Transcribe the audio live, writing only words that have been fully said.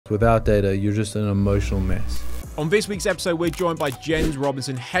Without data, you're just an emotional mess. On this week's episode, we're joined by Jenz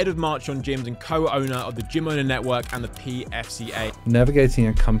Robinson, head of Marchon Gyms and co-owner of the Gymowner Network and the PFCA. Navigating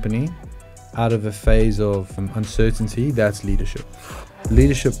a company out of a phase of uncertainty, that's leadership.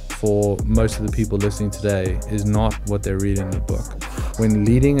 Leadership for most of the people listening today is not what they read in the book. When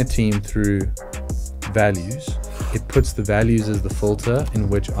leading a team through values, it puts the values as the filter in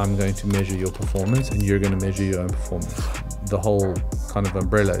which I'm going to measure your performance and you're going to measure your own performance. The whole kind of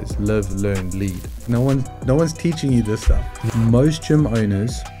umbrella is live, learn, lead. No one's teaching you this stuff. Most gym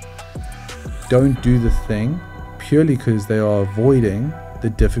owners don't do the thing purely because they are avoiding the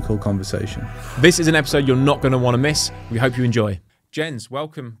difficult conversation. This is an episode you're not going to want to miss. We hope you enjoy. Jenz,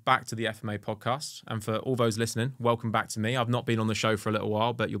 welcome back to the FMA podcast. And for all those listening, welcome back to me. I've not been on the show for a little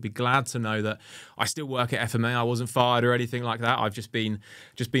while, but you'll be glad to know that I still work at FMA. I wasn't fired or anything like that. I've just been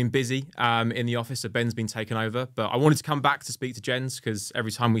busy in the office. So Ben's been taken over. But I wanted to come back to speak to Jenz because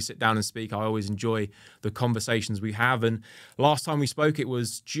every time we sit down and speak, I always enjoy the conversations we have. And last time we spoke, it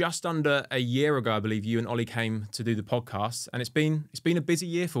was just under a year ago, I believe, you and Ollie came to do the podcast. And it's been a busy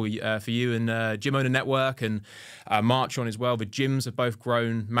year for you and Gymowner Network and Marchon as well. The gyms have both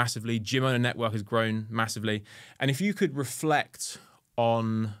grown massively. Gymowner Network has grown massively. And if you could reflect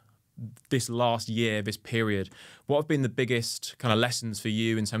on this last year, this period, what have been the biggest kind of lessons for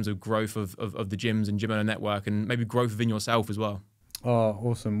you in terms of growth of the gyms and Gymowner Network and maybe growth within yourself as well? Oh,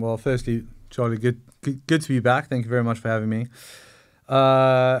 awesome. Well, firstly, Charlie, good to be back. Thank you very much for having me.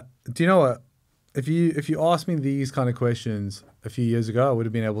 Do you know what? If you asked me these kind of questions a few years ago, I would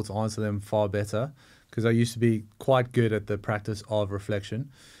have been able to answer them far better, because I used to be quite good at the practice of reflection.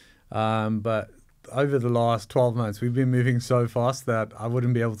 But over the last 12 months, we've been moving so fast that I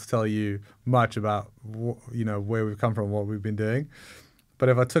wouldn't be able to tell you much about where we've come from, what we've been doing. But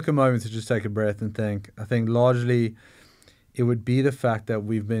if I took a moment to just take a breath and think, I think largely it would be the fact that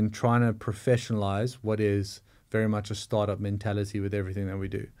we've been trying to professionalize what is very much a startup mentality with everything that we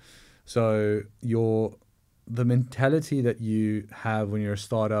do. So the mentality that you have when you're a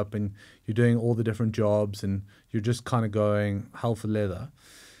startup and you're doing all the different jobs and you're just kind of going hell for leather,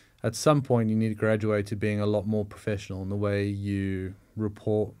 at some point you need to graduate to being a lot more professional in the way you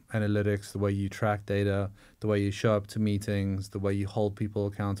report analytics, the way you track data, the way you show up to meetings, the way you hold people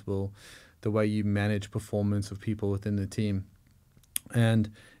accountable, the way you manage performance of people within the team.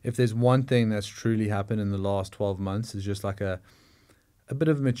 And if there's one thing that's truly happened in the last 12 months, is just like a bit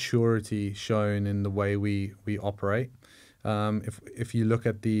of maturity shown in the way we operate. If you look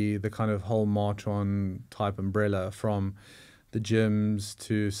at the kind of whole Marchon type umbrella, from the gyms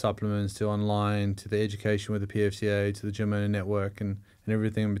to supplements to online to the education with the PFCA to the Gymowner Network and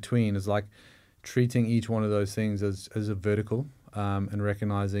everything in between, is like treating each one of those things as a vertical, and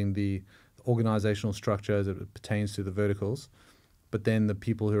recognizing the organizational structure as it pertains to the verticals, but then the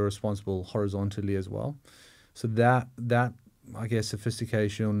people who are responsible horizontally as well. So that I guess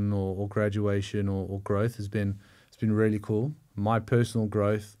sophistication or graduation or growth it's been really cool. My personal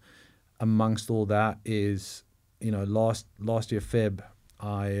growth amongst all that is, last year Feb,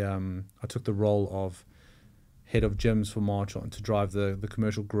 I took the role of head of gyms for Marchon to drive the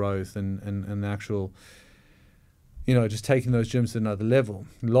commercial growth and the actual, just taking those gyms to another level,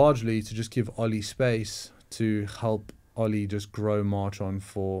 largely to just give Ollie space to help Ollie just grow Marchon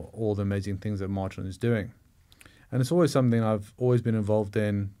for all the amazing things that Marchon is doing. And it's always something I've always been involved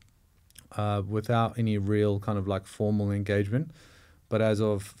in without any real kind of like formal engagement. But as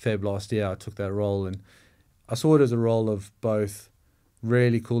of Feb last year, I took that role and I saw it as a role of both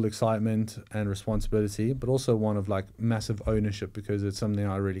really cool excitement and responsibility, but also one of like massive ownership because it's something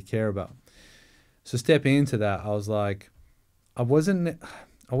I really care about. So stepping into that, I was like, I wouldn't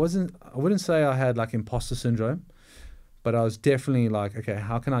say I had like imposter syndrome, but I was definitely like, okay,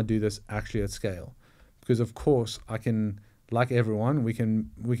 how can I do this actually at scale? Because of course I can, like everyone, we can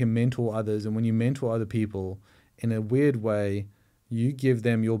mentor others, and when you mentor other people, in a weird way, you give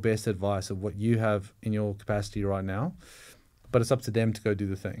them your best advice of what you have in your capacity right now, but it's up to them to go do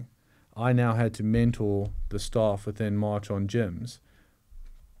the thing. I now had to mentor the staff within Marchon gyms,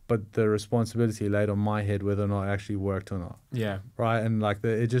 but the responsibility laid on my head whether or not it actually worked or not. Yeah. Right. And like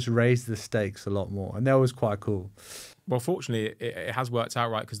it just raised the stakes a lot more, and that was quite cool. Well, fortunately, it has worked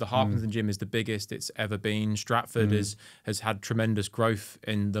out right, because the Harpenden gym is the biggest it's ever been. Stratford has had tremendous growth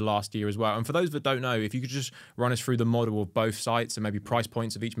in the last year as well. And for those that don't know, if you could just run us through the model of both sites and maybe price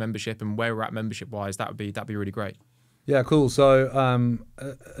points of each membership and where we're at membership-wise, that'd be really great. Yeah, cool. So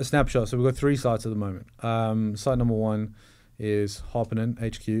a snapshot. So we've got 3 sites at the moment. Site number 1 is Harpenden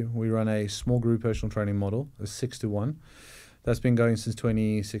HQ. We run a small group personal training model, a 6-to-1. That's been going since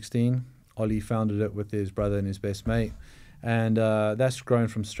 2016. Ollie founded it with his brother and his best mate, And that's grown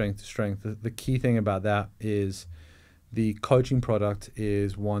from strength to strength. The key thing about that is the coaching product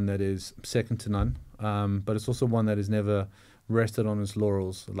is one that is second to none, but it's also one that is never rested on its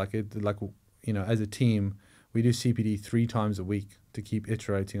laurels. As a team, we do CPD 3 times a week to keep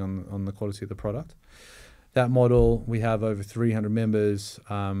iterating on the quality of the product. That model, we have over 300 members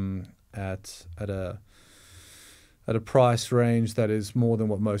at a price range that is more than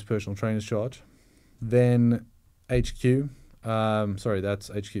what most personal trainers charge. Then HQ, that's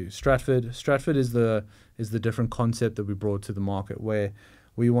HQ. Stratford is the different concept that we brought to the market, where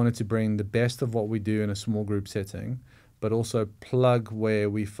we wanted to bring the best of what we do in a small group setting, but also plug where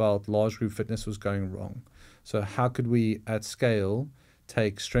we felt large group fitness was going wrong. So how could we, at scale,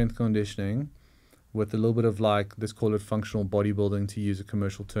 take strength conditioning with a little bit of, like, let's call it functional bodybuilding, to use a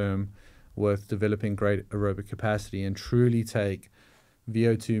commercial term, with developing great aerobic capacity, and truly take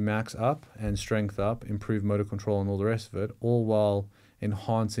VO2 max up and strength up, improve motor control and all the rest of it, all while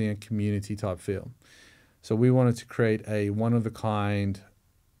enhancing a community type feel. So we wanted to create a one-of-a-kind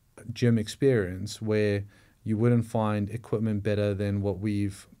gym experience where you wouldn't find equipment better than what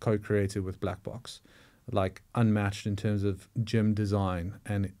we've co-created with Black Box, like unmatched in terms of gym design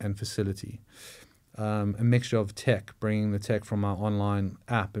and facility. A mixture of tech, bringing the tech from our online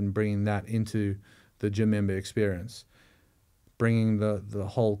app and bringing that into the gym member experience, bringing the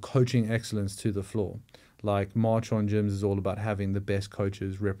whole coaching excellence to the floor. Like Marchon Gyms is all about having the best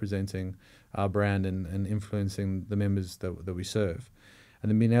coaches representing our brand and influencing the members that we serve. And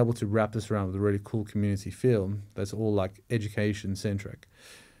then being able to wrap this around with a really cool community feel that's all like education centric.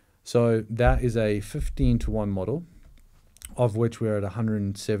 So that is a 15-to-1 model, of which we're at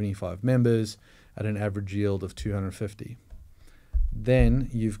 175 members at an average yield of 250. Then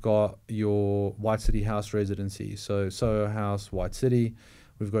you've got your White City House residency. So Soho House, White City,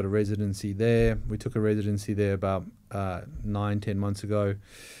 we've got a residency there. We took a residency there about 9-10 months ago.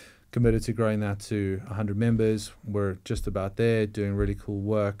 Committed to growing that to 100 members. We're just about there, doing really cool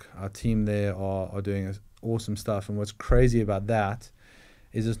work. Our team there are doing awesome stuff. And what's crazy about that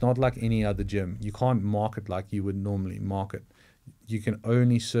is it's not like any other gym. You can't market like you would normally market. You can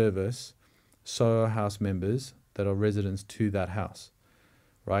only service Soho House members that are residents to that house,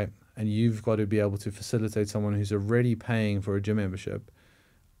 right? And you've got to be able to facilitate someone who's already paying for a gym membership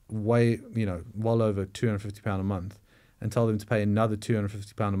well over £250 a month, and tell them to pay another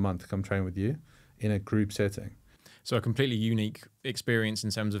 £250 a month to come train with you in a group setting. So a completely unique experience in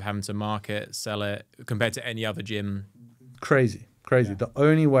terms of having to market, sell it, compared to any other gym. Crazy. Yeah. The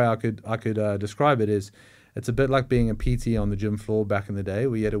only way I could describe it is, it's a bit like being a PT on the gym floor back in the day,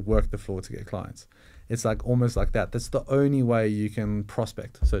 where you had to work the floor to get clients. It's like almost like that. That's the only way you can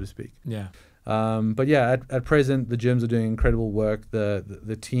prospect, so to speak. Yeah. But yeah, at present, the gyms are doing incredible work.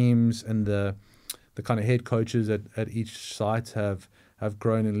 The teams and the kind of head coaches at each site have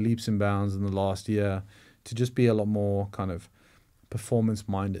grown in leaps and bounds in the last year to just be a lot more kind of performance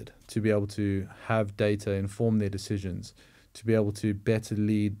minded, to be able to have data inform their decisions, to be able to better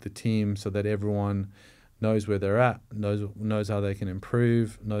lead the team so that everyone knows where they're at, knows how they can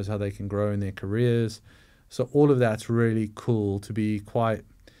improve, knows how they can grow in their careers. So all of that's really cool to be quite...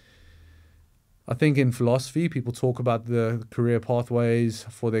 I think in philosophy, people talk about the career pathways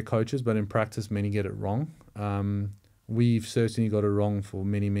for their coaches, but in practice, many get it wrong. We've certainly got it wrong for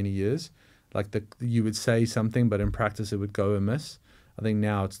many, many years. Like you would say something, but in practice, it would go amiss. I think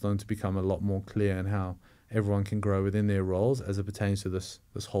now it's starting to become a lot more clear in how everyone can grow within their roles as it pertains to this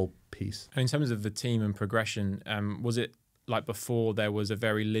whole piece. And in terms of the team and progression, was it like before there was a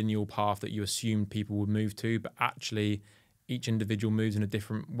very linear path that you assumed people would move to, but actually each individual moves in a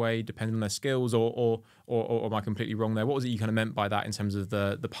different way depending on their skills, or am I completely wrong there? What was it you kind of meant by that in terms of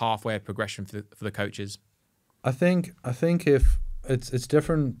the pathway of progression for the coaches? I think if it's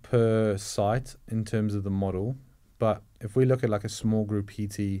different per site in terms of the model, but if we look at like a small group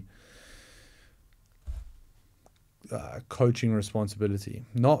PT coaching responsibility,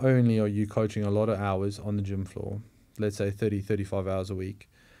 not only are you coaching a lot of hours on the gym floor, let's say 35 hours a week,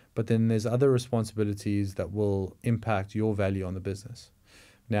 but then there's other responsibilities that will impact your value on the business.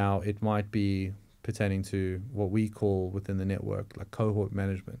 Now, it might be pertaining to what we call within the network, like cohort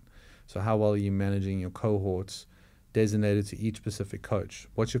management. So how well are you managing your cohorts designated to each specific coach?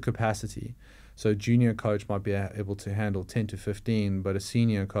 What's your capacity? So a junior coach might be able to handle 10 to 15, but a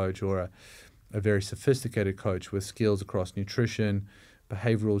senior coach or a very sophisticated coach with skills across nutrition,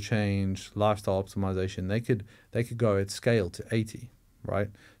 behavioral change, lifestyle optimization, they could go at scale to 80, right?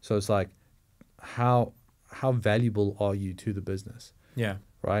 So it's like, how valuable are you to the business? Yeah.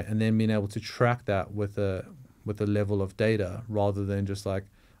 Right. And then being able to track that with a level of data, rather than just like,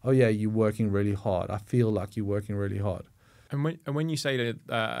 oh yeah, you're working really hard. I feel like you're working really hard. And when you say that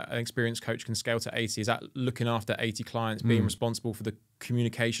an experienced coach can scale to 80, is that looking after 80 clients, being responsible for the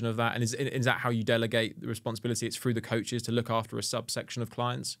communication of that? And is that how you delegate the responsibility? It's through the coaches to look after a subsection of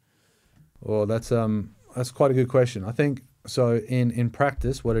clients? Well, that's quite a good question. I think so. In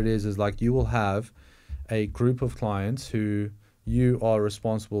practice, what it is like you will have a group of clients who you are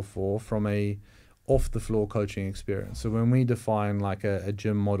responsible for from a off the floor coaching experience. So when we define like a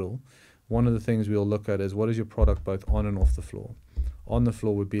gym model, one of the things we'll look at is what is your product both on and off the floor. On the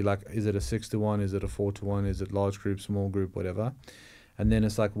floor would be like, is it a 6-to-1? Is it a 4-to-1? Is it large group, small group, whatever? And then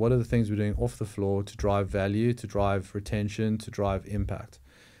it's like, what are the things we're doing off the floor to drive value, to drive retention, to drive impact?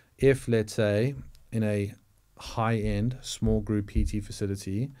 If, let's say, in a high-end small group PT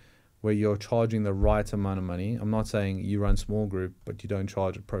facility where you're charging the right amount of money, I'm not saying you run small group but you don't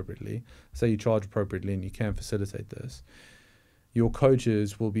charge appropriately. Say you charge appropriately and you can facilitate this. Your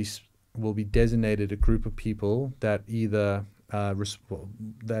coaches will be designated a group of people that either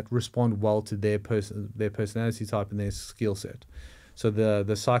that respond well to their personality type and their skill set. So the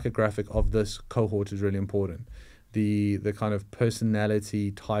psychographic of this cohort is really important. The kind of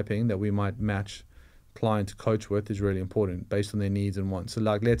personality typing that we might match client to coach with is really important based on their needs and wants. So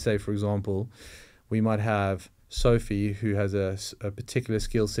like, let's say, for example, we might have Sophie who has a particular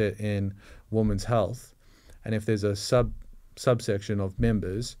skill set in women's health. And if there's a subsection of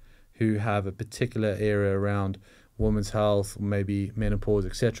members who have a particular area around women's health, maybe menopause,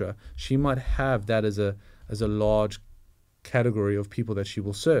 etc., she might have that as a large category of people that she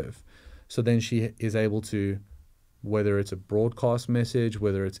will serve. So then she is able to, whether it's a broadcast message,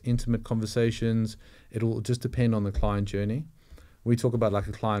 whether it's intimate conversations, it will just depend on the client journey. We talk about like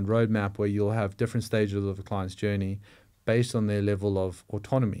a client roadmap where you'll have different stages of a client's journey based on their level of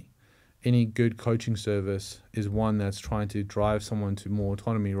autonomy. Any good coaching service is one that's trying to drive someone to more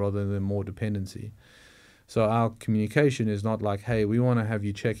autonomy rather than more dependency. So our communication is not like, hey, we want to have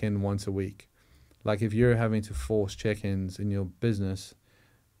you check in once a week. Like if you're having to force check-ins in your business,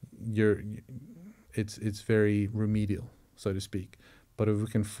 it's very remedial, so to speak. But if we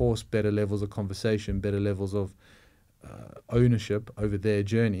can force better levels of conversation, better levels of ownership over their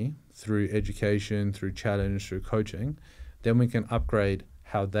journey through education, through challenge, through coaching, then we can upgrade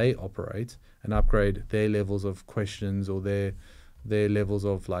how they operate and upgrade their levels of questions or their levels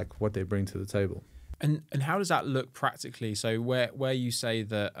of like what they bring to the table. And how does that look practically? So where you say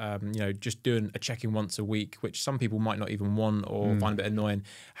that just doing a check-in once a week, which some people might not even want or find a bit annoying,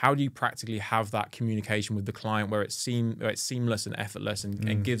 how do you practically have that communication with the client where it's seamless and effortless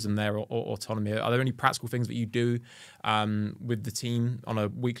and gives them their autonomy? Are there any practical things that you do with the team on a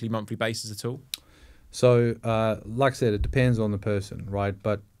weekly, monthly basis at all? So like I said, it depends on the person, right?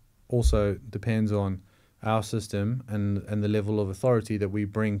 But also depends on our system and the level of authority that we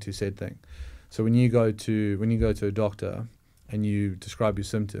bring to said thing. So when you go to a doctor and you describe your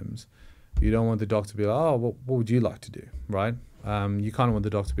symptoms, you don't want the doctor to be like, oh, what would you like to do, right? You kind of want the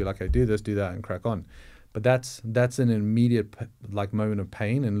doctor to be like, hey, do this, do that, and crack on. But that's an immediate like moment of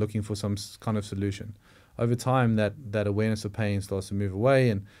pain and looking for some kind of solution. Over time, that awareness of pain starts to move away,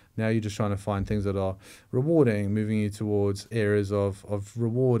 and now you're just trying to find things that are rewarding, moving you towards areas of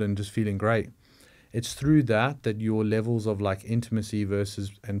reward and just feeling great. It's through that your levels of like intimacy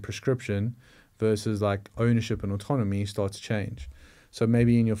and prescription versus like ownership and autonomy start to change. So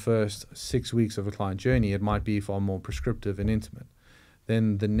maybe in your first 6 weeks of a client journey, it might be far more prescriptive and intimate.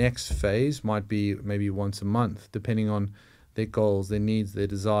 Then the next phase might be maybe once a month, depending on their goals, their needs, their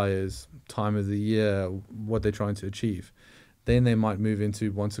desires, time of the year, what they're trying to achieve. Then they might move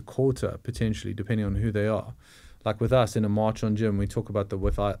into once a quarter, potentially, depending on who they are. Like with us in a Marchon gym, we talk about the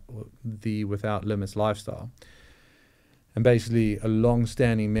without limits lifestyle. And basically a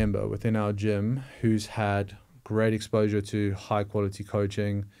long-standing member within our gym who's had great exposure to high-quality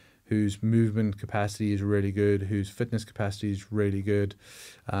coaching, whose movement capacity is really good, whose fitness capacity is really good,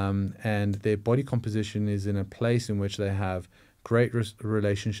 and their body composition is in a place in which they have great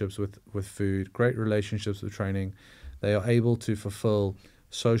relationships with food, great relationships with training. They are able to fulfill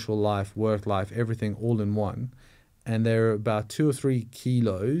social life, work life, everything all in one. And they're about 2 or 3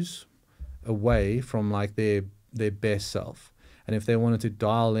 kilos away from like their best self. And if they wanted to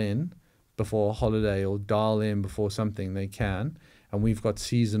dial in before a holiday or dial in before something, they can. And we've got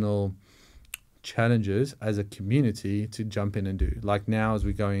seasonal challenges as a community to jump in and do. Like now, as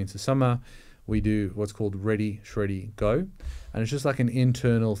we're going into summer, we do what's called Ready, Shreddy, Go. And it's just like an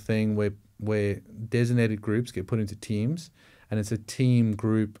internal thing where designated groups get put into teams, and it's a team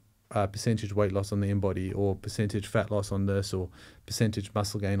group percentage weight loss on the in-body, or percentage fat loss on this, or percentage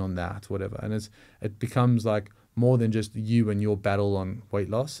muscle gain on that, whatever. And it becomes like more than just you and your battle on weight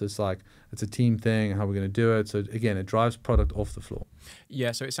loss. It's like, it's a team thing, how we're going to do it. So again, it drives product off the floor.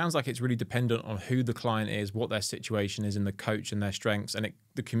 Yeah, so it sounds like it's really dependent on who the client is, what their situation is, and the coach and their strengths. And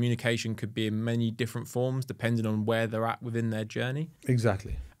the communication could be in many different forms depending on where they're at within their journey.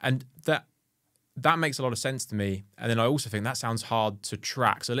 Exactly. And that makes a lot of sense to me. And then I also think that sounds hard to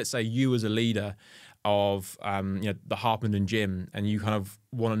track. So let's say you as a leader of the Harpenden gym, and you kind of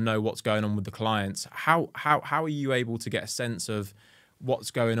want to know what's going on with the clients. How are you able to get a sense of what's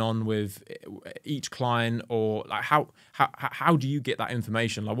going on with each client, or like how do you get that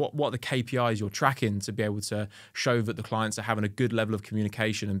information? Like what are the KPIs you're tracking to be able to show that the clients are having a good level of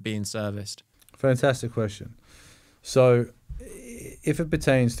communication and being serviced? Fantastic question. So if it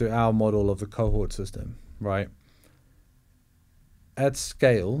pertains to our model of the cohort system, right? At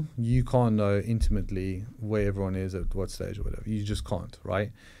scale, you can't know intimately where everyone is at what stage or whatever. You just can't,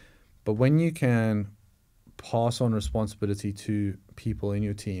 right? But when you can pass on responsibility to people in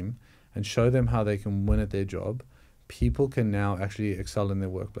your team and show them how they can win at their job, people can now actually excel in their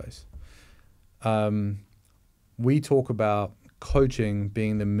workplace. We talk about coaching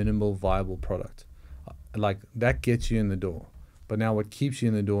being the minimal viable product. Like, that gets you in the door. But now what keeps you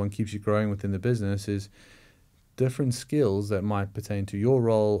in the door and keeps you growing within the business is different skills that might pertain to your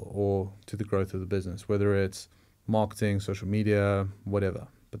role or to the growth of the business, whether it's marketing, social media, whatever.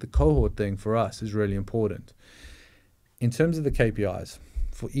 But the cohort thing for us is really important. In terms of the KPIs,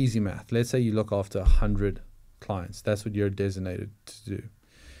 for easy math, let's say you look after 100 clients. That's what you're designated to do.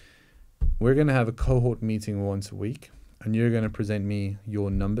 We're going to have a cohort meeting once a week, and you're going to present me your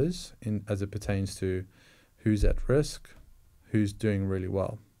numbers as it pertains to who's at risk, who's doing really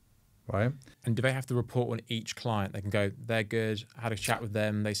well, right? And do they have to report on each client? They can go, they're good, I had a chat with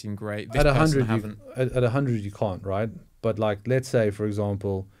them, they seem great. At 100, at 100 you can't, right? But like, let's say, for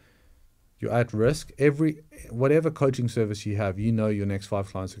example, you're at risk. Whatever coaching service you have, you know your next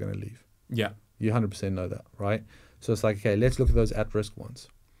 5 clients are going to leave. Yeah. You 100% know that, right? So it's like, okay, let's look at those at-risk ones.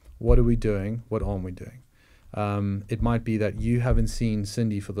 What are we doing? What aren't we doing? It might be that you haven't seen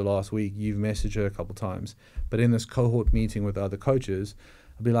Cindy for the last week. You've messaged her a couple times. But in this cohort meeting with other coaches,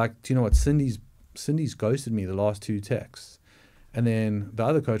 I'll be like, do you know what? Cindy's ghosted me the last 2 texts. And then the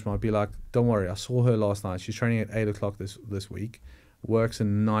other coach might be like, don't worry, I saw her last night. She's training at 8 o'clock this week. Work's a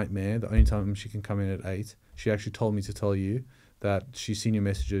nightmare. The only time she can come in at 8. She actually told me to tell you that she's seen your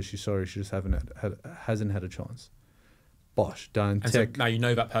messages. She's sorry. She just hasn't had a chance. Bosh, done. And so now you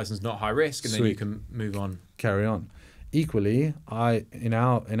know that person's not high risk, and then you can move on. Carry on. Equally, in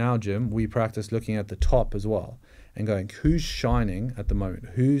our gym, we practice looking at the top as well and going, who's shining at the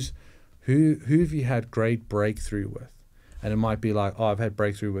moment? Who have you had great breakthrough with? And it might be like, oh, I've had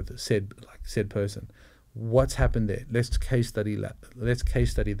breakthrough with said person. What's happened there? Let's case study that.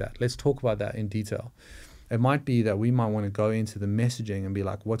 Let's talk about that in detail. It might be that we might want to go into the messaging and be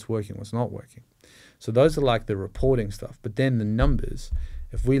like, what's working, what's not working. So those are like the reporting stuff. But then the numbers,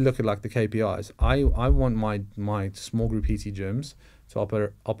 if we look at like the KPIs, I want my small group PT gyms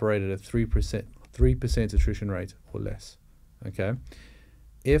to operate at a 3% attrition rate or less. Okay.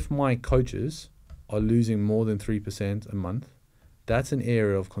 If my coaches are losing more than 3% a month, that's an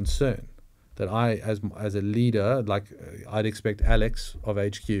area of concern that I, as a leader, like I'd expect Alex of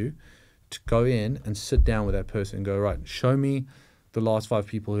HQ to go in and sit down with that person and go, right, show me the last 5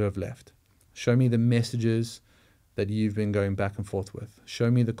 people who have left. Show me the messages that you've been going back and forth with. Show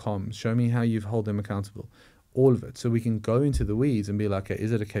me the comms. Show me how you've held them accountable. All of it. So we can go into the weeds and be like, okay,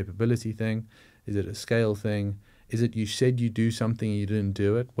 is it a capability thing? Is it a scale thing? Is it you said you do something and you didn't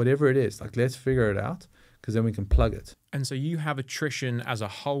do it? Whatever it is, like, let's figure it out, because then we can plug it. And so you have attrition as a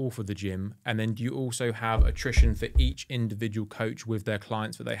whole for the gym, and then do you also have attrition for each individual coach with their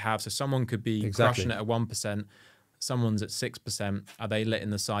clients that they have? So someone could be crushing it at 1%, someone's at 6%. Are they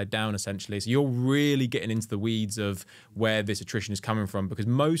letting the side down, essentially? So you're really getting into the weeds of where this attrition is coming from, because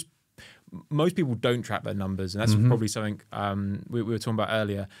most people don't track their numbers, and that's probably something we were talking about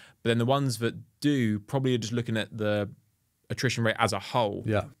earlier. But then the ones that do probably are just looking at the attrition rate as a whole.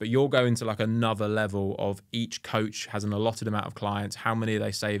 Yeah. But you're going to like another level of each coach has an allotted amount of clients. How many are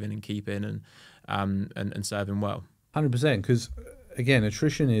they saving and keeping and serving well? 100%. Because again,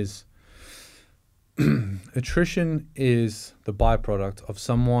 attrition is the byproduct of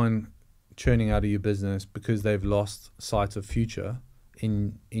someone churning out of your business because they've lost sight of future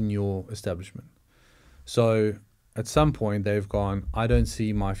in your establishment. So at some point they've gone, I don't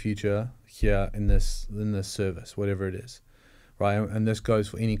see my future here in this service, whatever it is, right? And this goes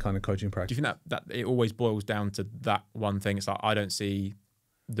for any kind of coaching practice. Do you think that it always boils down to that one thing? It's like, I don't see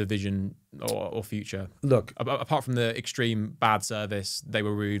the vision or future? Look, apart from the extreme bad service, they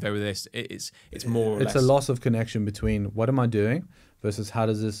were rude, they were this. It's more. Or it's less. a loss of connection between what am I doing versus what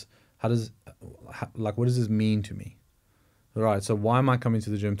does this mean to me? All right. So why am I coming to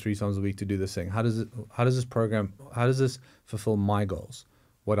the gym 3 times a week to do this thing? How does this fulfill my goals?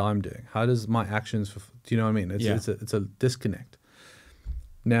 What I'm doing? How does my actions? Do you know what I mean? It's a disconnect.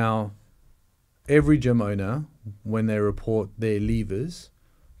 Now, every gym owner, when they report their levers,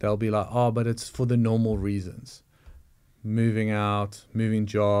 they'll be like, oh, but it's for the normal reasons. Moving out, moving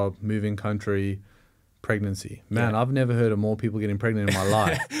job, moving country, pregnancy. Man, I've never heard of more people getting pregnant in my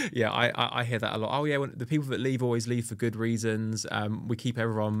life. Yeah, I hear that a lot. Oh yeah, the people that leave always leave for good reasons. We keep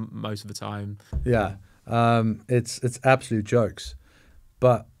everyone most of the time. Yeah, it's absolute jokes.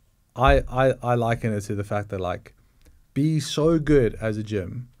 But I liken it to the fact that, like, be so good as a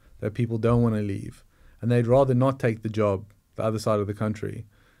gym that people don't want to leave. And they'd rather not take the job the other side of the country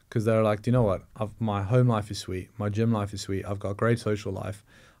because they're like, do you know what? My home life is sweet. My gym life is sweet. I've got a great social life.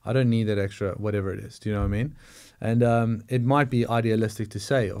 I don't need that extra whatever it is. Do you know what I mean? And it might be idealistic to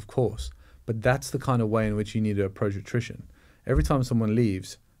say, of course, but that's the kind of way in which you need to approach attrition. Every time someone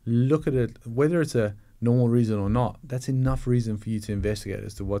leaves, look at it, whether it's a normal reason or not, that's enough reason for you to investigate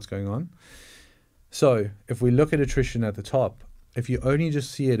as to what's going on. So if we look at attrition at the top, if you only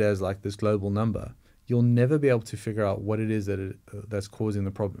just see it as like this global number, you'll never be able to figure out what it is that's causing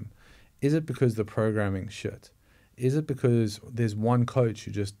the problem. Is it because the programming's shit? Is it because there's one coach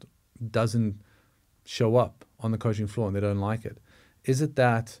who just doesn't show up on the coaching floor and they don't like it? Is it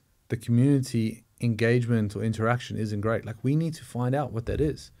that the community engagement or interaction isn't great? Like, we need to find out what that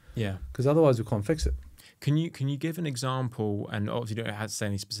is. Yeah. Because otherwise we can't fix it. Can you give an example, and obviously you don't have to say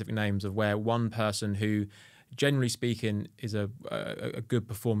any specific names, of where one person who, generally speaking, is a good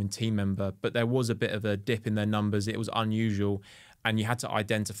performing team member, but there was a bit of a dip in their numbers, it was unusual, and you had to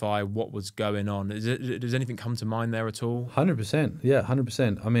identify what was going on? Does anything come to mind there at all? 100%. Yeah,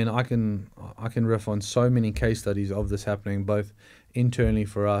 100%. I mean, I can riff on so many case studies of this happening, both internally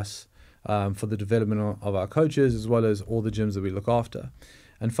for us, for the development of our coaches, as well as all the gyms that we look after.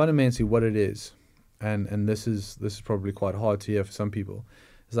 And fundamentally what it is, and this is probably quite hard to hear for some people,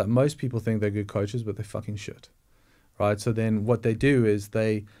 is that most people think they're good coaches, but they're fucking shit, right? So then what they do is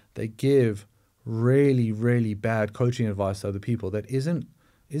they give really, really bad coaching advice to other people that isn't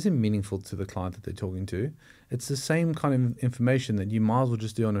meaningful to the client that they're talking to. It's the same kind of information that you might as well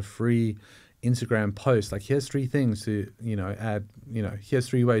just do on a free Instagram post. Like, here's 3 things to, add, here's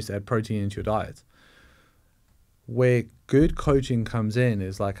 3 ways to add protein into your diet. Where good coaching comes in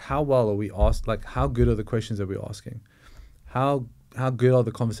is like, how well are we asked? Like, how good are the questions that we're asking? How good are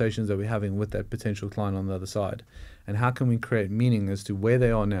the conversations that we're having with that potential client on the other side? And how can we create meaning as to where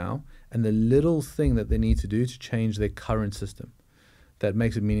they are now and the little thing that they need to do to change their current system that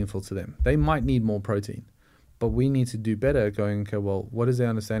makes it meaningful to them? They might need more protein, but we need to do better at going, okay, well, what is their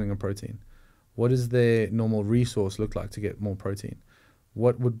understanding of protein? What does their normal resource look like to get more protein?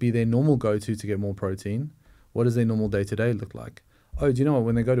 What would be their normal go-to to get more protein? What does their normal day-to-day look like? Oh, do you know what?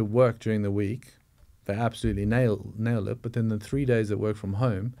 When they go to work during the week, they absolutely nail it, but then the 3 days that work from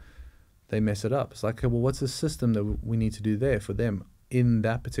home, they mess it up. It's like, okay, well, what's the system that we need to do there for them in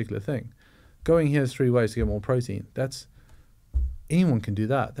that particular thing? Going, here's 3 ways to get more protein. Anyone can do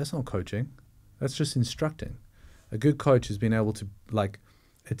that. That's not coaching. That's just instructing. A good coach has been able to, like,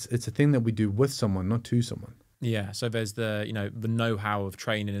 it's a thing that we do with someone, not to someone. Yeah, so there's the know-how of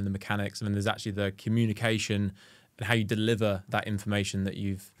training and the mechanics, and then there's actually the communication and how you deliver that information that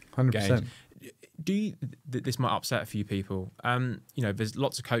you've 100%. gained. This might upset a few people. There's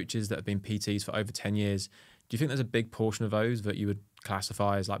lots of coaches that have been PTs for over 10 years. Do you think there's a big portion of those that you would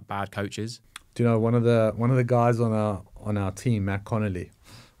classify as like bad coaches? Do you know one of the guys on our team, Matt Connolly,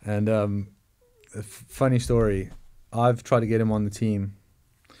 and a funny story. I've tried to get him on the team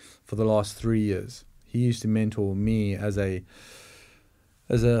for the last 3 years. He used to mentor me as a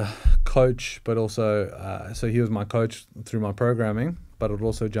coach, but also so he was my coach through my programming, but I'd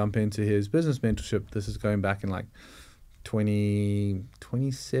also jump into his business mentorship. This is going back in like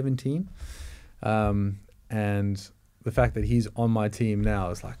 2017, and the fact that he's on my team now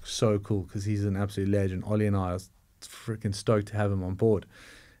is like so cool because he's an absolute legend. Ollie and I are freaking stoked to have him on board,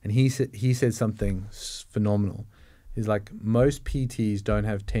 and he said something phenomenal. He's like, most PTs don't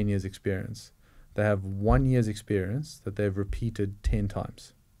have 10 years experience. They have 1 year's experience that they've repeated 10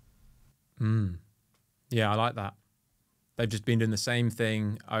 times. Yeah, I like that. They've just been doing the same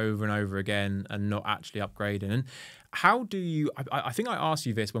thing over and over again and not actually upgrading. And how do you, I think I asked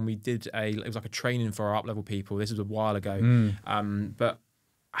you this when we did it was like a training for our up-level people. This was a while ago. But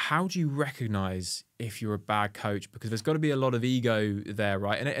how do you recognize if you're a bad coach? Because there's got to be a lot of ego there,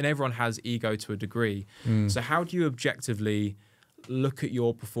 right? And everyone has ego to a degree. So how do you objectively look at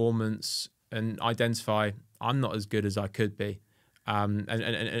your performance and identify, I'm not as good as I could be? And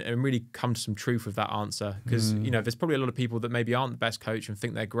really come to some truth with that answer. Because, you know, there's probably a lot of people that maybe aren't the best coach and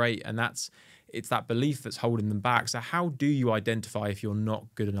think they're great. And it's that belief that's holding them back. So how do you identify if you're not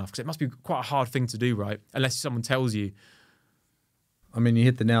good enough? Because it must be quite a hard thing to do, right? Unless someone tells you. I mean, you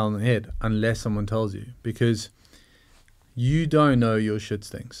hit the nail on the head, unless someone tells you, because you don't know your shit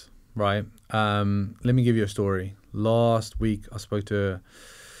stinks, right? Let me give you a story. Last week, I spoke to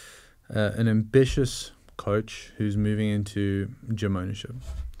an ambitious coach who's moving into gym ownership.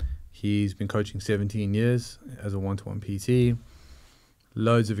 He's been coaching 17 years as a one-to-one PT,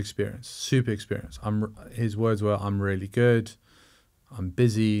 loads of experience, super experience. His words were, I'm really good, I'm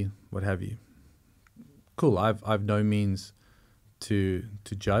busy, what have you. Cool, I've no means to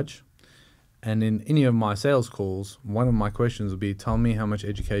judge. And in any of my sales calls, one of my questions will be, tell me how much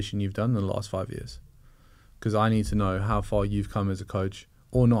education you've done in the last 5 years. Because I need to know how far you've come as a coach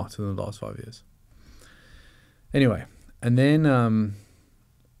or not in the last 5 years. Anyway, and then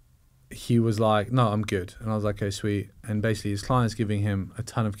he was like, no, I'm good. And I was like, okay, sweet. And basically his client's giving him a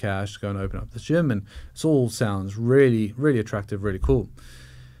ton of cash to go and open up this gym. And it all sounds really, really attractive, really cool.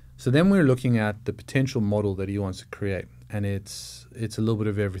 So then we're looking at the potential model that he wants to create. And it's a little bit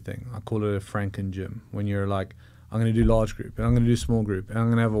of everything. I call it a Franken gym. When you're like, I'm going to do large group, and I'm going to do small group, and I'm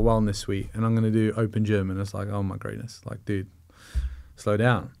going to have a wellness suite, and I'm going to do open gym. And it's like, oh my greatness. Like, dude, slow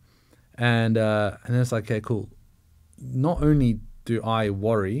down. And then it's like, okay, cool. Not only do I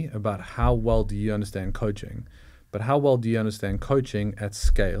worry about how well do you understand coaching, but how well do you understand coaching at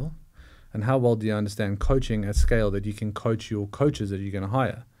scale? And how well do you understand coaching at scale that you can coach your coaches that you're going to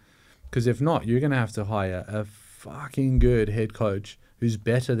hire? Because if not, you're going to have to hire a fucking good head coach who's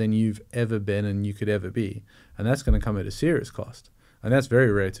better than you've ever been and you could ever be. And that's going to come at a serious cost. And that's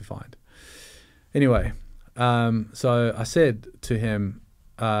very rare to find. Anyway, so I said to him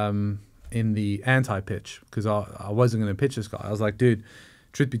in the anti-pitch, because I wasn't going to pitch this guy. I was like, dude,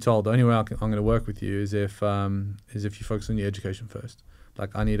 truth be told, the only way I'm going to work with you is if you focus on your education first.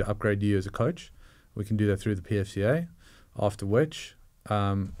 Like, I need to upgrade you as a coach. We can do that through the PFCA, after which...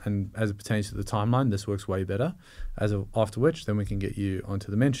 and as it pertains to the timeline, this works way better. After which, then we can get you onto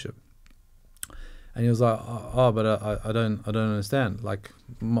the mentorship. And he was like, but I don't understand. Like,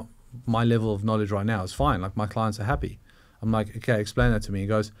 my level of knowledge right now is fine. Like, my clients are happy. I'm like, okay, explain that to me. He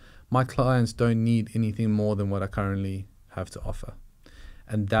goes, my clients don't need anything more than what I currently have to offer.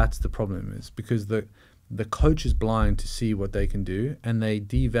 And that's the problem, is because the coach is blind to see what they can do, and they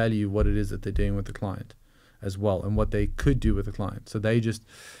devalue what it is that they're doing with the client as well, and what they could do with the client. So they just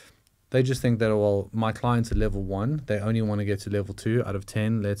think that, well, my client's at level 1, they only want to get to level 2 out of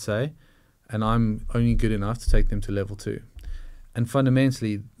 10, let's say, and I'm only good enough to take them to level 2. And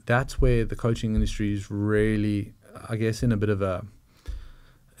fundamentally, that's where the coaching industry is really, I guess, in a bit of a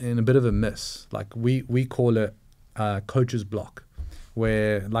miss. Like, we call it coach's block,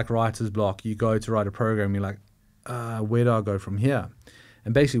 where, like writer's block, you go to write a program, you're like, where do I go from here?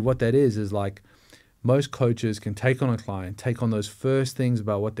 And basically what that is like, most coaches can take on a client, take on those first things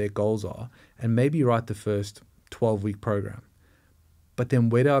about what their goals are, and maybe write the first 12-week program. But then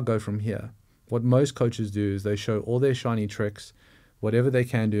where do I go from here? What most coaches do is they show all their shiny tricks, whatever they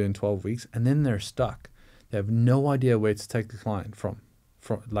can do in 12 weeks, and then they're stuck. They have no idea where to take the client from.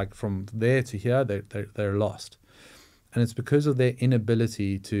 From there to here, they're lost. And it's because of their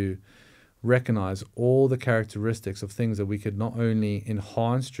inability to recognize all the characteristics of things that we could not only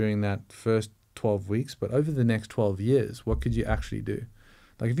enhance during that first 12 weeks, but over the next 12 years, what could you actually do?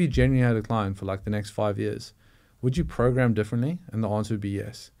 Like, if you genuinely had a client for like the next 5 years, would you program differently? And the answer would be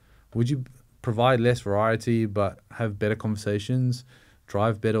yes. Would you provide less variety, but have better conversations,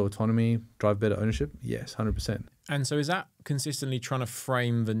 drive better autonomy, drive better ownership? Yes, 100%. And so is that consistently trying to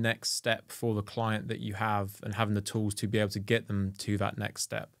frame the next step for the client that you have and having the tools to be able to get them to that next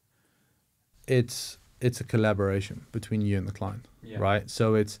step? It's a collaboration between you and the client, right?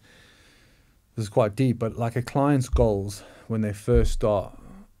 So this is quite deep, but like a client's goals when they first start,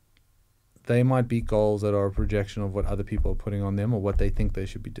 they might be goals that are a projection of what other people are putting on them or what they think they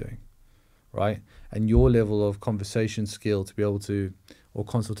should be doing, right? And your level of conversation skill to be able to, or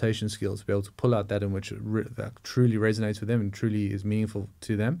consultation skills to be able to pull out that in which that truly resonates with them and truly is meaningful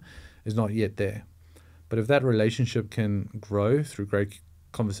to them is not yet there. But if that relationship can grow through great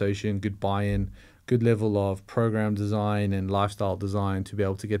conversation, good buy-in, good level of program design and lifestyle design to be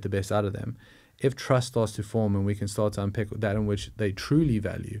able to get the best out of them, if trust starts to form and we can start to unpick that in which they truly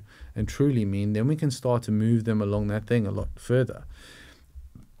value and truly mean, then we can start to move them along that thing a lot further.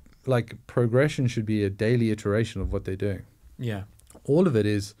 like progression should be a daily iteration of what they're doing. Yeah. All of it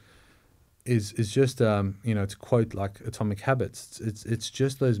is just to quote like Atomic Habits, it's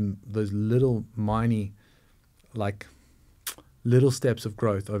just those little like little steps of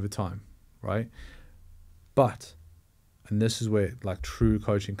growth over time, right? But, and this is where like true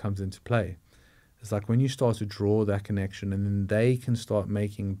coaching comes into play, it's like when you start to draw that connection, and then they can start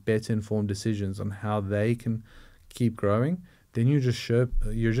making better informed decisions on how they can keep growing, then you're just a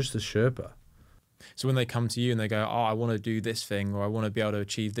Sherpa. So when they come to you and they go, oh, I want to do this thing, or I want to be able to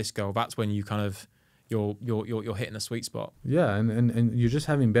achieve this goal, that's when you kind of you're hitting a sweet spot. Yeah, and you're just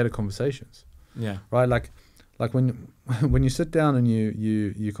having better conversations. Yeah. Right. Like when you sit down and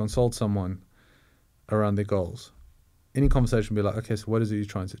you consult someone around their goals, any conversation will be like, okay, so what is it you're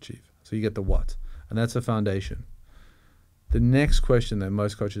trying to achieve? So you get the what, and that's a foundation. The next question that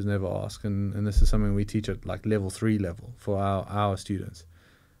most coaches never ask, and this is something we teach at like level 3 for our students,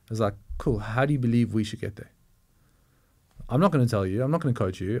 is like, cool, how do you believe we should get there? I'm not going to tell you. I'm not going to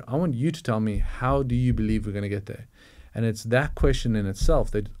coach you. I want you to tell me, how do you believe we're going to get there? And it's that question in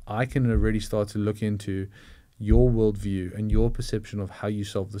itself that I can already start to look into your worldview and your perception of how you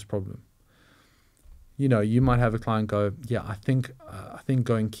solve this problem. You know, you might have a client go, yeah, I think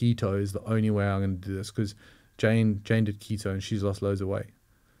going keto is the only way I'm going to do this, because Jane did keto and she's lost loads of weight.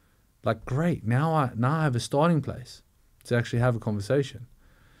 Like, great. Now I have a starting place to actually have a conversation.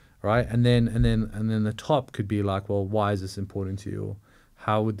 Right. And then the top could be like, well, why is this important to you? Or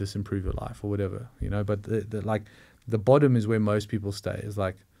how would this improve your life, or whatever, you know? But the bottom is where most people stay, is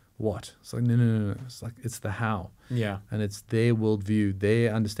like, what? It's like, no. It's like, it's the how. Yeah. And it's their worldview,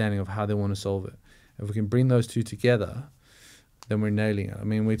 their understanding of how they want to solve it. If we can bring those two together, then we're nailing it. I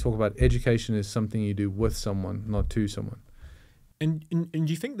mean, we talk about education is something you do with someone, not to someone. And do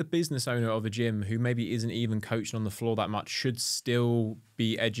you think the business owner of a gym who maybe isn't even coaching on the floor that much should still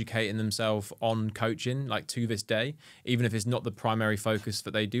be educating themselves on coaching, like, to this day, even if it's not the primary focus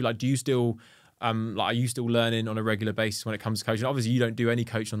that they do? Like, do you still, are you still learning on a regular basis when it comes to coaching? Obviously, you don't do any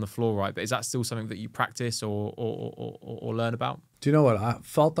coaching on the floor, right? But is that still something that you practice or learn about? Do you know what? I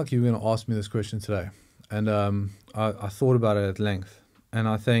felt like you were going to ask me this question today, and I thought about it at length, and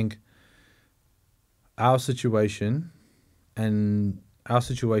I think our situation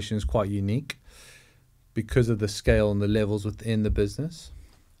is quite unique because of the scale and the levels within the business.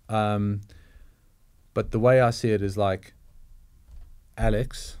 But the way I see it is like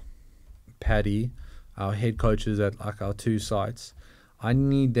Alex, Paddy, our head coaches at like our 2 sites, I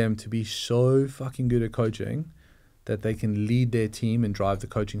need them to be so fucking good at coaching that they can lead their team and drive the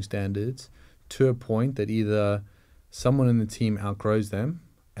coaching standards to a point that either someone in the team outgrows them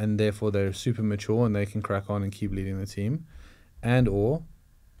and therefore they're super mature and they can crack on and keep leading the team, and or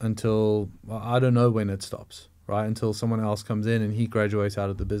until, well, I don't know when it stops, right? Until someone else comes in and he graduates out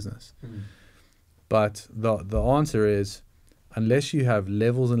of the business. But the answer is, unless you have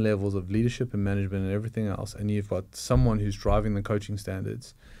levels and levels of leadership and management and everything else, and you've got someone who's driving the coaching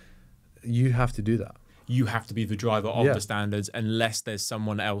standards, you have to do that. You have to be the driver of the standards, unless there's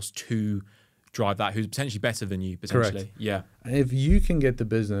someone else to drive that who's potentially better than you, potentially. Correct. Yeah. And if you can get the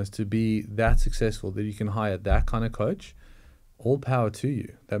business to be that successful that you can hire that kind of coach, all power to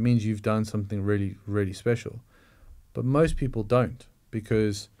you. That means you've done something really, really special. But most people don't,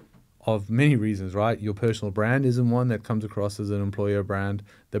 because of many reasons, right? Your personal brand isn't one that comes across as an employer brand.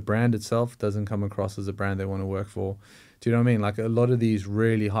 The brand itself doesn't come across as a brand they want to work for. Do you know what I mean? Like, a lot of these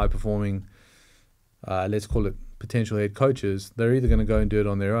really high performing, let's call it potential head coaches, they're either going to go and do it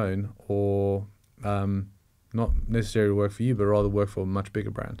on their own, or not necessarily work for you, but rather work for a much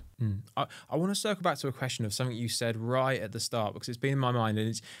bigger brand. I want to circle back to a question of something you said right at the start, because it's been in my mind,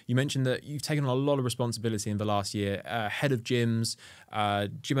 and you mentioned that you've taken on a lot of responsibility in the last year, head of gyms,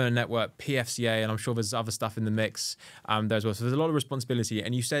 gymowner network, PFCA, and I'm sure there's other stuff in the mix there as well. So there's a lot of responsibility,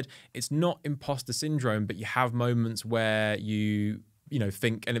 and you said it's not imposter syndrome, but you have moments where you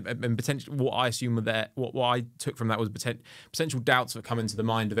think, and potentially what I assume were there, what I took from that was potential doubts that come into the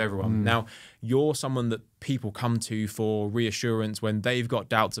mind of everyone. Now, you're someone that people come to for reassurance when they've got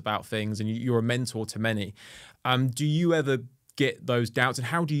doubts about things, and you're a mentor to many. Do you ever get those doubts, and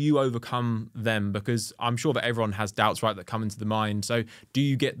how do you overcome them? Because I'm sure that everyone has doubts, right, that come into the mind. So do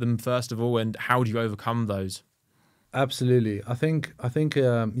you get them first of all, and how do you overcome those? Absolutely. I think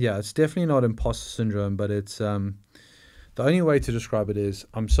it's definitely not imposter syndrome, but it's the only way to describe it is,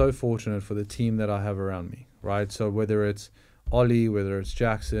 I'm so fortunate for the team that I have around me, right? So whether it's Ollie, whether it's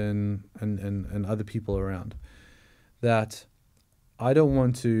Jackson and other people around, that I don't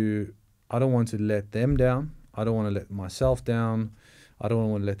want to let them down. I don't want to let myself down. I don't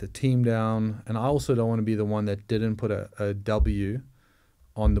want to let the team down. And I also don't want to be the one that didn't put a W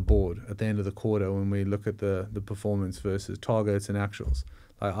on the board at the end of the quarter when we look at the performance versus targets and actuals.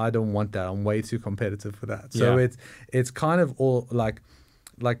 Like, I don't want that. I'm way too competitive for that. So it's kind of all like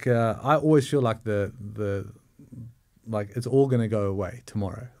I always feel like like it's all going to go away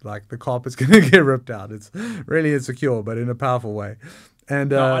tomorrow. Like, the carpet's going to get ripped out. It's really insecure, but in a powerful way.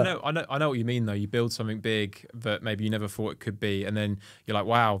 And no, I know what you mean though. You build something big that maybe you never thought it could be, and then you're like,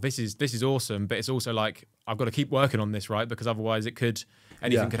 wow, this is awesome. But it's also like, I've got to keep working on this, right? Because otherwise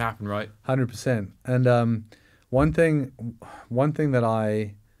anything could happen, right? 100%. And one thing that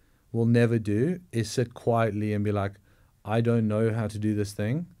I will never do is sit quietly and be like, I don't know how to do this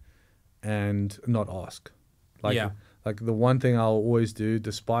thing, and not ask. Like the one thing I'll always do,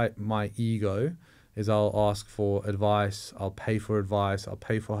 despite my ego, is I'll ask for advice. I'll pay for advice. I'll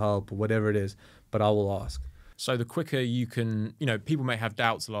pay for help, whatever it is, but I will ask. So the quicker you can, people may have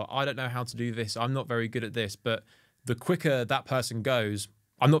doubts a lot. I don't know how to do this. I'm not very good at this. But the quicker that person goes,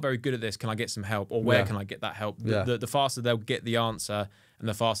 I'm not very good at this. Can I get some help? Or where can I get that help? The faster they'll get the answer, and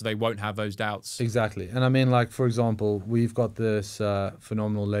the faster they won't have those doubts. Exactly. And I mean, like, for example, we've got this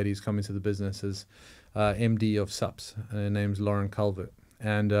phenomenal lady who's coming to the business as MD of SUPS. Her name's Lauren Culvert.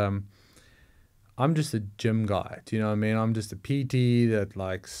 And I'm just a gym guy. Do you know what I mean? I'm just a PT that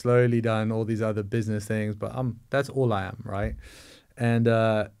like slowly done all these other business things, but that's all I am, right?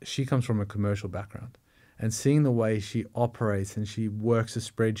 And she comes from a commercial background. And seeing the way she operates and she works a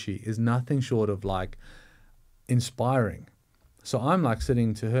spreadsheet is nothing short of like inspiring. So I'm like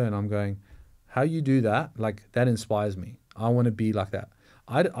sitting to her and I'm going, how you do that? Like, that inspires me. I want to be like that.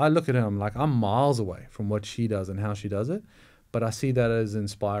 I look at her, I'm like, I'm miles away from what she does and how she does it, but I see that as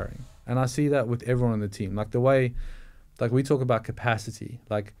inspiring. And I see that with everyone on the team. Like, the way, like, we talk about capacity,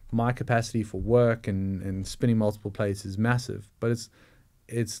 like my capacity for work and spinning multiple plates is massive, but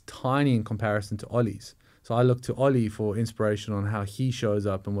it's tiny in comparison to Ollie's. So I look to Ollie for inspiration on how he shows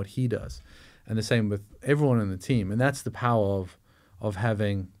up and what he does. And the same with everyone in the team. And that's the power of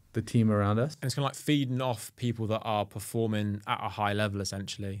having the team around us. And it's kind of like feeding off people that are performing at a high level,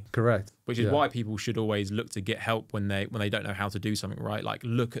 essentially. Correct. Which is why people should always look to get help when they don't know how to do something, right? Like,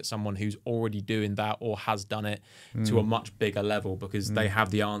 look at someone who's already doing that or has done it to a much bigger level, because they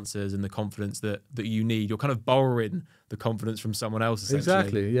have the answers and the confidence that you need. You're kind of borrowing the confidence from someone else, essentially.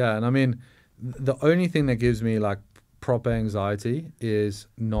 Exactly, yeah. And I mean, the only thing that gives me like proper anxiety is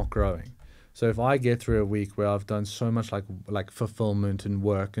not growing. So if I get through a week where I've done so much like fulfillment and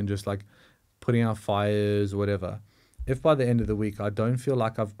work and just like putting out fires or whatever, if by the end of the week I don't feel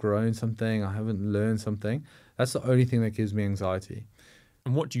like I've grown something, I haven't learned something, that's the only thing that gives me anxiety.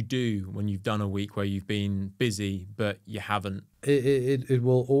 And what do you do when you've done a week where you've been busy but you haven't? It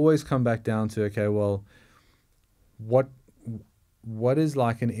will always come back down to, okay, well, what is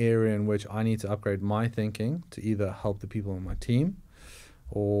like an area in which I need to upgrade my thinking to either help the people on my team,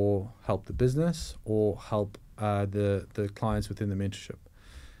 or help the business, or help the clients within the mentorship.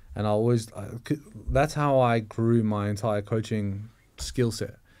 And that's how I grew my entire coaching skill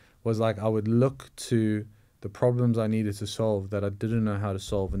set, was like I would look to the problems I needed to solve that I didn't know how to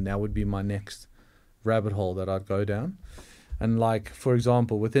solve, and that would be my next rabbit hole that I'd go down. And like, for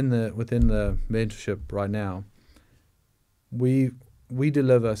example, within the mentorship right now, we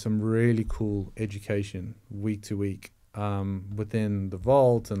deliver some really cool education week to week within the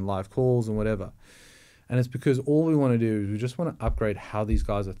vault and live calls and whatever. And it's because all we want to do is we just want to upgrade how these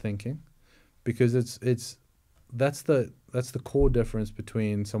guys are thinking, because that's the core difference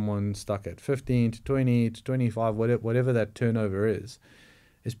between someone stuck at 15 to 20 to 25, whatever that turnover is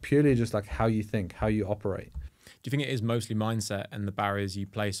purely just like how you think, how you operate. Do you think it is mostly mindset and the barriers you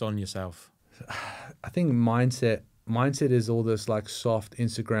place on yourself? I think mindset is all this like soft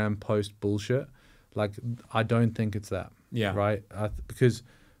Instagram post bullshit. Like, I don't think it's that. Yeah. Right? Because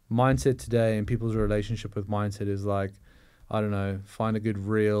mindset today and people's relationship with mindset is like, I don't know, find a good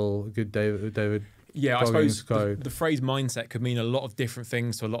reel, a good David. Yeah, I suppose the phrase mindset could mean a lot of different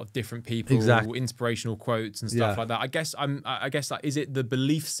things to a lot of different people. Exactly. Inspirational quotes and stuff like that. I guess like, is it the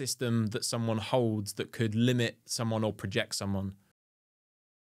belief system that someone holds that could limit someone or project someone?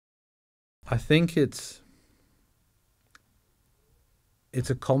 I think it's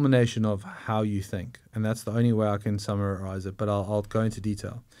a culmination of how you think, and that's the only way I can summarize it, but I'll go into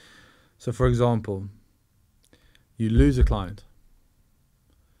detail. So for example, you lose a client.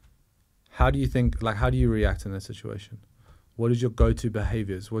 How do you think, like, how do you react in that situation? What is your go-to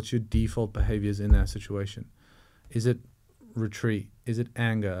behaviors? What's your default behaviors in that situation? Is it retreat? Is it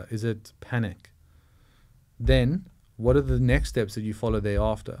anger? Is it panic? Then what are the next steps that you follow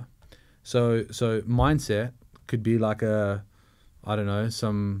thereafter? So mindset could be like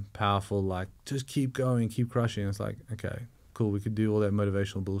some powerful, like, just keep going, keep crushing. It's like, okay, cool. We could do all that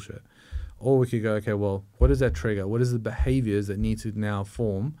motivational bullshit. Or we could go, okay, well, what is that trigger? What is the behaviors that need to now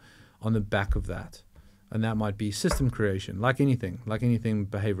form on the back of that? And that might be system creation, like anything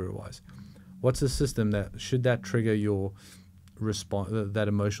behavior-wise. What's the system that, should that trigger your response, that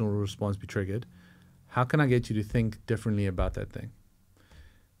emotional response be triggered? How can I get you to think differently about that thing?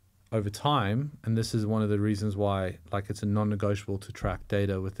 Over time, and this is one of the reasons why like it's a non-negotiable to track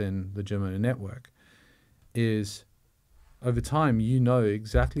data within the gym owner network, is over time you know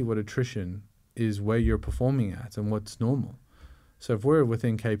exactly what attrition is, where you're performing at and what's normal. So if we're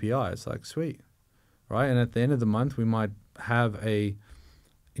within KPI, it's like sweet, right? And at the end of the month, we might have a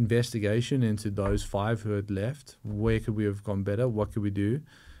investigation into those 5 who had left. Where could we have gone better? What could we do?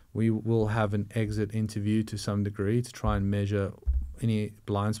 We will have an exit interview to some degree to try and measure any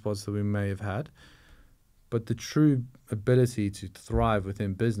blind spots that we may have had. But the true ability to thrive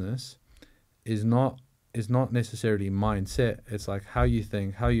within business is not necessarily mindset. It's like how you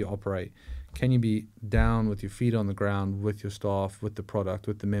think, how you operate. Can you be down with your feet on the ground with your staff, with the product,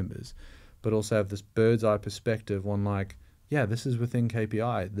 with the members, but also have this bird's eye perspective on like, yeah, this is within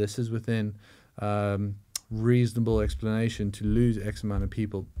KPI. This is within reasonable explanation to lose X amount of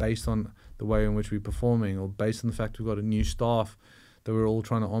people based on the way in which we're performing, or based on the fact we've got a new staff that we're all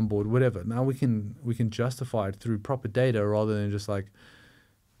trying to onboard, whatever. Now we can justify it through proper data rather than just like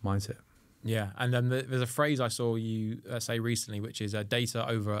mindset. Yeah, and then there's a phrase I saw you say recently, which is data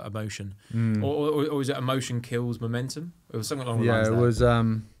over emotion, or is it emotion kills momentum? It was something along the lines. Yeah, it was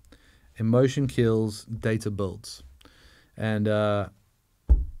emotion kills, data builds, and I'd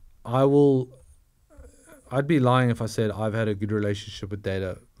be lying if I said I've had a good relationship with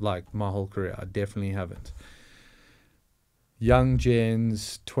data like my whole career. I definitely haven't. Young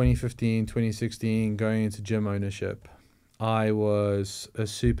Jenz, 2015, 2016, going into gym ownership. I was a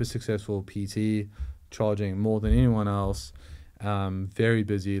super successful PT, charging more than anyone else, very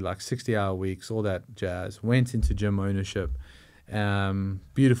busy, like 60-hour weeks, all that jazz. Went into gym ownership,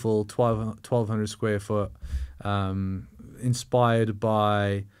 beautiful, 1,200 square foot, inspired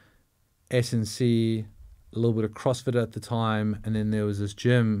by S&C, a little bit of CrossFit at the time, and then there was this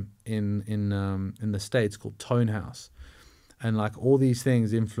gym in the States called Tone House. And like all these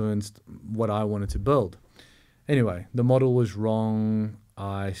things influenced what I wanted to build. Anyway, the model was wrong.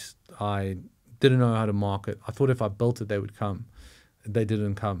 I didn't know how to market. I thought if I built it, they would come. They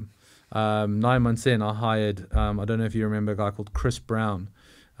didn't come. 9 months in, I hired, I don't know if you remember a guy called Chris Brown.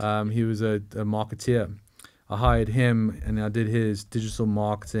 He was a marketeer. I hired him and I did his digital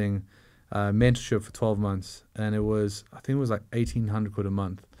marketing mentorship for 12 months. And I think it was like 1,800 quid a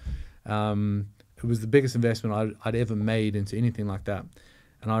month. It was the biggest investment I'd ever made into anything like that.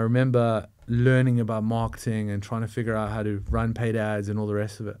 And I remember learning about marketing and trying to figure out how to run paid ads and all the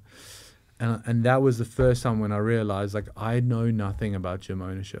rest of it. And that was the first time when I realized, like, I know nothing about gym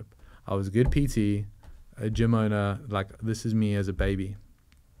ownership. I was a good PT, a gym owner, like, this is me as a baby.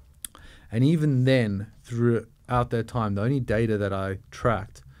 And even then, throughout that time, the only data that I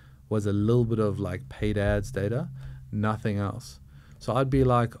tracked was a little bit of, like, paid ads data, nothing else. So I'd be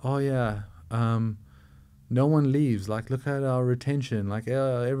like, oh, yeah, no one leaves. Like, look at our retention. Like,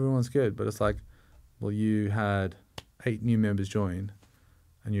 everyone's good. But it's like, well, you had 8 new members join,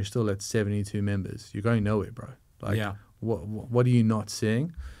 and you're still at 72 members. You're going nowhere, bro. Like, yeah. What are you not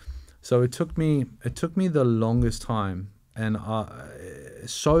seeing? So it took me the longest time, and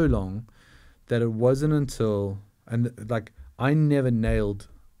so long that it wasn't until, and like, I never nailed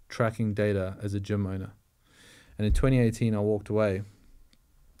tracking data as a gym owner. And in 2018, I walked away.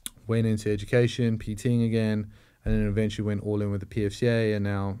 Went into education, PTing again, and then eventually went all in with the PFCA and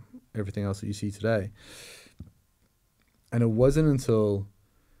now everything else that you see today. And it wasn't until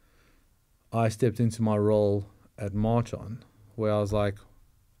I stepped into my role at Marchon where I was like,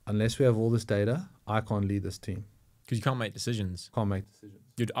 unless we have all this data, I can't lead this team. Because you can't make decisions.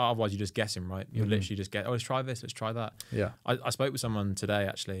 Otherwise, you're just guessing, right? You're literally just let's try this, let's try that. Yeah. I spoke with someone today,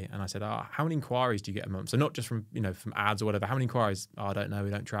 actually, and I said, how many inquiries do you get a month? So not just from ads or whatever. How many inquiries? I don't know,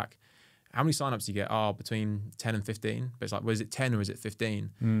 we don't track. How many signups do you get? Between 10 and 15. But it's like, well, is it 10 or is it 15?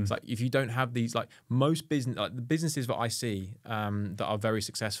 It's like, if you don't have these, like most the businesses that I see that are very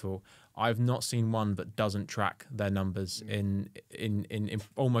successful, I've not seen one that doesn't track their numbers in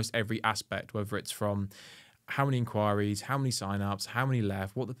almost every aspect, whether it's from how many inquiries, how many signups, how many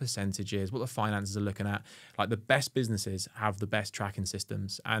left, what the percentage is, what the finances are looking at. Like, the best businesses have the best tracking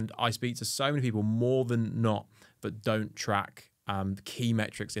systems. And I speak to so many people more than not that don't track key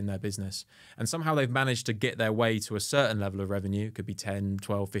metrics in their business. And somehow they've managed to get their way to a certain level of revenue. It could be 10,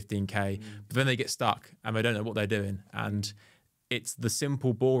 12, 15K. But then they get stuck and they don't know what they're doing. And it's the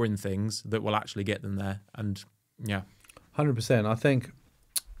simple, boring things that will actually get them there. And yeah. 100%. I think,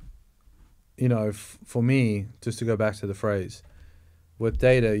 for me, just to go back to the phrase, with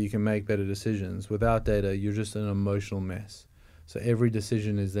data, you can make better decisions. Without data, you're just an emotional mess. So every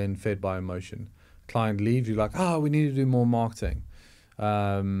decision is then fed by emotion. Client leaves, you're like, we need to do more marketing.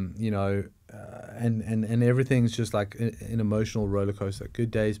 And everything's just like an emotional roller coaster. Good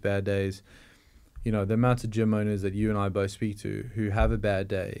days, bad days. The amount of gym owners that you and I both speak to who have a bad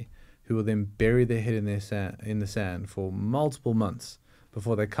day, who will then bury their head in the sand for multiple months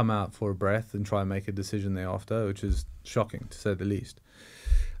before they come out for a breath and try and make a decision thereafter, which is shocking to say the least.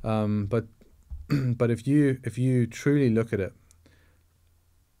 But if you truly look at it,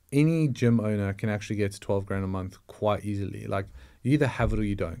 any gym owner can actually get to 12 grand a month quite easily. Like, you either have it or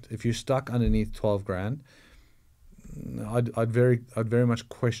you don't. If you're stuck underneath 12 grand, I'd very much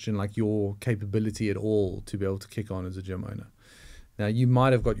question like your capability at all to be able to kick on as a gym owner. Now, you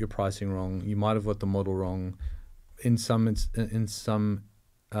might have got your pricing wrong. You might have got the model wrong. In some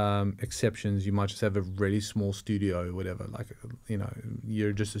exceptions, you might just have a really small studio or whatever. Like,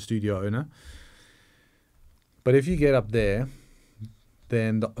 you're just a studio owner. But if you get up there,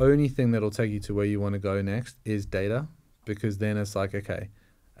 then the only thing that'll take you to where you want to go next is data, because then it's like, okay,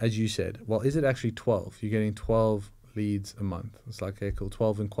 as you said, well, is it actually 12? You're getting 12 leads a month. It's like, okay, cool,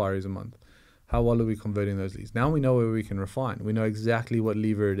 12 inquiries a month. How well are we converting those leads? Now we know where we can refine. We know exactly what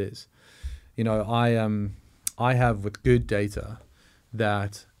lever it is. I have with good data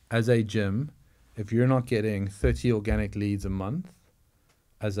that as a gym, if you're not getting 30 organic leads a month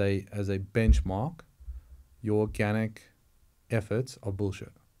as a benchmark, your organic efforts are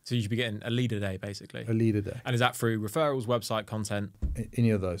bullshit. So you should be getting a lead a day, basically. A lead a day. And is that through referrals, website, content? Any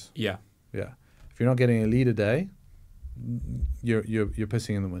of those. Yeah. Yeah. If you're not getting a lead a day, you're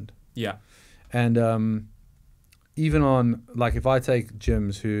pissing in the wind. Yeah. And even on, like, if I take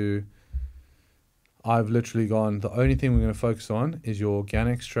gyms who I've literally gone, the only thing we're going to focus on is your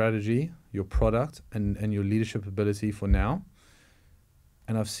organic strategy, your product, and your leadership ability for now.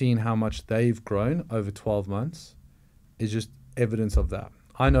 And I've seen how much they've grown over 12 months is just evidence of that.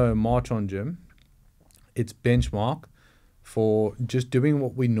 I know Marchon gym, its benchmark for just doing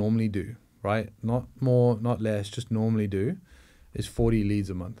what we normally do, right? Not more, not less, just normally do, is 40 leads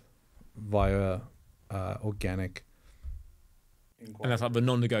a month via organic. And that's like the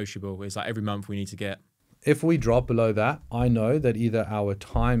non-negotiable. It's like every month we need to get. If we drop below that, I know that either our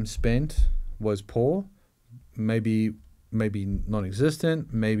time spent was poor, maybe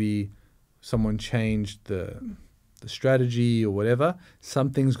non-existent, maybe someone changed the strategy or whatever,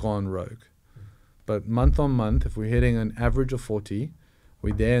 something's gone rogue. But month on month, if we're hitting an average of 40,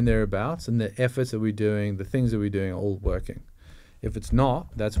 we're there and thereabouts, and the efforts that we're doing, the things that we're doing are all working. If it's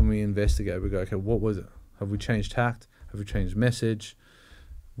not, that's when we investigate. We go, okay, what was it? Have we changed tact? Have we changed message?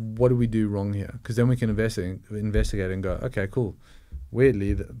 What do we do wrong here? Because then we can investigate and go, okay, cool.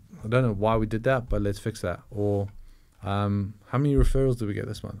 Weirdly, I don't know why we did that, but let's fix that. Or how many referrals did we get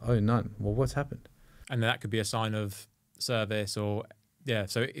this month? Oh, none. Well, what's happened? And that could be a sign of service or, yeah.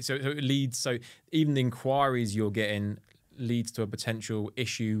 So it leads. So even the inquiries you're getting leads to a potential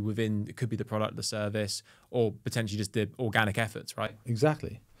issue within, it could be the product, the service, or potentially just the organic efforts, right?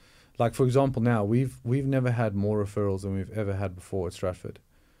 Exactly. Like, for example, now we've never had more referrals than we've ever had before at Stratford,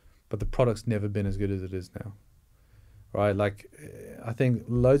 but the product's never been as good as it is now, right? Like, I think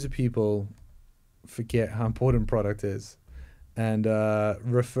loads of people forget how important product is, and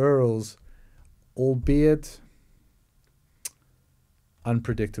referrals, albeit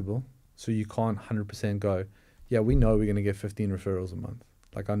unpredictable, so you can't 100% go, yeah, we know we're going to get 15 referrals a month.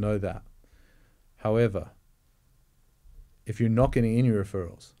 Like, I know that. However, if you're not getting any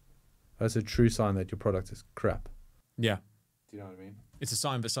referrals, that's a true sign that your product is crap. Yeah. Do you know what I mean? It's a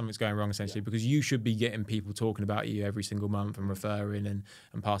sign that something's going wrong, essentially, because you should be getting people talking about you every single month and referring and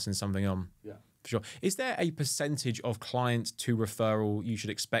passing something on. Yeah. For sure. Is there a percentage of client to referral you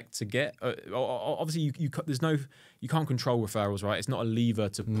should expect to get? Obviously, you can't control referrals, right? It's not a lever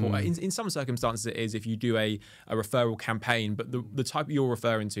to pull. In some circumstances, it is if you do a referral campaign. But the type you're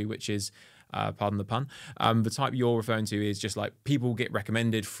referring to, which is, pardon the pun, the type you're referring to is just like people get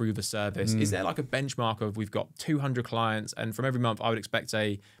recommended through the service. Is there like a benchmark of we've got 200 clients and from every month I would expect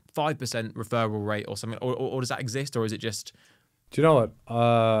a 5% referral rate or something? Or does that exist, or is it just? Do you know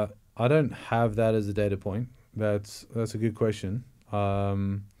what? I don't have that as a data point. That's a good question.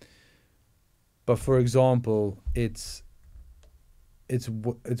 But for example, it's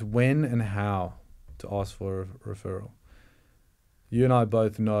when and how to ask for a referral. You and I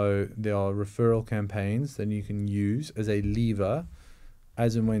both know there are referral campaigns that you can use as a lever,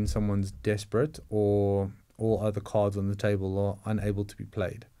 as and when someone's desperate or all other cards on the table are unable to be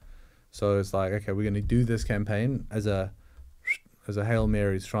played. So it's like, okay, we're going to do this campaign as a as a Hail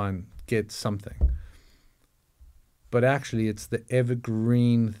Mary to try and get something. But actually, it's the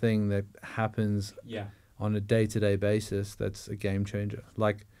evergreen thing that happens on a day-to-day basis that's a game changer.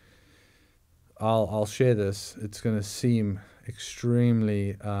 Like, I'll share this. It's going to seem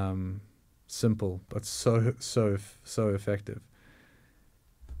extremely simple, but so effective.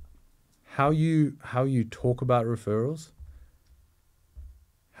 How you talk about referrals,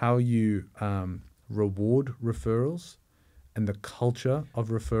 how you reward referrals, and the culture of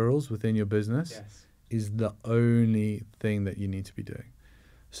referrals within your business is the only thing that you need to be doing.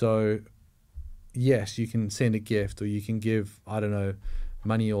 So, yes, you can send a gift or you can give, I don't know,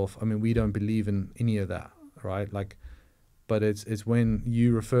 money off. I mean, we don't believe in any of that, right? Like, but it's when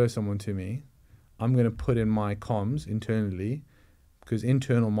you refer someone to me, I'm going to put in my comms internally, because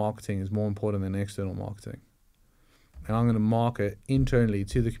internal marketing is more important than external marketing. And I'm going to market internally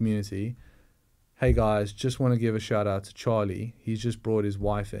to the community. Hey guys, just want to give a shout out to Charlie. He's just brought his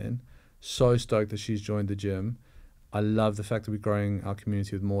wife in. So stoked that she's joined the gym. I love the fact that we're growing our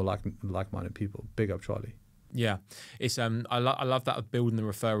community with more like-minded people. Big up, Charlie. Yeah, it's I love that of building the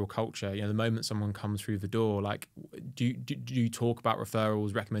referral culture. You know, the moment someone comes through the door, like, do you talk about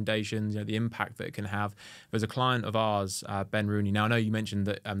referrals, recommendations, you know, the impact that it can have? There's a client of ours, Ben Rooney. Now I know you mentioned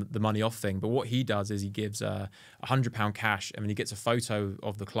that the money off thing, but what he does is he gives £100 cash, and then he gets a photo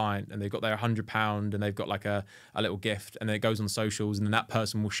of the client, and they've got their £100, and they've got like a little gift, and then it goes on socials, and then that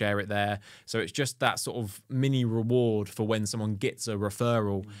person will share it there. So it's just that sort of mini reward for when someone gets a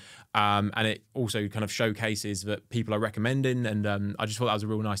referral. And it also kind of showcases that people are recommending, and I just thought that was a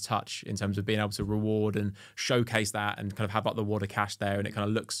real nice touch in terms of being able to reward and showcase that, and kind of have like the wad of cash there, and it kind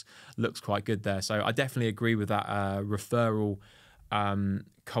of looks quite good there. So I definitely agree with that referral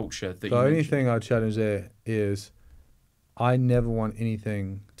culture. That the only thing I'd challenge there is I never want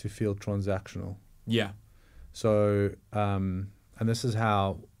anything to feel transactional. Yeah. So and this is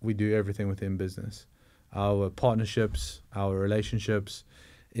how we do everything within business, our partnerships, our relationships,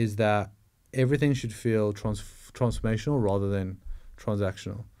 is that everything should feel transformational rather than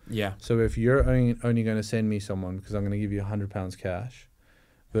transactional. Yeah. So if you're only going to send me someone because I'm going to give you £100 cash,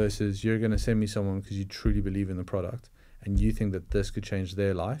 versus you're going to send me someone because you truly believe in the product and you think that this could change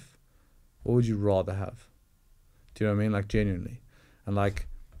their life, what would you rather have? Do you know what I mean? Like, genuinely. And like,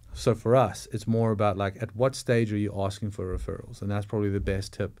 so for us, it's more about like, at what stage are you asking for referrals? And that's probably the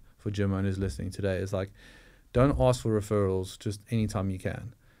best tip for gym owners listening today, is like, don't ask for referrals just anytime you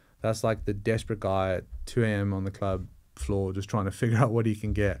can. That's like the desperate guy at 2 a.m. on the club floor just trying to figure out what he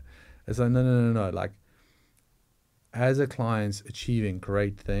can get. It's like, no. Like, as a client's achieving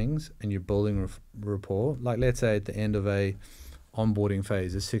great things and you're building rapport, like let's say at the end of a onboarding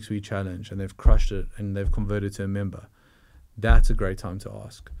phase, a 6-week challenge, and they've crushed it and they've converted to a member, that's a great time to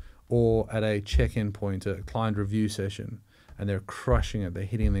ask. Or at a check-in point, a client review session, and they're crushing it, they're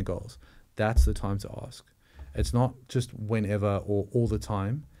hitting their goals, that's the time to ask. It's not just whenever or all the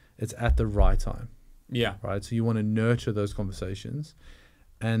time. It's at the right time. Yeah. Right. So you want to nurture those conversations,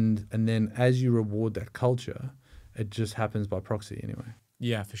 and then as you reward that culture, it just happens by proxy anyway.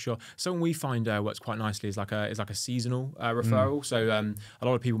 Yeah, for sure. Something we find works quite nicely is like a seasonal referral. So a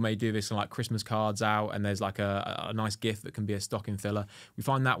lot of people may do this on like Christmas cards out, and there's like a nice gift that can be a stocking filler. We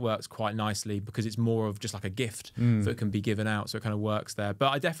find that works quite nicely because it's more of just like a gift that can be given out. So it kind of works there.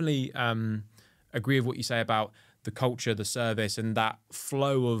 But I definitely agree with what you say about the culture, the service, and that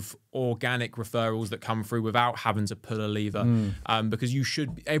flow of organic referrals that come through without having to pull a lever. Because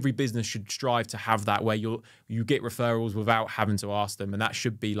every business should strive to have that, where you get referrals without having to ask them, and that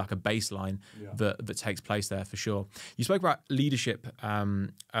should be like a baseline that takes place there for sure. You spoke about leadership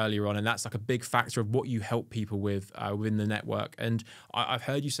earlier on, and that's like a big factor of what you help people with within the network. And I've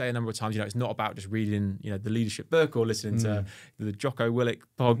heard you say a number of times, it's not about just reading, the leadership book or listening to the Jocko Willink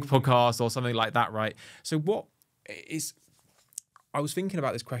podcast or something like that, right? So I was thinking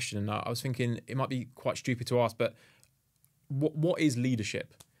about this question, and I was thinking it might be quite stupid to ask, but what is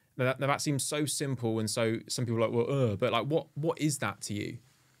leadership? Now that seems so simple, and so some people are like, well, but like, what is that to you?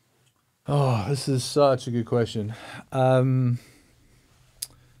 Oh, this is such a good question. I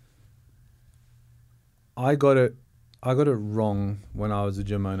got it wrong when I was a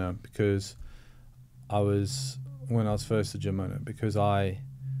gym owner, because when I was first a gym owner, because I'd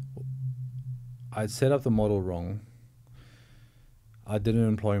set up the model wrong. I didn't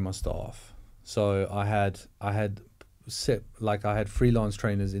employ my staff. So I had freelance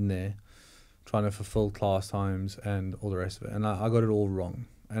trainers in there trying to fulfill class times and all the rest of it. And I got it all wrong.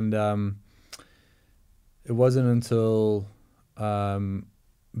 And it wasn't until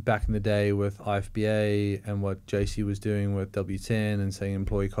back in the day with IFBA and what JC was doing with W10 and saying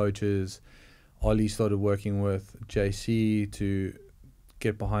employee coaches, Ollie started working with JC to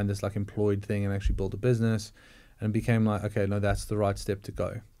get behind this like employed thing and actually build a business, and it became like, okay, no, that's the right step to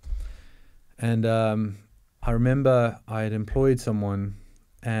go. And I remember I had employed someone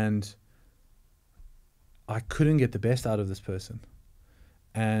and I couldn't get the best out of this person,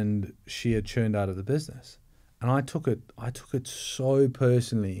 and she had churned out of the business. And I took it so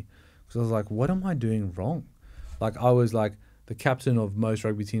personally, because I was like, what am I doing wrong? Like, I was like the captain of most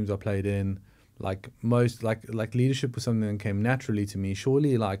rugby teams I played in, like most, like leadership was something that came naturally to me.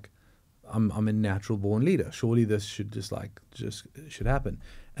 Surely, like, I'm a natural born leader. Surely this should just should happen.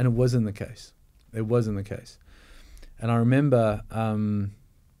 And it wasn't the case. It wasn't the case. And I remember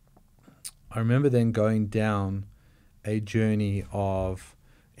then going down a journey of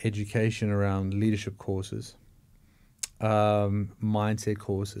education around leadership courses, mindset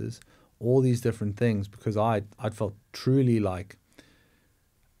courses, all these different things, because I'd felt truly like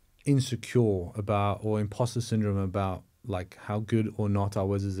insecure about, or imposter syndrome about, like how good or not I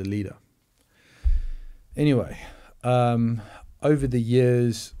was as a leader. Anyway, over the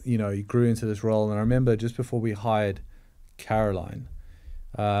years, you know, he grew into this role. And I remember just before we hired Caroline,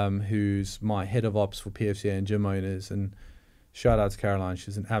 who's my head of ops for PFCA and gym owners, and shout out to Caroline,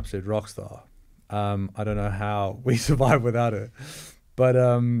 she's an absolute rock star. I don't know how we survived without her, but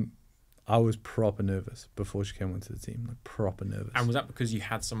I was proper nervous before she came onto the team, like proper nervous. And was that because you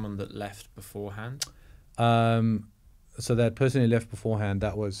had someone that left beforehand? So that person who left beforehand,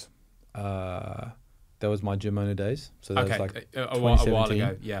 that was my gym owner days. So that was like a while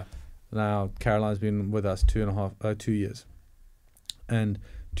ago, yeah. Now Caroline's been with us 2 years. And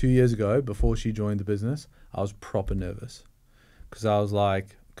 2 years ago, before she joined the business, I was proper nervous, because I was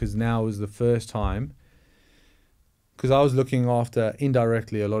like, because now was the first time, because I was looking after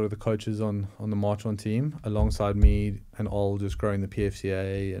indirectly a lot of the coaches on the Marchon team alongside me and all just growing the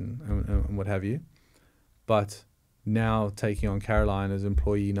PFCA and what have you. But now taking on Caroline as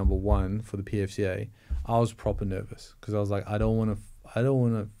employee number 1 for the PFCA, I was proper nervous, because I was like, I don't want to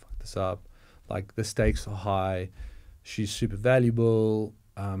fuck this up. Like, the stakes are high. She's super valuable.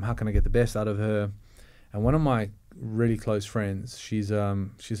 How can I get the best out of her? And one of my really close friends, she's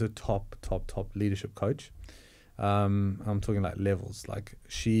a top leadership coach. I'm talking like levels. Like,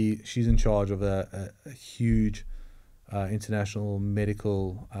 she's in charge of a huge international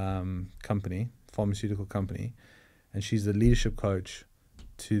medical company, pharmaceutical company, and she's the leadership coach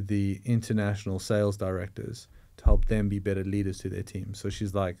to the international sales directors to help them be better leaders to their team. So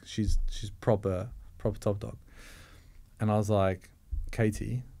she's proper top dog. And I was like,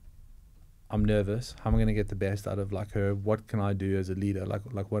 Katie, I'm nervous. How am I going to get the best out of like her? What can I do as a leader?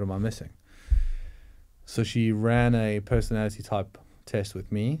 Like what am I missing? So she ran a personality type test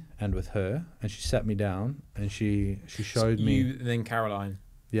with me and with her, and she sat me down and she showed me. You then Caroline.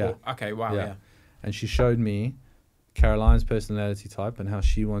 Yeah. Oh, okay. Wow. Yeah. And she showed me Caroline's personality type and how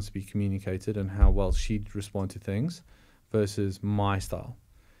she wants to be communicated and how well she'd respond to things versus my style.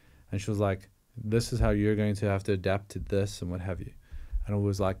 And she was like, this is how you're going to have to adapt to this and what have you. And it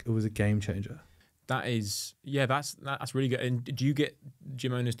was a game changer. That is, yeah, that's really good. And do you get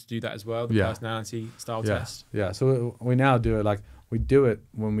gym owners to do that as well, the personality style test? Yeah, so we now do it, like we do it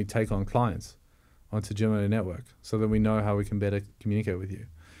when we take on clients onto Gym Owner Network, so that we know how we can better communicate with you.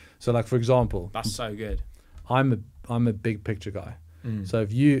 So like, for example, that's so good. I'm a big picture guy. So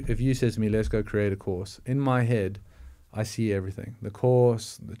if you said to me, let's go create a course, in my head, I see everything, the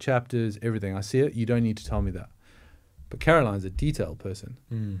course, the chapters, everything. I see it. You don't need to tell me that. But Caroline's a detailed person.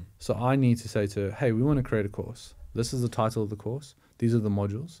 So I need to say to her, hey, we want to create a course. This is the title of the course. These are the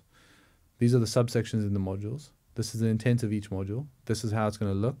modules. These are the subsections in the modules. This is the intent of each module. This is how it's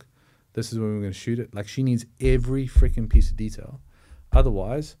going to look. This is when we're going to shoot it. Like, she needs every freaking piece of detail.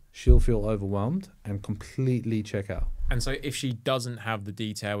 Otherwise, she'll feel overwhelmed and completely check out. And so if she doesn't have the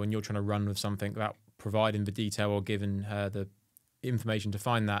detail and you're trying to run with something without providing the detail or giving her the information to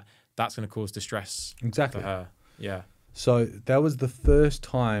find that, that's going to cause distress for her. Yeah. So that was the first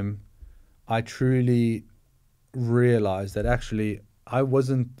time I truly realized that actually I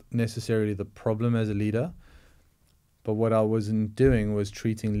wasn't necessarily the problem as a leader, but what I wasn't doing was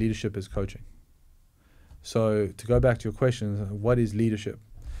treating leadership as coaching. So to go back to your question, what is leadership?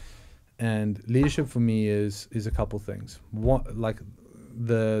 And leadership for me is a couple things. One, like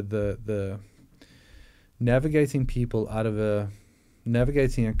the navigating people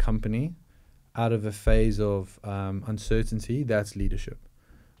navigating a company out of a phase of uncertainty. That's leadership,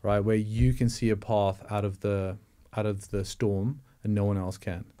 right? Where you can see a path out of the storm and no one else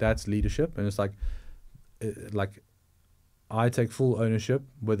can. That's leadership. And it's like I take full ownership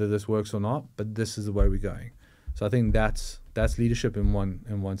whether this works or not, but this is the way we're going. So I think that's leadership in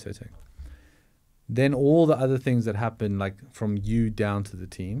one setting. Then all the other things that happen, like from you down to the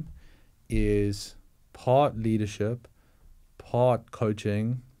team, is part leadership, part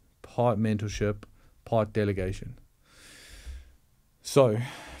coaching, part mentorship, part delegation. So,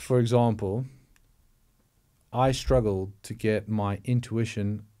 for example, I struggled to get my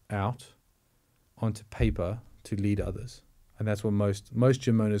intuition out onto paper to lead others. And that's what most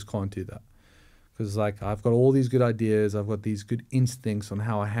gym owners can't do that. Because like, I've got all these good ideas, I've got these good instincts on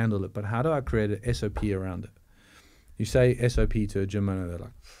how I handle it, but how do I create an SOP around it? You say SOP to a gym owner, they're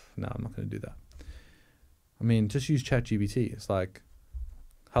like, no, I'm not going to do that. I mean, just use ChatGPT. It's like,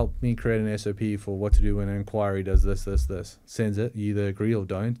 help me create an SOP for what to do when an inquiry does this. Sends it. You either agree or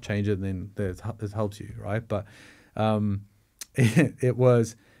don't. Change it, and then it helps you, right? But it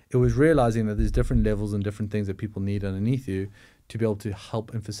was realizing that there's different levels and different things that people need underneath you to be able to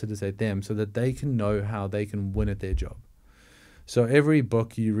help and facilitate them so that they can know how they can win at their job. So every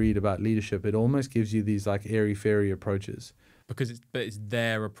book you read about leadership, it almost gives you these like airy-fairy approaches. Because it's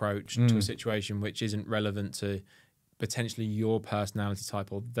their approach to a situation which isn't relevant to potentially your personality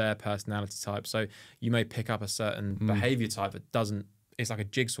type or their personality type. So you may pick up a certain behavior type that doesn't, it's like a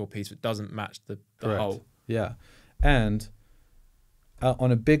jigsaw piece that doesn't match the whole. Yeah. And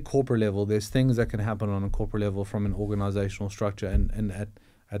on a big corporate level, there's things that can happen on a corporate level from an organizational structure. And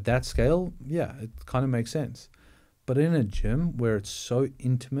at that scale, yeah, it kind of makes sense. But in a gym where it's so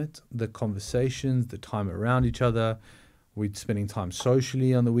intimate, the conversations, the time around each other, we're spending time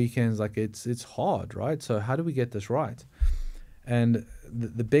socially on the weekends, like it's hard, right? So how do we get this right? And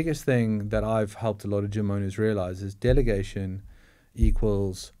the biggest thing that I've helped a lot of gym owners realize is delegation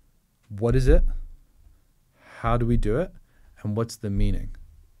equals what is it? How do we do it? And what's the meaning?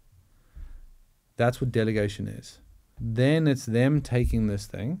 That's what delegation is. Then it's them taking this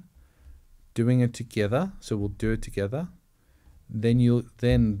thing, doing it together. So we'll do it together.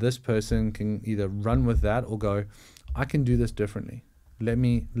 Then this person can either run with that or go, I can do this differently. Let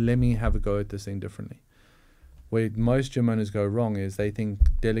me have a go at this thing differently. Where most gym owners go wrong is they think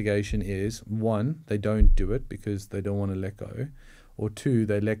delegation is, one, they don't do it because they don't want to let go, or two,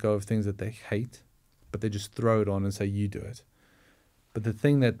 they let go of things that they hate, but they just throw it on and say, you do it. But the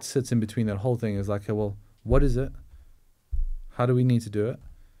thing that sits in between that whole thing is like, okay, well, what is it? How do we need to do it?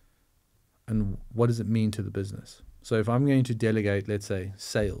 And what does it mean to the business? So if I'm going to delegate, let's say,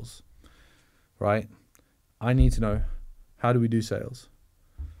 sales, right? I need to know, how do we do sales?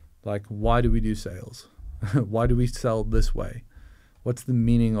 Like, why do we do sales? Why do we sell this way? What's the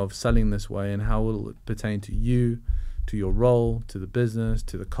meaning of selling this way, and how will it pertain to you, to your role, to the business,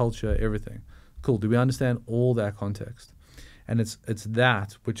 to the culture, everything? Cool. Do we understand all that context? And it's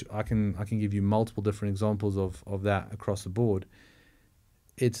that which I can give you multiple different examples of that across the board.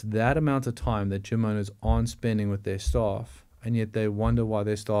 It's that amount of time that gym owners aren't spending with their staff, and yet they wonder why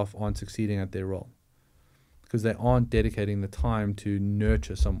their staff aren't succeeding at their role. Because they aren't dedicating the time to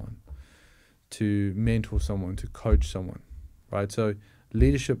nurture someone, to mentor someone, to coach someone, right? So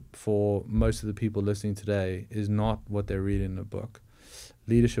leadership for most of the people listening today is not what they read in a book.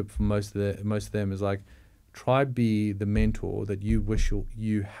 Leadership for most of them is like, try be the mentor that you wish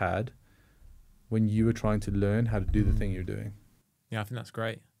you had when you were trying to learn how to do the thing you're doing. Yeah, I think that's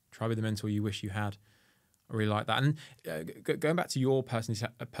great. Try be the mentor you wish you had. I really like that. And going back to your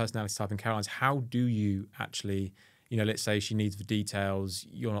personality type and Caroline's, how do you actually, let's say she needs the details,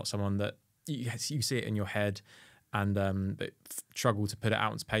 you're not someone that, you see it in your head and but struggle to put it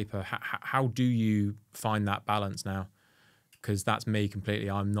out onto paper. How do you find that balance now? Because that's me completely.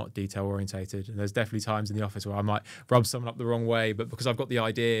 I'm not detail orientated. And there's definitely times in the office where I might rub someone up the wrong way, but because I've got the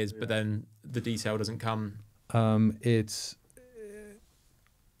ideas, but then the detail doesn't come. It's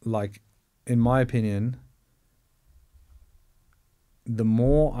like, in my opinion, the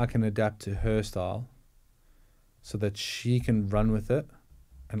more I can adapt to her style so that she can run with it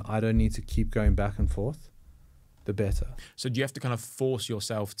and I don't need to keep going back and forth, the better. So do you have to kind of force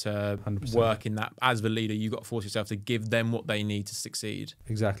yourself to 100%. work in that? As the leader, you've got to force yourself to give them what they need to succeed.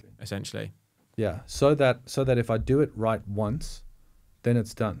 Exactly. Essentially. Yeah. So that if I do it right once, then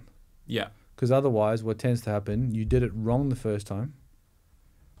it's done. Yeah. Because otherwise what tends to happen, you did it wrong the first time,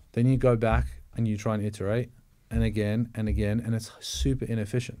 then you go back and you try and iterate, and again, and it's super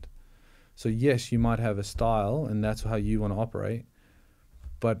inefficient. So yes, you might have a style and that's how you want to operate,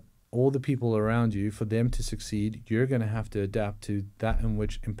 but all the people around you, for them to succeed, you're going to have to adapt to that in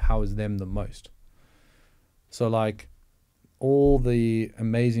which empowers them the most. So like all the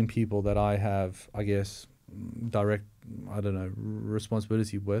amazing people that I have, I guess, direct,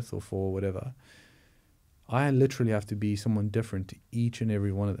 responsibility with or for whatever, I literally have to be someone different to each and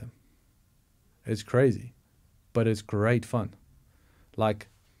every one of them. It's crazy, but it's great fun. Like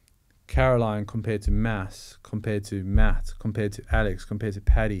Caroline compared to Mass, compared to Matt, compared to Alex, compared to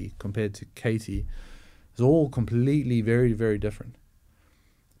Patty, compared to Katie, it's all completely very, very different.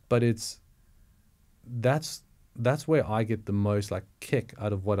 But that's where I get the most like kick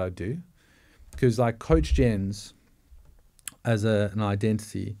out of what I do, because like Coach Jenz as an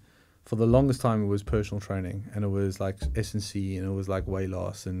identity, for the longest time it was personal training, and it was like S&C, and it was like weight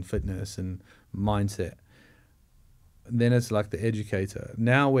loss and fitness and mindset. And then it's like the educator.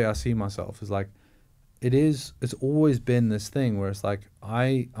 Now where I see myself is like, it's always been this thing where it's like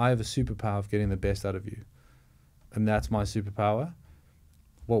I have a superpower of getting the best out of you, and that's my superpower.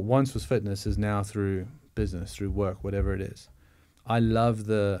 What once was fitness is now through business, through work, whatever it is. I love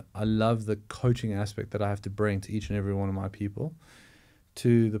the coaching aspect that I have to bring to each and every one of my people,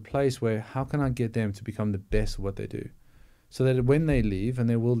 to the place where how can I get them to become the best at what they do, so that when they leave, and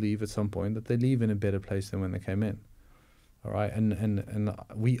they will leave at some point, that they leave in a better place than when they came in. All right, and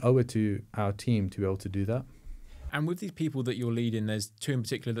we owe it to our team to be able to do that. And with these people that you're leading, there's two in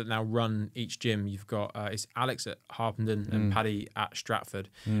particular that now run each gym. You've got it's Alex at Harpenden and Paddy at Stratford,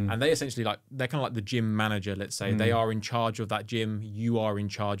 and they essentially they're kind of like the gym manager. Let's say they are in charge of that gym. You are in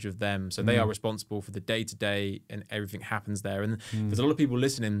charge of them, so they are responsible for the day-to-day and everything happens there. And there's a lot of people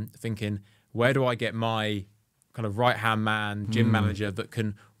listening thinking, where do I get my kind of right-hand man, gym manager that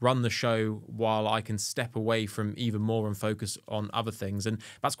can run the show while I can step away from even more and focus on other things? And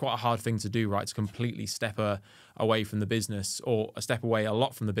that's quite a hard thing to do, right? To completely step away from the business, or a step away a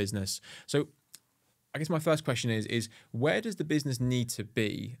lot from the business. So I guess my first question is where does the business need to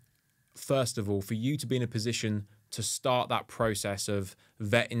be, first of all, for you to be in a position to start that process of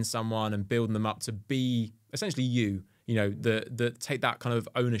vetting someone and building them up to be essentially you know, the take that kind of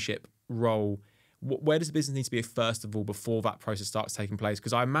ownership role? Where does the business need to be, first of all, before that process starts taking place?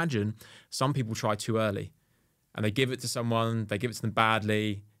 Because I imagine some people try too early, and they give it to someone, they give it to them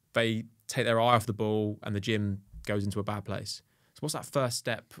badly, they take their eye off the ball, and the gym goes into a bad place. So what's that first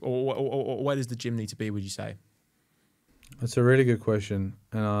step, or where does the gym need to be, would you say? That's a really good question,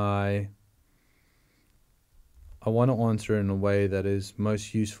 and I want to answer it in a way that is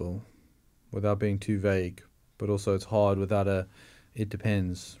most useful without being too vague, but also it's hard without it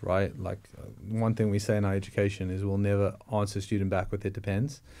depends, right? Like one thing we say in our education is we'll never answer a student back with it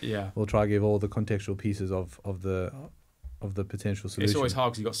depends. Yeah. We'll try to give all the contextual pieces of the potential solution. It's always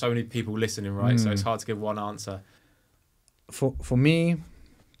hard because you've got so many people listening, right? So it's hard to give one answer. For me,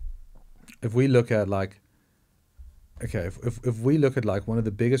 if we look at like, okay, if we look at like one of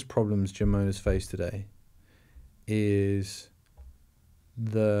the biggest problems gym owners face today is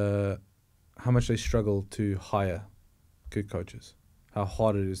how much they struggle to hire good coaches, how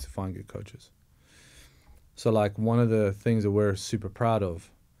hard it is to find good coaches. So like one of the things that we're super proud of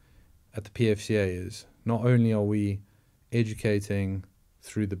at the PFCA is not only are we educating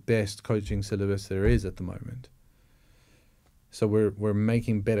through the best coaching syllabus there is at the moment, so we're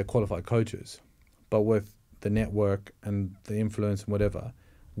making better qualified coaches, but with the network and the influence and whatever,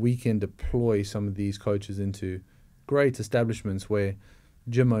 we can deploy some of these coaches into great establishments where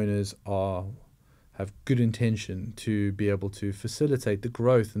gym owners have good intention to be able to facilitate the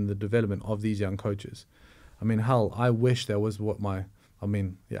growth and the development of these young coaches. I mean, hell, I wish that was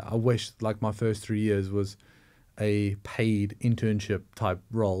I wish like my first 3 years was a paid internship type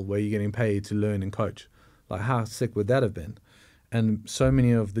role where you're getting paid to learn and coach. Like how sick would that have been? And so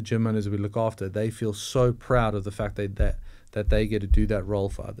many of the gym owners we look after, they feel so proud of the fact that they get to do that role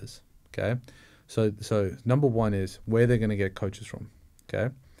for others. Okay, so number one is where they're going to get coaches from.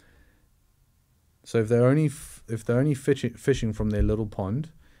 Okay, so if they're only fishing from their little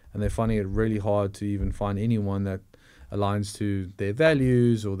pond, and they're finding it really hard to even find anyone that aligns to their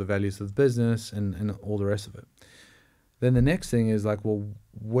values or the values of the business and all the rest of it, then the next thing is like, well,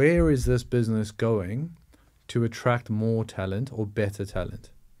 where is this business going to attract more talent or better talent?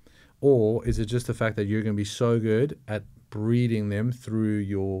 Or is it just the fact that you're going to be so good at breeding them through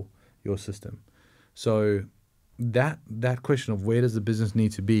your system? So that question of where does the business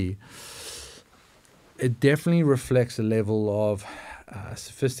need to be, it definitely reflects a level of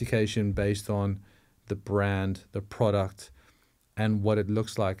sophistication based on the brand, the product, and what it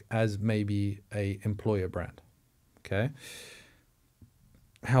looks like as maybe a employer brand. Okay.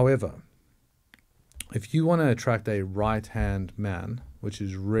 However, if you want to attract a right-hand man, which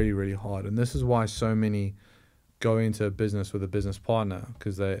is really, really hard, and this is why so many go into a business with a business partner,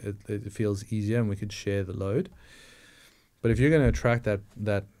 because it feels easier and we could share the load. But if you're going to attract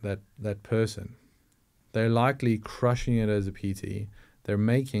that person, they're likely crushing it as a PT. They're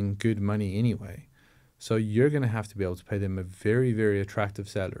making good money anyway. So you're going to have to be able to pay them a very, very attractive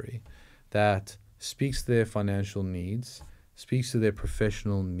salary that speaks to their financial needs, speaks to their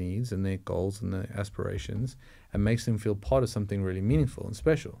professional needs and their goals and their aspirations, and makes them feel part of something really meaningful and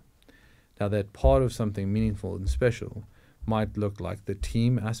special. Now, that part of something meaningful and special might look like the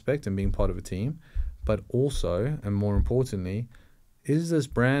team aspect and being part of a team, but also, and more importantly, is this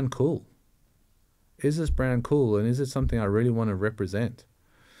brand cool? Is this brand cool, and is it something I really want to represent?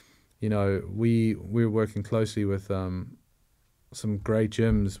 You know, we're working closely with some great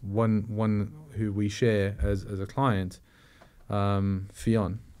gyms. One who we share as a client,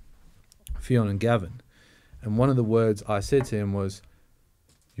 Fionn and Gavin. And one of the words I said to him was,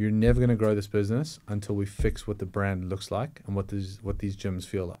 "You're never going to grow this business until we fix what the brand looks like and what these gyms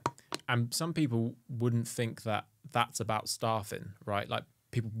feel like." And some people wouldn't think that that's about staffing, right? Like,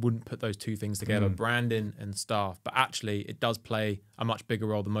 people wouldn't put those two things together, branding and staff. But actually, it does play a much bigger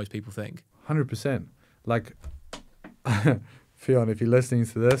role than most people think. 100%. Like, Fionn, if you're listening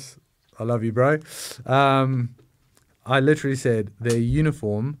to this, I love you, bro. I literally said their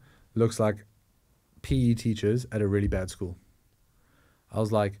uniform looks like PE teachers at a really bad school. I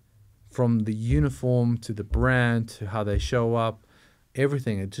was like, from the uniform to the brand to how they show up,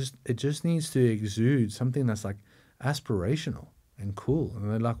 everything, it just needs to exude something that's like aspirational and cool,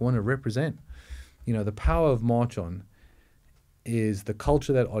 and they like want to represent. You know, the power of Marchon is the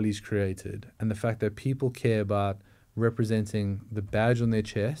culture that Ollie's created, and the fact that people care about representing the badge on their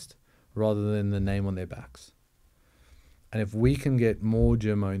chest rather than the name on their backs. And if we can get more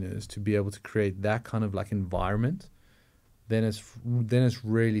gym owners to be able to create that kind of like environment, then it's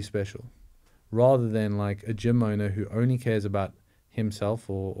really special, rather than like a gym owner who only cares about himself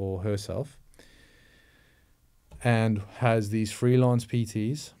or herself and has these freelance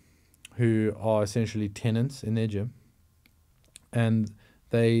PTs who are essentially tenants in their gym, and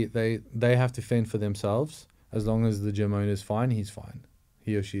they have to fend for themselves. As long as the gym owner is fine, he's fine.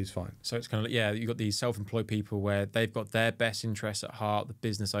 He or she is fine. So it's kind of like, yeah, you've got these self-employed people where they've got their best interests at heart. The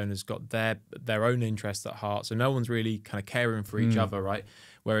business owner's got their own interests at heart. So no one's really kind of caring for each other, right?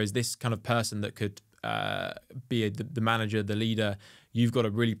 Whereas this kind of person that could be the manager, the leader, you've got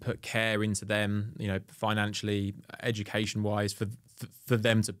to really put care into them, you know, financially, education-wise, for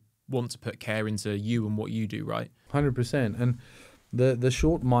them to want to put care into you and what you do, right? 100%. And the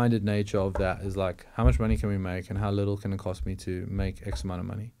short-minded nature of that is like, how much money can we make and how little can it cost me to make X amount of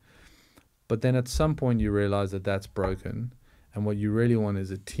money? But then at some point you realize that that's broken, and what you really want is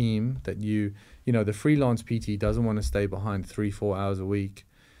a team that you know, the freelance PT doesn't want to stay behind 3-4 hours a week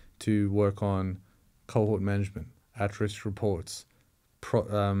to work on cohort management, at-risk reports,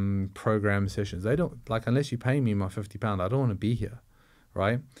 program sessions. They don't, like, unless you pay me my £50, I don't want to be here,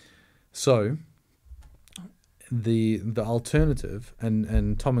 right? So the alternative,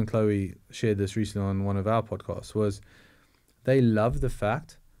 and Tom and Chloe shared this recently on one of our podcasts, was they love the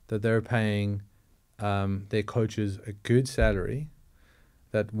fact that they're paying their coaches a good salary,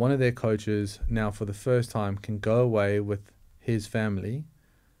 that one of their coaches now for the first time can go away with his family.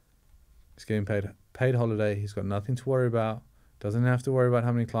 He's getting paid holiday. He's got nothing to worry about. Doesn't have to worry about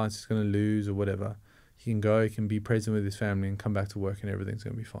how many clients he's going to lose or whatever. He can go, he can be present with his family and come back to work, and everything's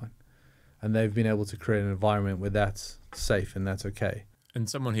going to be fine. And they've been able to create an environment where that's safe and that's okay. And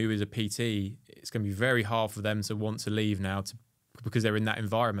someone who is a PT, it's going to be very hard for them to want to leave now because they're in that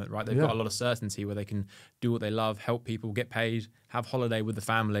environment, right? They've got a lot of certainty where they can do what they love, help people, get paid, have holiday with the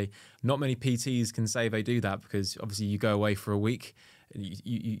family. Not many PTs can say they do that, because obviously you go away for a week, and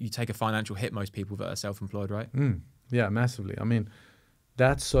you take a financial hit, most people that are self-employed, right? Yeah, massively. I mean,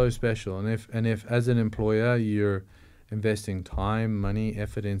 that's so special. And if as an employer you're investing time, money,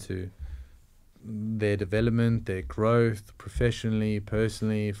 effort into their development, their growth, professionally,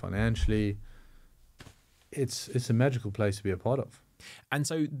 personally, financially, it's a magical place to be a part of. And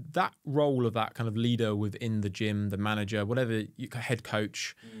so that role of that kind of leader within the gym, the manager, whatever, head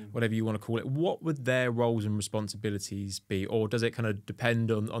coach, whatever you want to call it, what would their roles and responsibilities be? Or does it kind of depend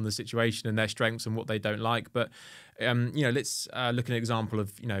on the situation and their strengths and what they don't like? But, you know, let's look at an example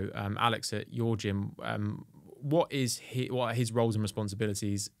of, you know, Alex at your gym. What are his roles and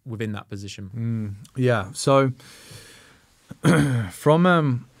responsibilities within that position? Yeah. So from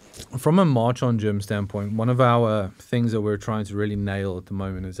a Marchon gym standpoint, one of our things that we're trying to really nail at the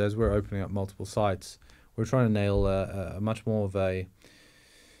moment is, as we're opening up multiple sites, we're trying to nail a much more of a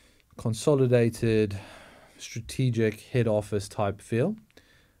consolidated, strategic head office type feel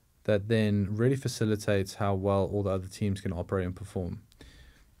that then really facilitates how well all the other teams can operate and perform.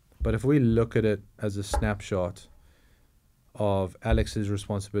 But if we look at it as a snapshot of Alex's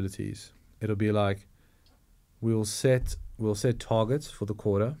responsibilities, it'll be like we'll set targets for the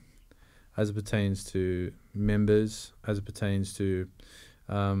quarter as it pertains to members, as it pertains to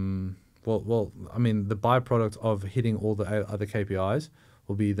I mean, the byproduct of hitting all the other KPIs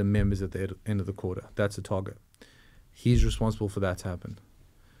will be the members at the end of the quarter. That's the target. He's responsible for that to happen.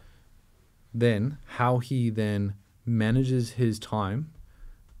 Then how he then manages his time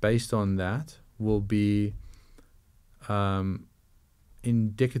based on that will be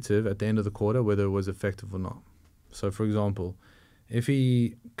indicative at the end of the quarter whether it was effective or not. So for example, if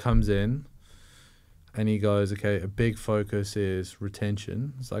he comes in and he goes, okay, a big focus is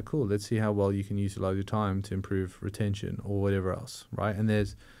retention, it's like, cool, let's see how well you can utilize your time to improve retention or whatever else, right? And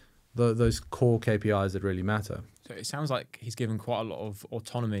there's those core KPIs that really matter. So it sounds like he's given quite a lot of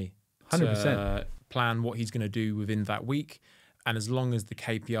autonomy 100%. to plan what he's going to do within that week. And as long as the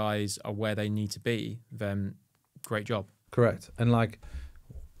KPIs are where they need to be, then great job. Correct. And like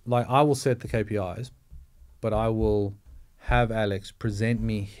I will set the KPIs, but I will have Alex present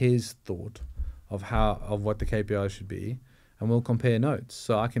me his thought of what the KPIs should be, and we'll compare notes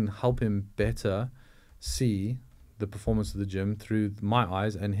so I can help him better see the performance of the gym through my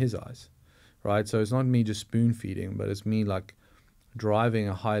eyes and his eyes, right? So it's not me just spoon feeding, but it's me like driving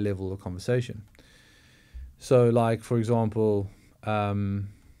a high level of conversation. So like, for example,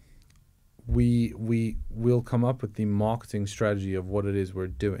 we'll come up with the marketing strategy of what it is we're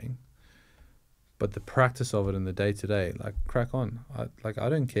doing, but the practice of it in the day-to-day, like, crack on. I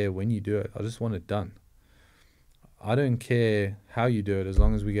don't care when you do it. I just want it done. I don't care how you do it as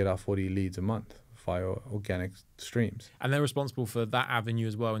long as we get our 40 leads a month via organic streams. And they're responsible for that avenue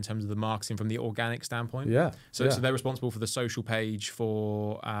as well in terms of the marketing from the organic standpoint. Yeah. So they're responsible for the social page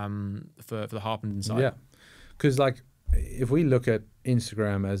for the Harpenden side. Yeah. Because like, if we look at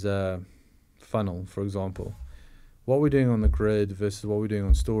Instagram as a funnel, for example, what we're doing on the grid versus what we're doing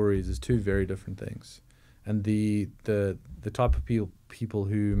on stories is two very different things. And the type of people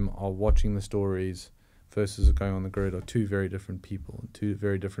who are watching the stories versus going on the grid are two very different people, two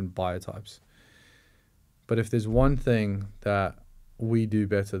very different buyer types. But if there's one thing that we do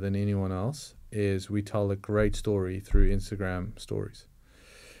better than anyone else, is we tell a great story through Instagram stories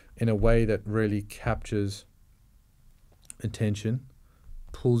in a way that really captures attention,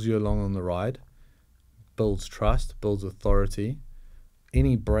 pulls you along on the ride, builds trust, builds authority.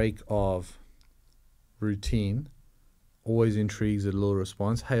 Any break of routine always intrigues a little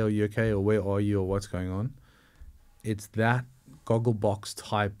response. Hey, are you okay? Or where are you? Or what's going on? It's that goggle box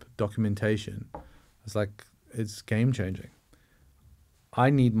type documentation. It's like, it's game changing. I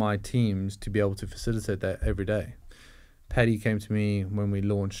need my teams to be able to facilitate that every day. Paddy came to me when we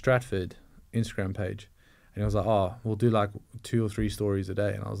launched Stratford Instagram page, and he was like, oh, we'll do like 2 or 3 stories a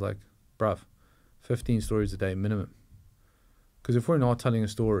day. And I was like, bruv, 15 stories a day minimum. Because if we're not telling a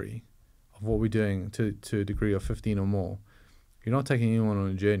story of what we're doing to a degree of 15 or more, you're not taking anyone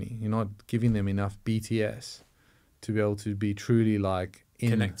on a journey. You're not giving them enough BTS to be able to be truly like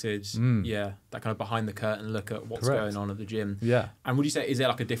connected. Yeah, that kind of behind the curtain look at what's Correct. going on at the gym. Yeah. And would you say, is there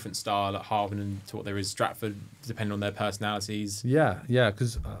like a different style at Harpenden to what there is Stratford, depending on their personalities? Yeah,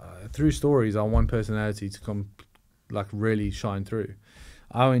 because through stories, I want personality to come, like, really shine through.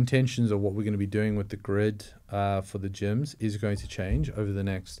 Our intentions of what we're going to be doing with the grid for the gyms is going to change over the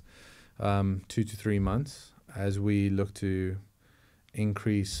next 2 to 3 months as we look to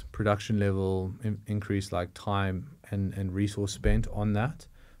increase production level, increase like time and resource spent on that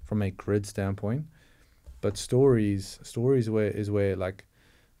from a grid standpoint. But stories is where like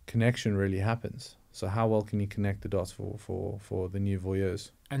connection really happens. So how well can you connect the dots for the new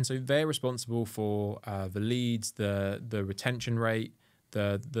voyeurs? And so they're responsible for the leads, the retention rate,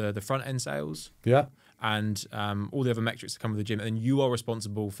 the front end sales. Yeah. And all the other metrics that come with the gym, and you are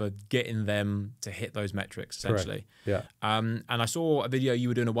responsible for getting them to hit those metrics, essentially. Correct. Yeah. And I saw a video you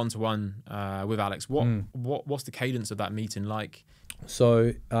were doing a 1-to-1 with Alex. What's the cadence of that meeting like?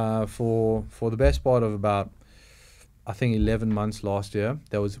 So for the best part of about, I think 11 months last year,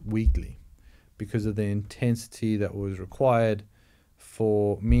 that was weekly, because of the intensity that was required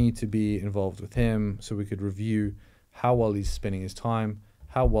for me to be involved with him, so we could review how well he's spending his time.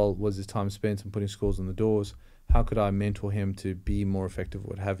 How well was his time spent on putting scores on the doors? How could I mentor him to be more effective,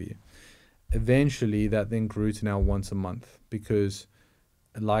 what have you? Eventually, that then grew to now once a month, because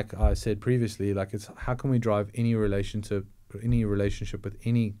like I said previously, like, it's how can we drive any relationship with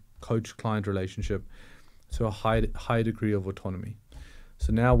any coach-client relationship to a high degree of autonomy.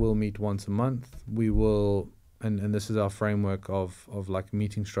 So now we'll meet once a month. We will, and this is our framework of like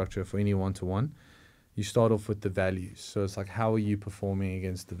meeting structure for any one-to-one. You start off with the values. So it's like, how are you performing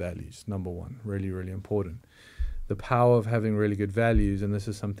against the values? Number one, really, really important. The power of having really good values, and this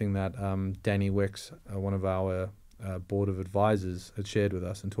is something that Danny Wicks, one of our board of advisors, had shared with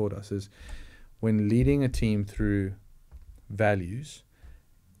us and taught us, is when leading a team through values,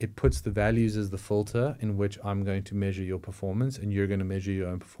 it puts the values as the filter in which I'm going to measure your performance, and you're going to measure your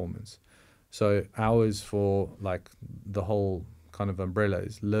own performance. So ours for like the whole kind of umbrella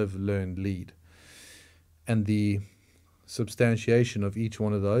is live, learn, lead. And the substantiation of each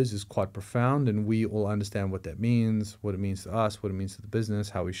one of those is quite profound, and we all understand what that means, what it means to us, what it means to the business,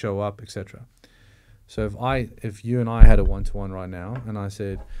 how we show up, etc. So if you and I had a one-to-one right now, and I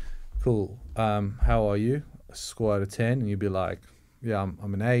said, cool, how are you? A score out of 10, and you'd be like, yeah,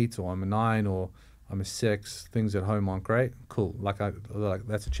 I'm an 8, or I'm a 9, or I'm a 6. Things at home aren't great. Cool. Like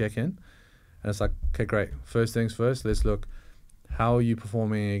that's a check-in. And it's like, okay, great. First things first, let's look, how are you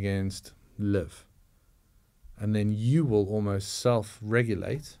performing against live? And then you will almost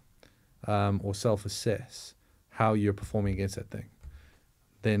self-regulate or self-assess how you're performing against that thing.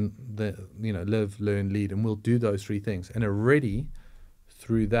 Then live, learn, lead, and we'll do those 3 things. And already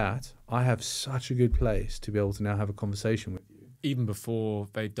through that, I have such a good place to be able to now have a conversation with you. Even before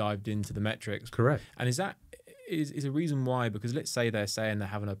they've dived into the metrics. Correct. And is that is a reason why, because let's say they're saying they're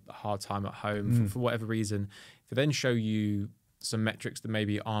having a hard time at home for whatever reason, if they then show you some metrics that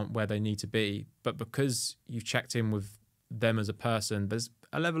maybe aren't where they need to be, but because you've checked in with them as a person, there's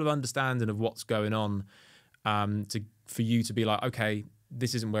a level of understanding of what's going on for you to be like, okay,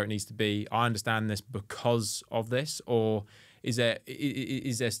 this isn't where it needs to be. I understand this because of this. Or is there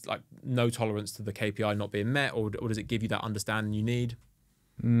like no tolerance to the KPI not being met, or does it give you that understanding you need?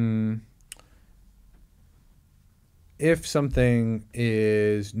 If something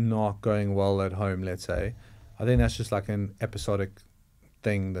is not going well at home, let's say, I think that's just like an episodic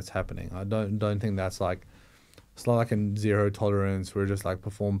thing that's happening. I don't think that's like, it's not like a zero tolerance. We're just like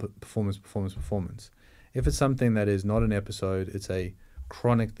performance. If it's something that is not an episode, it's a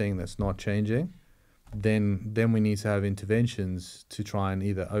chronic thing that's not changing, then we need to have interventions to try and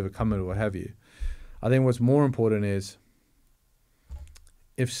either overcome it or what have you. I think what's more important is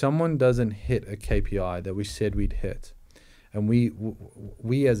if someone doesn't hit a KPI that we said we'd hit, and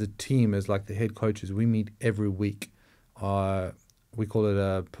we as a team, as like the head coaches, we meet every week. We call it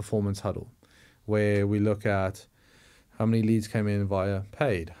a performance huddle, where we look at how many leads came in via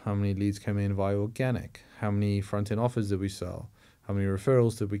paid, how many leads came in via organic, how many front-end offers did we sell, how many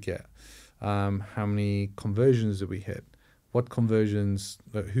referrals did we get, how many conversions did we hit, what conversions,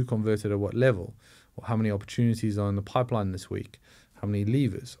 who converted at what level, or how many opportunities are in the pipeline this week, how many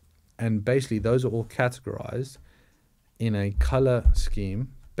levers. And basically those are all categorized in a color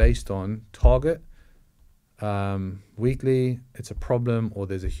scheme based on target, weekly, it's a problem, or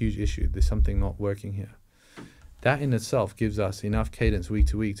there's a huge issue, there's something not working here. That in itself gives us enough cadence week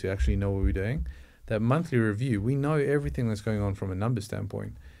to week to actually know what we're doing. That monthly review, we know everything that's going on from a number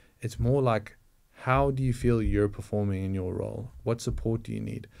standpoint. It's more like, how do you feel you're performing in your role? What support do you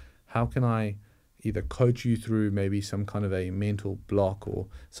need? How can I either coach you through maybe some kind of a mental block or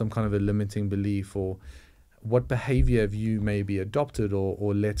some kind of a limiting belief, or what behavior have you maybe adopted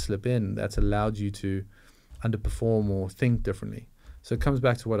or let slip in that's allowed you to underperform or think differently? So it comes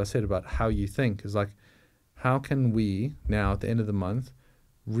back to what I said about how you think. Is like, how can we now at the end of the month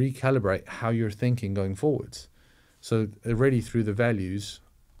recalibrate how you're thinking going forwards? So already through the values,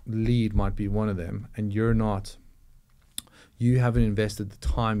 lead might be one of them, and you haven't invested the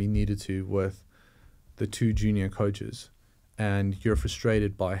time you needed to with the 2 junior coaches, and you're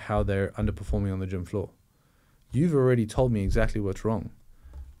frustrated by how they're underperforming on the gym floor. You've already told me exactly what's wrong.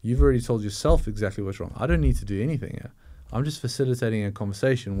 You've already told yourself exactly what's wrong. I don't need to do anything here. I'm just facilitating a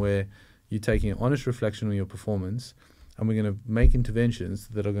conversation where you're taking an honest reflection on your performance, and we're going to make interventions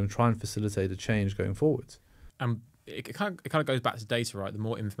that are going to try and facilitate a change going forwards. It kind of goes back to data, right? The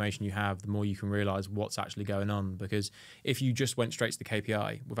more information you have, the more you can realize what's actually going on. Because if you just went straight to the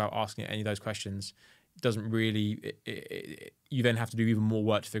KPI without asking it any of those questions, it doesn't really. You then have to do even more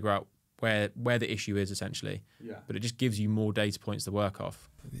work to figure out where the issue is, essentially. Yeah. But it just gives you more data points to work off.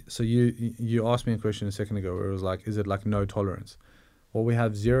 So you asked me a question a second ago where it was like, is it like no tolerance? What we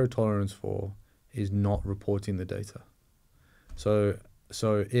have zero tolerance for is not reporting the data. So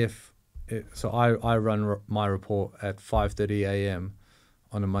I run my report at 5:30 a.m.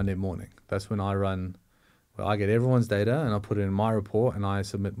 on a Monday morning. That's when I run. Well, I get everyone's data and I put it in my report, and I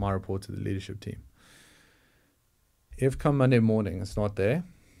submit my report to the leadership team. If come Monday morning it's not there,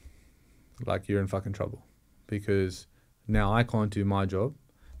 like, you're in fucking trouble, because now I can't do my job.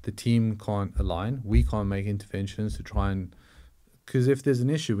 The team can't align. We can't make interventions to try and, because if there's an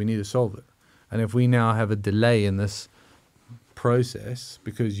issue, we need to solve it. And if we now have a delay in this process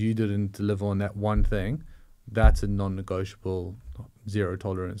because you didn't deliver on that one thing, that's a non-negotiable, zero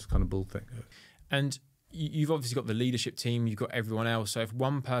tolerance kind of bull thing. And you've obviously got the leadership team, you've got everyone else. So if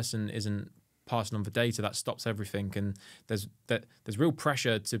one person isn't passing on the data, that stops everything. And there's real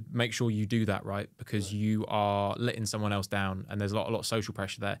pressure to make sure you do that, right? Because you are letting someone else down, and there's a lot of social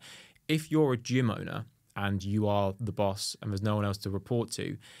pressure there. If you're a gym owner and you are the boss and there's no one else to report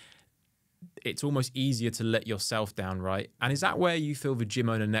to, it's almost easier to let yourself down, right? And is that where you feel the gym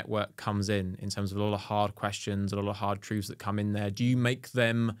owner network comes in terms of a lot of hard questions, a lot of hard truths that come in there? Do you make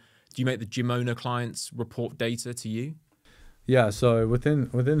the gym owner clients report data to you? Yeah, so within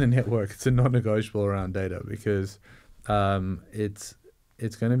the network, it's a non-negotiable around data, because it's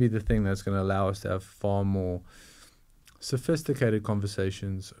going to be the thing that's going to allow us to have far more sophisticated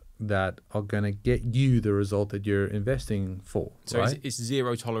conversations that are going to get you the result that you're investing for. So right? it's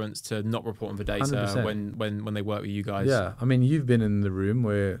zero tolerance to not reporting the data 100%. when they work with you guys. Yeah, I mean, you've been in the room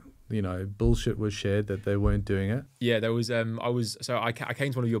where bullshit was shared that they weren't doing it. Yeah, there was. I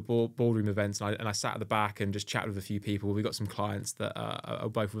came to one of your boardroom events, and I sat at the back and just chatted with a few people. We got some clients that are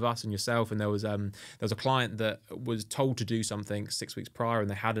both with us and yourself, and there was a client that was told to do something 6 weeks prior and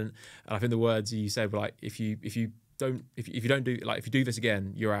they hadn't. And I think the words you said were like, if you do this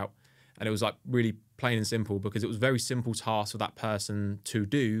again, you're out. And it was like really plain and simple, because it was a very simple task for that person to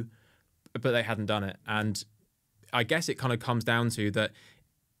do, but they hadn't done it. And I guess it kind of comes down to that.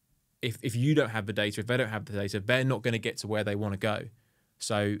 If you don't have the data, if they don't have the data, they're not going to get to where they want to go.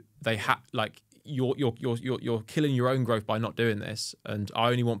 So they you're killing your own growth by not doing this. And I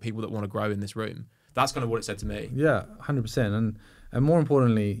only want people that want to grow in this room. That's kind of what it said to me. Yeah, 100%. And more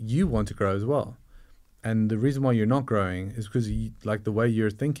importantly, you want to grow as well. And the reason why you're not growing is because the way you're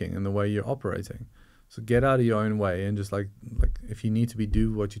thinking and the way you're operating. So get out of your own way and just like if you need to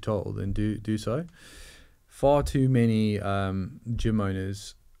do what you're told, then do so. Far too many gym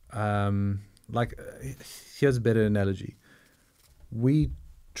owners. Here's a better analogy. We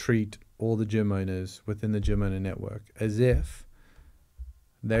treat all the gym owners within the gym owner network as if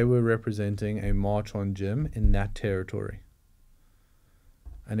they were representing a Marchon gym in that territory.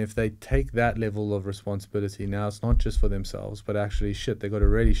 And if they take that level of responsibility, now it's not just for themselves, but actually they got to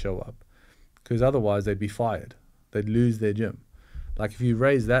really show up, because otherwise they'd be fired. They'd lose their gym. Like if you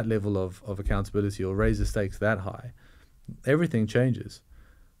raise that level of accountability or raise the stakes that high, everything changes.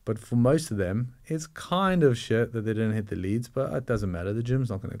 But for most of them, it's kind of shit that they didn't hit the leads, but it doesn't matter. The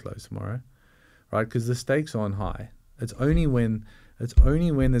gym's not going to close tomorrow, right? Because the stakes aren't high. It's only when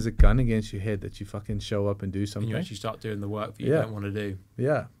there's a gun against your head that you fucking show up and do something. And you actually start doing the work that you don't want to do.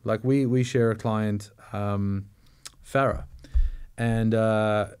 Yeah, like we share a client, Farah, and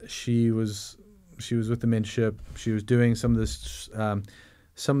she was with the mentorship. She was doing some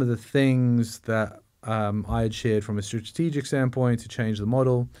of the things that I had shared from a strategic standpoint to change the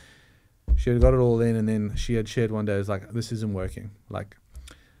model. She had got it all in, and then she had shared one day, it's like, this isn't working. Like,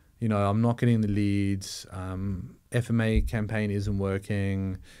 I'm not getting the leads. FMA campaign isn't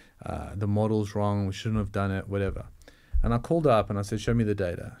working. The model's wrong. We shouldn't have done it, whatever. And I called her up and I said, show me the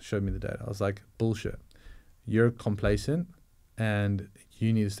data. I was like, bullshit. You're complacent and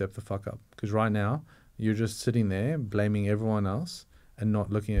you need to step the fuck up. Because right now, you're just sitting there blaming everyone else and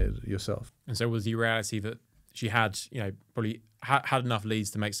not looking at yourself. And so was the reality that she had, probably had enough leads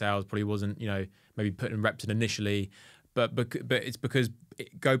to make sales, probably wasn't, maybe putting reps in initially, but it's because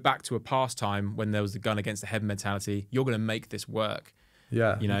go back to a past time when there was the gun against the head mentality. You're going to make this work.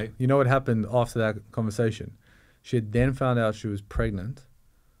 Yeah. You know what happened after that conversation? She had then found out she was pregnant,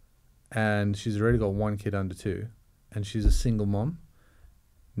 and she's already got one kid under 2, and she's a single mom.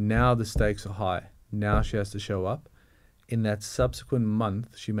 Now the stakes are high. Now she has to show up. In that subsequent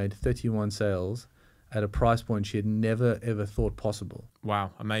month, she made 31 sales at a price point she had never, ever thought possible.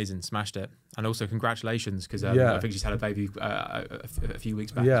 Wow, amazing. Smashed it. And also congratulations, because I think she's had a baby a few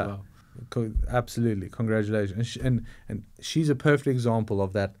weeks back as well. Absolutely. Congratulations. And she's a perfect example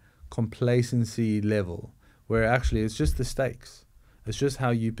of that complacency level, where actually it's just the stakes. It's just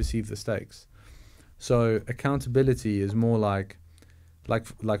how you perceive the stakes. So accountability is more like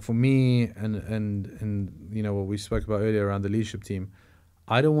for me and what we spoke about earlier around the leadership team.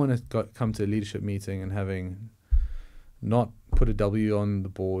 I don't want to come to a leadership meeting and having not put a W on the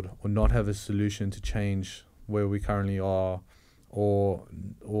board or not have a solution to change where we currently are, or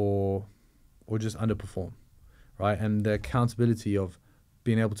just underperform, right? And the accountability of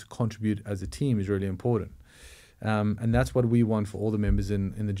being able to contribute as a team is really important. And that's what we want for all the members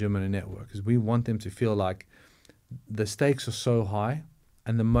in the Gym Owner Network, is we want them to feel like the stakes are so high,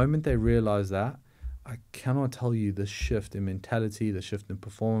 and the moment they realize that, I cannot tell you the shift in mentality, the shift in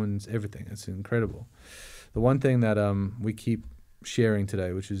performance, everything. It's incredible. The one thing that we keep sharing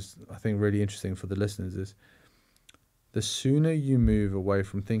today, which is, I think, really interesting for the listeners, is the sooner you move away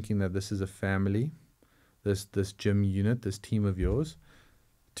from thinking that this is a family, this gym unit, this team of yours,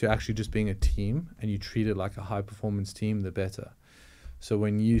 to actually just being a team, and you treat it like a high performance team, the better. So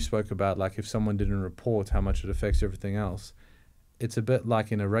when you spoke about like if someone didn't report how much it affects everything else, it's a bit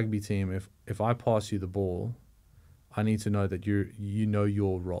like in a rugby team. If I pass you the ball, I need to know that you know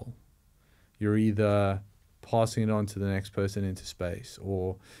your role. You're either passing it on to the next person into space,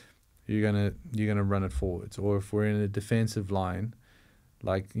 or you're gonna run it forwards. Or if we're in a defensive line,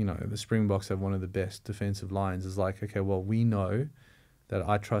 like, you know, the Springboks have one of the best defensive lines, is like, okay, well, we know that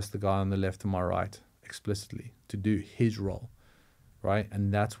I trust the guy on the left to my right explicitly to do his role, right?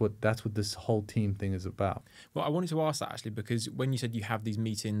 And that's what this whole team thing is about. Well, I wanted to ask that actually, because when you said you have these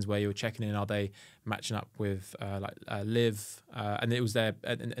meetings where you're checking in, are they matching up with Live, and it was there,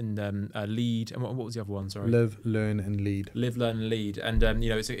 and Lead, and what was the other one? Sorry, Live, Learn, and Lead. Live, Learn, and Lead, and you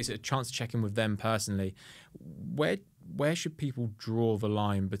know, it's a chance to check in with them personally. Where should people draw the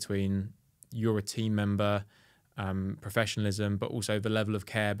line between you're a team member, professionalism, but also the level of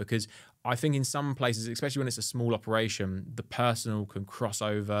care? Because I think in some places, especially when it's a small operation, the personal can cross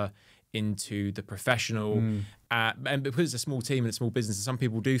over into the professional. And because it's a small team and a small business, some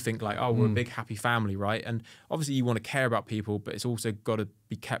people do think like, oh, we're a big happy family, right? And obviously you want to care about people, but it's also got to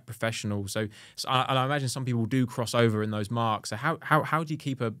be kept professional. So I imagine some people do cross over in those marks. So how do you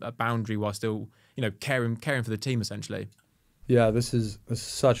keep a boundary while still, you know, caring for the team essentially? Yeah, this is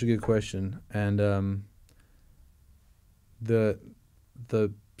such a good question. And the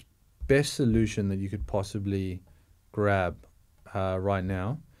best solution that you could possibly grab right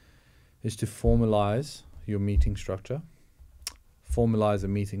now is to formalize your meeting structure, formalize a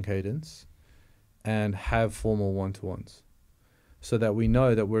meeting cadence, and have formal one-to-ones, so that we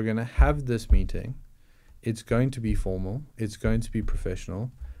know that we're going to have this meeting. It's going to be formal. It's going to be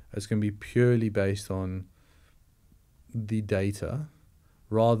professional. It's going to be purely based on the data,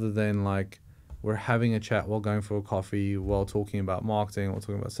 rather than like we're having a chat while going for a coffee, while talking about marketing, or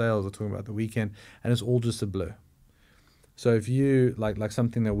talking about sales, or talking about the weekend, and it's all just a blur. So if you like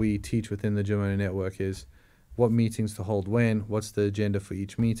something that we teach within the gymowner network is what meetings to hold when, what's the agenda for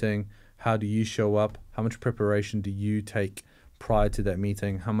each meeting, how do you show up, how much preparation do you take prior to that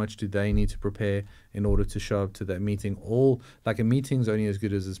meeting, how much do they need to prepare in order to show up to that meeting. All like a meeting's only as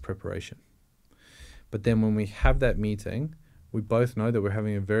good as its preparation. But then when we have that meeting, we both know that we're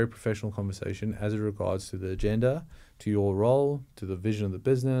having a very professional conversation as it regards to the agenda, to your role, to the vision of the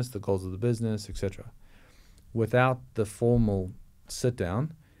business, the goals of the business, etc. Without the formal sit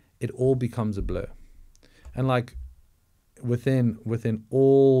down, it all becomes a blur. And like within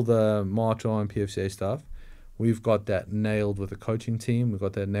all the Marchon and PFCA stuff, we've got that nailed with the coaching team. We've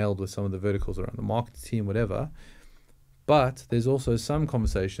got that nailed with some of the verticals around the marketing team, whatever. But there's also some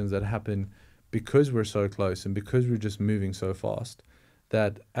conversations that happen because we're so close and because we're just moving so fast,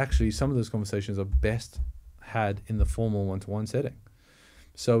 that actually some of those conversations are best had in the formal one-to-one setting.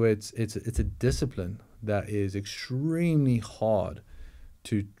 So it's a discipline that is extremely hard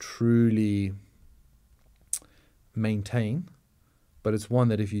to truly maintain, but it's one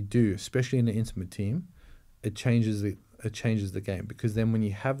that if you do, especially in an intimate team, it changes the game, because then when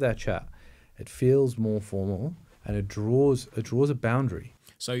you have that chat, it feels more formal and it draws a boundary.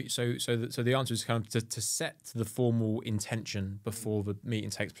 So the answer is kind of to set the formal intention before the meeting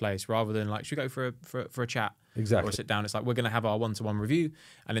takes place, rather than like, should we go for a chat? Exactly. Or a sit down. It's like, we're going to have our one-to-one review,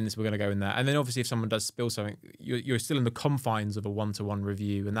 and in this we're going to go in there. And then obviously if someone does spill something, you're still in the confines of a one-to-one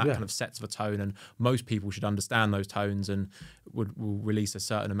review, and that kind of sets the tone, and most people should understand those tones and will release a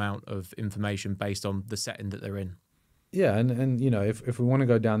certain amount of information based on the setting that they're in. Yeah, and you know, if we want to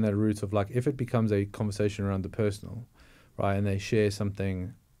go down that route of like, if it becomes a conversation around the personal, right, and they share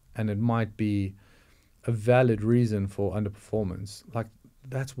something and it might be a valid reason for underperformance, like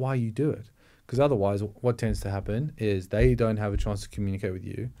that's why you do it. Because otherwise what tends to happen is they don't have a chance to communicate with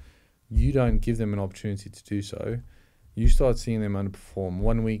you. You don't give them an opportunity to do so. You start seeing them underperform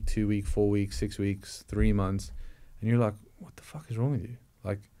 1 week, 2 weeks, 4 weeks, 6 weeks, 3 months, and you're like, what the fuck is wrong with you?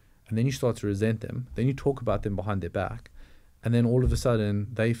 Like, and then you start to resent them. Then you talk about them behind their back, and then all of a sudden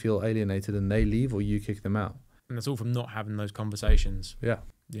they feel alienated and they leave, or you kick them out. And that's all from not having those conversations.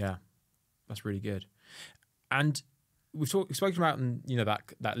 Yeah, that's really good. And we've spoken about, you know,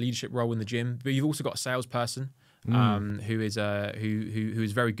 that leadership role in the gym, but you've also got a salesperson who is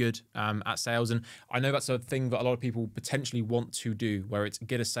very good at sales. And I know that's a thing that a lot of people potentially want to do, where it's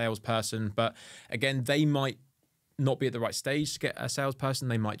get a salesperson, but again, they might not be at the right stage to get a salesperson.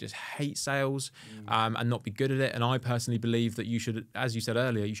 They might just hate sales and not be good at it. And I personally believe that you should, as you said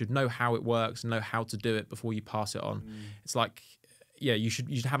earlier, you should know how it works and know how to do it before you pass it on. It's like, yeah, you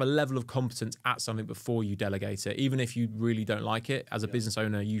should have a level of competence at something before you delegate it. Even if you really don't like it, as a business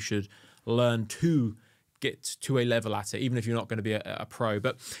owner, you should learn to get to a level at it, even if you're not going to be a pro.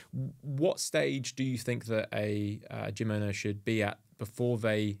 But what stage do you think that a gym owner should be at before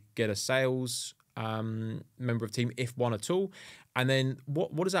they get a sales member of team, if one at all? And then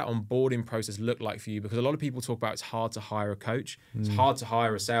what does that onboarding process look like for you? Because a lot of people talk about it's hard to hire a coach. It's hard to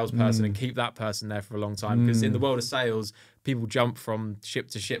hire a salesperson and keep that person there for a long time. Because in the world of sales, people jump from ship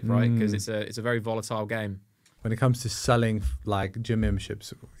to ship, right? Because it's a very volatile game. When it comes to selling like gym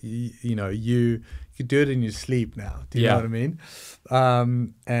memberships, you know, you can do it in your sleep now. Do you know what I mean?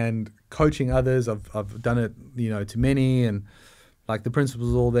 And coaching others, I've done it, you know, to many, and like the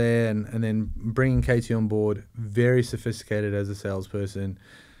principles all there, and then bringing Katie on board, very sophisticated as a salesperson,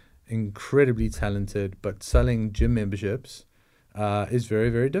 incredibly talented, but selling gym memberships is very,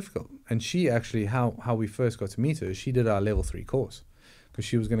 very difficult. And she actually, how we first got to meet her, she did our level 3 course because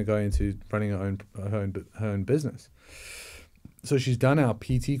she was going to go into running her own business. So she's done our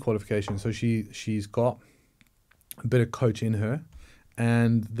PT qualification. So she's got a bit of coach in her,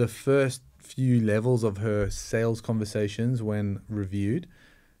 and the first few levels of her sales conversations, when reviewed,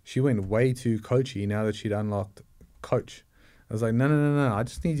 she went way too coachy now that she'd unlocked coach. I was like, no, I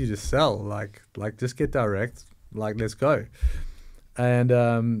just need you to sell, like just get direct, like let's go.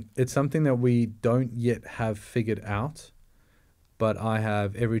 And it's something that we don't yet have figured out, but I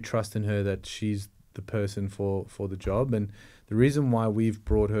have every trust in her that she's the person for the job. And the reason why we've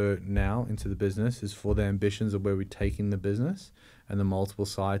brought her now into the business is for the ambitions of where we're taking the business and the multiple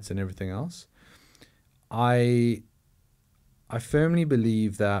sites and everything else. I firmly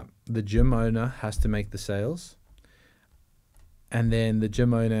believe that the gym owner has to make the sales, and then the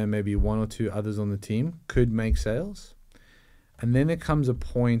gym owner and maybe one or two others on the team could make sales. And then there comes a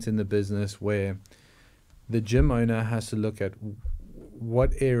point in the business where the gym owner has to look at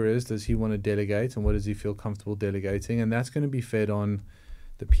what areas does he want to delegate and what does he feel comfortable delegating, and that's going to be fed on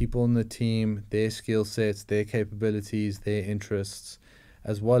the people on the team, their skill sets, their capabilities, their interests,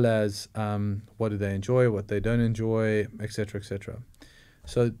 as well as what do they enjoy, what they don't enjoy, etc., etc.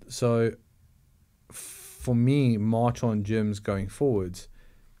 So for me, Marchon gyms going forwards,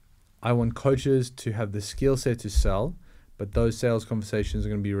 I want coaches to have the skill set to sell, but those sales conversations are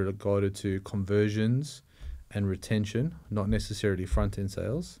going to be regarded to conversions and retention, not necessarily front-end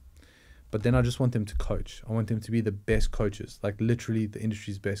sales. But then I just want them to coach. I want them to be the best coaches, like literally the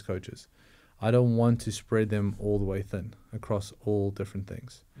industry's best coaches. I don't want to spread them all the way thin across all different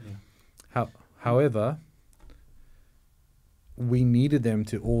things. Yeah. However, we needed them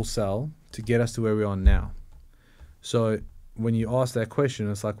to all sell to get us to where we are now. So when you ask that question,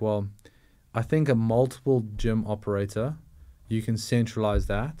 it's like, well, I think a multiple gym operator, you can centralize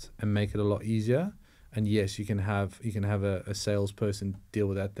that and make it a lot easier. And yes, you can have a salesperson deal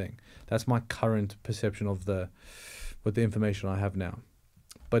with that thing. That's my current perception of with the information I have now.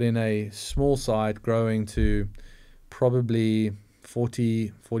 But in a small site growing to probably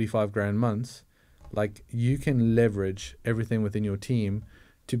 40, 45 grand months, like you can leverage everything within your team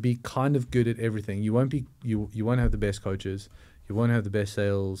to be kind of good at everything. You won't have the best coaches, you won't have the best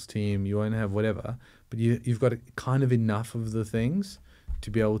sales team, you won't have whatever, but you've got kind of enough of the things to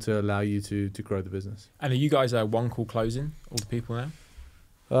be able to allow you to grow the business. And are you guys one call closing all the people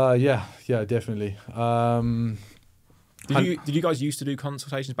now? Yeah, definitely. Did you guys used to do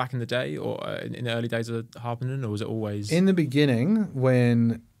consultations back in the day, or in the early days of Harpenden, or was it always? In the beginning,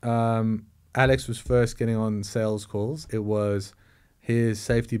 when Alex was first getting on sales calls, it was his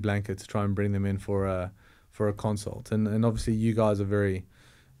safety blanket to try and bring them in for a consult. And obviously you guys are very,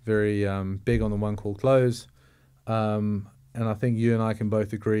 very big on the one call close. And I think you and I can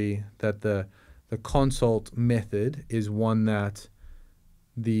both agree that the consult method is one that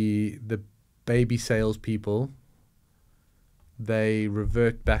the baby salespeople, they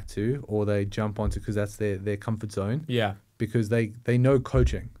revert back to, or they jump onto, because that's their comfort zone. Yeah. Because they know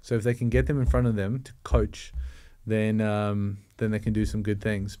coaching. So if they can get them in front of them to coach, then they can do some good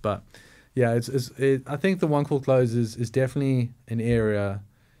things. But yeah, I think the one call close is definitely an area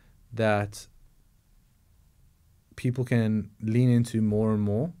that people can lean into more and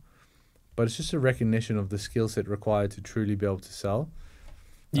more. But it's just a recognition of the skill set required to truly be able to sell.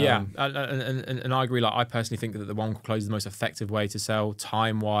 Yeah, and I agree. Like, I personally think that the one call close is the most effective way to sell,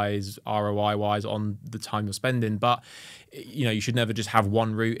 time-wise, ROI-wise, on the time you're spending. But you should never just have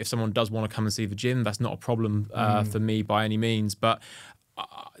one route. If someone does want to come and see the gym, that's not a problem for me by any means. But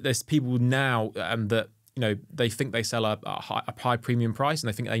there's people now that they think they sell a high premium price, and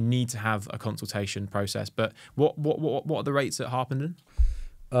they think they need to have a consultation process. But what are the rates at Harpenden?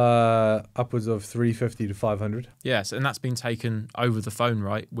 Upwards of 350 to 500. Yes, and that's been taken over the phone,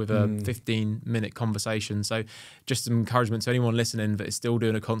 right, with a 15-minute conversation. So just some encouragement to anyone listening that is still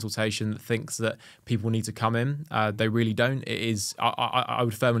doing a consultation that thinks that people need to come in. They really don't. It is. I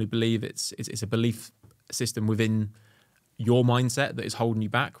would firmly believe it's a belief system within your mindset that is holding you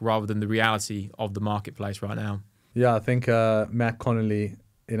back, rather than the reality of the marketplace right now. Yeah, I think Matt Connolly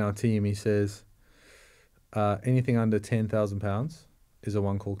in our team, he says anything under £10,000 is a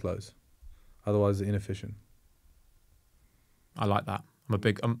one-call close. Otherwise, it's inefficient. I like that. I'm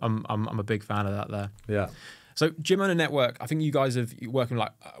a big fan of that there. Yeah. So Gym Owner Network, I think you guys have working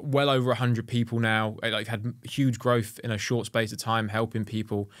like well over 100 people now. Like had huge growth in a short space of time, helping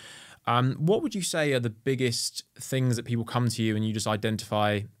people. What would you say are the biggest things that people come to you and you just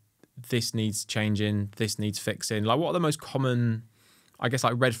identify this needs changing, this needs fixing? Like, what are the most common, I guess,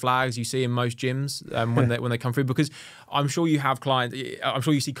 like red flags you see in most gyms when they come through? Because I'm sure you have clients, I'm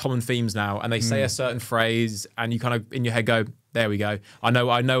sure you see common themes now, and they say a certain phrase, and you kind of in your head go, "There we go. I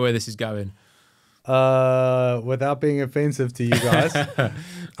know where this is going." Without being offensive to you guys,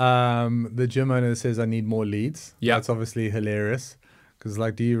 the gym owner says, "I need more leads." Yeah, that's obviously hilarious. Because,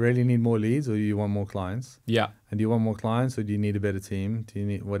 like, do you really need more leads, or do you want more clients? Yeah. And do you want more clients, or do you need a better team? Do you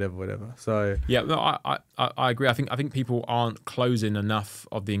need whatever? So yeah, no, I agree. I think people aren't closing enough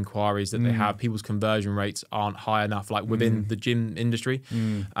of the inquiries that they have. People's conversion rates aren't high enough, like within the gym industry.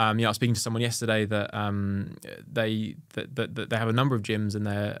 I was speaking to someone yesterday that they have a number of gyms and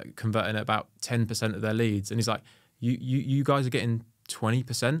they're converting at about 10% of their leads, and he's like, you guys are getting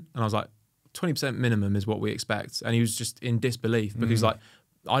 20%, and I was like, 20% minimum is what we expect. And he was just in disbelief because he's like,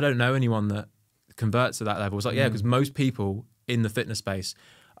 I don't know anyone that converts to that level. It's like, yeah, because most people in the fitness space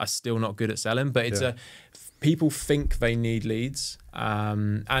are still not good at selling, but it's people think they need leads.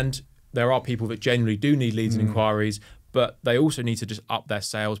 And there are people that genuinely do need leads and inquiries, but they also need to just up their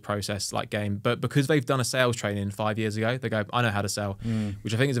sales process like game. But because they've done a sales training 5 years ago, they go, I know how to sell,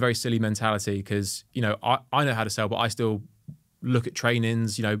 which I think is a very silly mentality because, you know, I know how to sell, but I still look at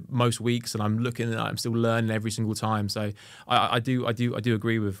trainings, you know, most weeks, and I'm still learning every single time. So I do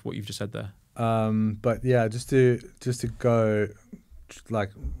agree with what you've just said there. But yeah, just to go like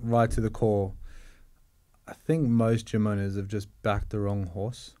right to the core, I think most gym owners have just backed the wrong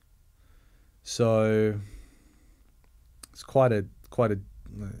horse. So it's quite a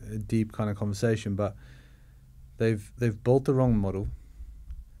deep kind of conversation, but they've built the wrong model,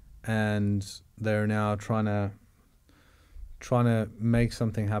 and they're now trying to make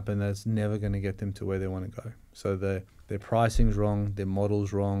something happen that's never going to get them to where they want to go. So their pricing's wrong, their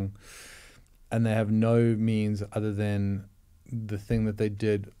model's wrong, and they have no means other than the thing that they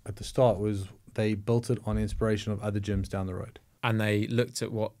did at the start was they built it on inspiration of other gyms down the road. And they looked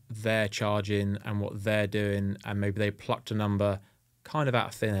at what they're charging and what they're doing, and maybe they plucked a number kind of out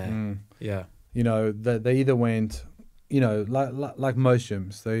of thin air. Yeah. You know, they either went, you know, like most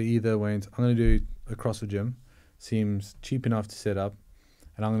gyms, they either went, I'm going to do a CrossFit gym, seems cheap enough to set up,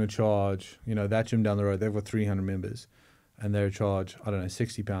 and I'm going to charge, you know, that gym down the road, they've got 300 members, and they're charge, I don't know,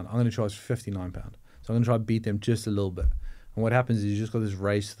 £60. I'm going to charge £59. So I'm going to try to beat them just a little bit. And what happens is you just got this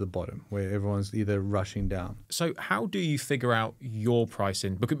race to the bottom where everyone's either rushing down. So how do you figure out your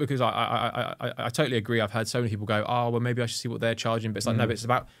pricing? Because I totally agree. I've heard so many people go, oh, well, maybe I should see what they're charging. But it's like, no, but it's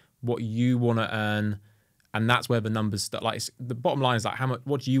about what you want to earn. And that's where the numbers start. Like, the bottom line is like,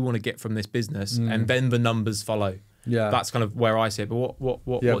 what do you want to get from this business? And then the numbers follow. Yeah. That's kind of where I see it. But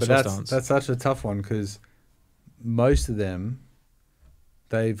what's your stance? That's such a tough one because most of them,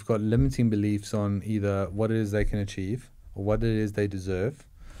 they've got limiting beliefs on either what it is they can achieve or what it is they deserve.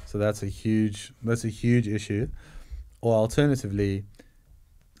 So that's a huge issue. Or alternatively,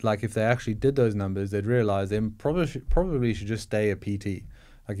 like if they actually did those numbers, they'd realize they probably should just stay a PT.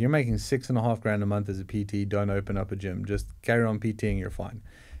 Like you're making $6,500 a month as a PT, don't open up a gym. Just carry on PTing, you're fine.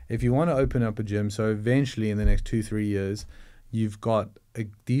 If you want to open up a gym, so eventually in the next 2-3 years, you've got a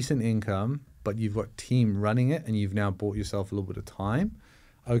decent income, but you've got team running it and you've now bought yourself a little bit of time.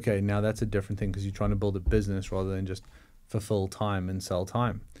 Okay, now that's a different thing because you're trying to build a business rather than just fulfill time and sell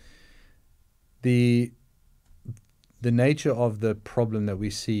time. The nature of the problem that we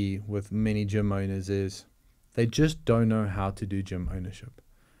see with many gym owners is they just don't know how to do gym ownership,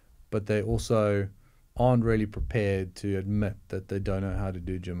 but they also aren't really prepared to admit that they don't know how to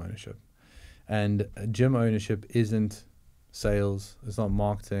do gym ownership. And gym ownership isn't sales, it's not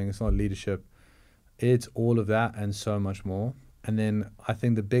marketing, it's not leadership. It's all of that and so much more. And then I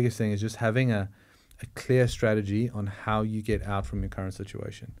think the biggest thing is just having a clear strategy on how you get out from your current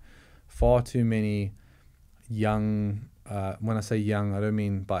situation. Far too many young, when I say young, I don't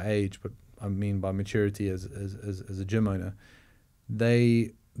mean by age, but I mean by maturity as a gym owner.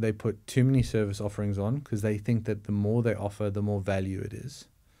 They they put too many service offerings on because they think that the more they offer, the more value it is,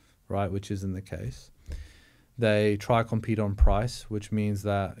 right? Which isn't the case. They try to compete on price, which means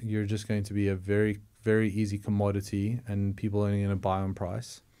that you're just going to be a very, very easy commodity and people are only going to buy on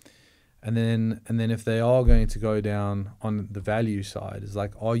price. And then if they are going to go down on the value side, it's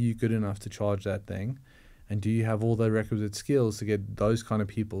like, are you good enough to charge that thing? And do you have all the requisite skills to get those kind of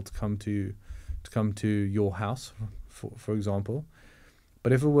people to come to your house, for example?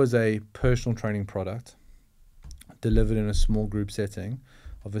 But if it was a personal training product delivered in a small group setting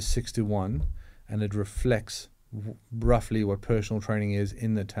of a 6-to-1, and it reflects roughly what personal training is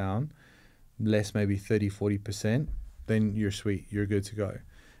in the town, less maybe 30-40%, then you're sweet, you're good to go.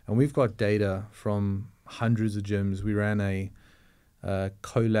 And we've got data from hundreds of gyms. We ran a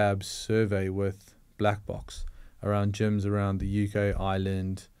collab survey with Black Box around gyms around the UK,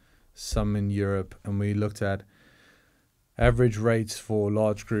 Ireland, some in Europe, and we looked at average rates for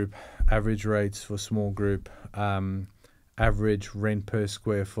large group, average rates for small group, average rent per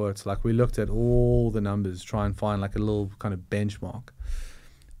square foot. Like, we looked at all the numbers, try and find like a little kind of benchmark.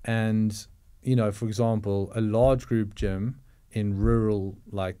 And, you know, for example, a large group gym in rural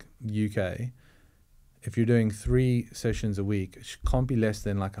like UK, if you're doing 3 sessions a week, it can't be less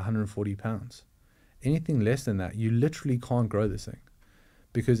than like £140. Anything less than that, you literally can't grow this thing,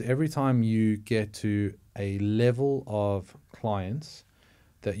 because every time you get to a level of clients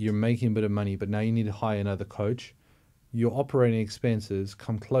that you're making a bit of money, but now you need to hire another coach, your operating expenses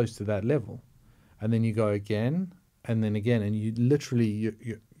come close to that level. And then you go again, and then again, and you literally,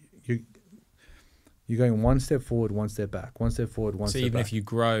 you're going one step forward, one step back, one step forward, one step back. So even if you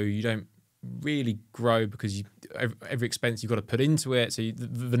grow, you don't really grow because every expense you've got to put into it. So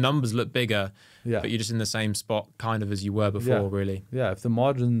the numbers look bigger, but you're just in the same spot kind of as you were before, really. Yeah, if the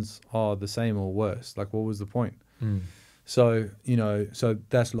margins are the same or worse, like what was the point? So, you know, so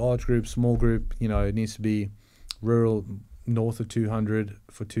that's large group, small group, you know, it needs to be rural north of 200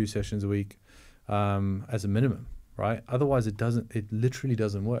 for 2 sessions a week as a minimum, right? Otherwise it literally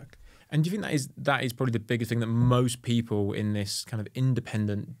doesn't work. And do you think that is probably the biggest thing that most people in this kind of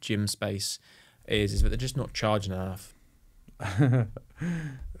independent gym space is that they're just not charging enough?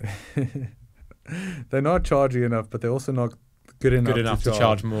 They're not charging enough, but they're also not good enough to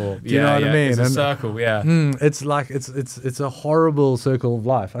charge more. Do you know what I mean? It's a circle, it's like it's a horrible circle of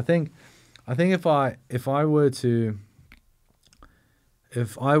life. I think if I were to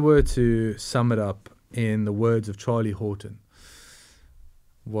sum it up in the words of Charlie Horton,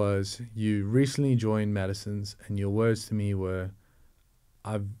 was you recently joined Madison's, and your words to me were,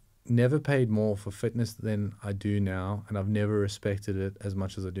 I've never paid more for fitness than I do now, and I've never respected it as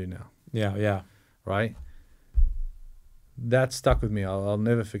much as I do now. Yeah. Right? That stuck with me. I'll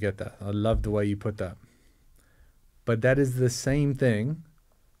never forget that. I love the way you put that. But that is the same thing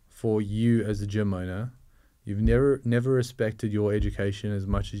for you as a gym owner. You've never respected your education as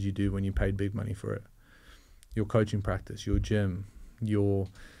much as you do when you paid big money for it. Your coaching practice, your gym, your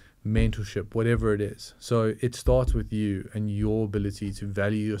mentorship, whatever it is. So it starts with you and your ability to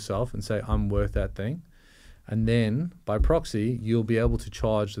value yourself and say, I'm worth that thing. And then by proxy, you'll be able to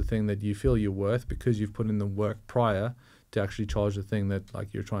charge the thing that you feel you're worth because you've put in the work prior to actually charge the thing that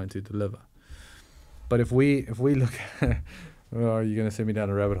like you're trying to deliver. But if we look at, are you going to send me down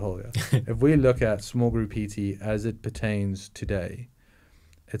a rabbit hole here? If we look at small group PT as it pertains today,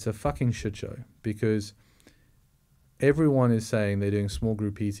 it's a fucking shit show, because everyone is saying they're doing small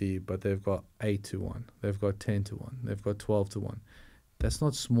group PT, but they've got 8-to-1, they've got 10-to-1, they've got 12-to-1. That's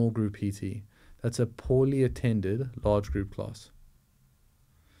not small group PT. That's a poorly attended large group class.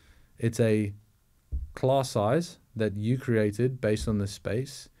 It's a class size that you created based on the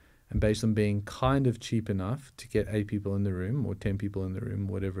space and based on being kind of cheap enough to get 8 people in the room or 10 people in the room,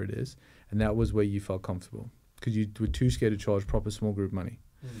 whatever it is. And that was where you felt comfortable because you were too scared to charge proper small group money.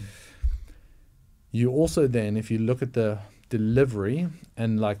 You also then, if you look at the delivery,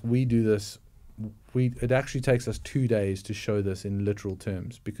 and like we do this, it actually takes us 2 days to show this in literal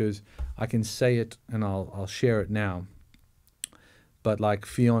terms, because I can say it and I'll share it now. But like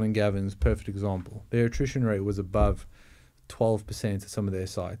Fionn and Gavin's perfect example, their attrition rate was above 12% at some of their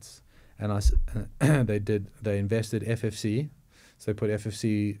sites, and they invested FFC, so they put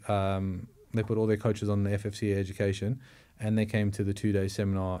FFC, they put all their coaches on the FFC education. And they came to the 2-day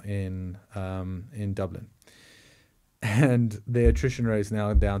seminar in Dublin. And their attrition rate is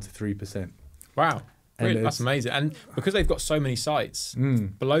now down to 3%. Wow. Really? That's amazing. And because they've got so many sites,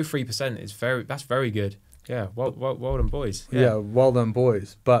 below 3% that's very good. Yeah, well done, boys. Yeah, well done,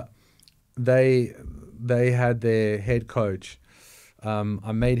 boys. But they had their head coach.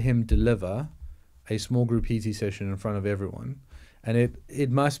 I made him deliver a small group PT session in front of everyone. And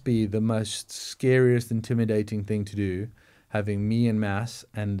it must be the most scariest, intimidating thing to do, having me and Mass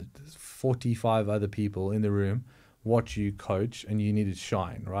and 45 other people in the room watch you coach, and you need to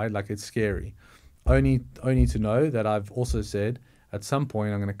shine, right? Like, it's scary. Only to know that I've also said at some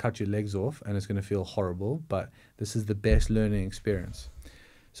point I'm going to cut your legs off and it's going to feel horrible, but this is the best learning experience.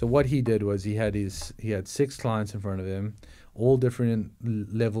 So what he did was he had 6 clients in front of him, all different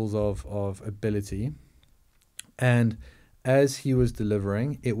levels of ability, and as he was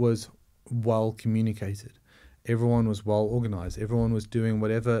delivering, it was well communicated. Everyone was well organized. Everyone was doing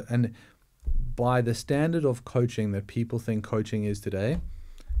whatever. And by the standard of coaching that people think coaching is today,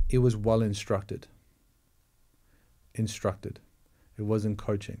 it was well instructed. It wasn't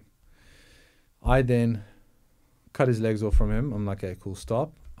coaching. I then cut his legs off from him. I'm like, okay, cool,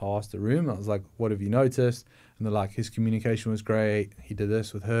 stop. I asked the room. I was like, what have you noticed? And they're like, his communication was great. He did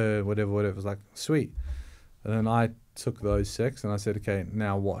this with her, whatever. I was like, sweet. And then I took those 6 and I said, okay,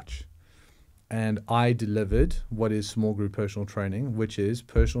 now watch. And I delivered what is small group personal training, which is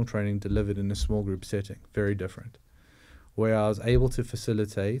personal training delivered in a small group setting. Very different. Where I was able to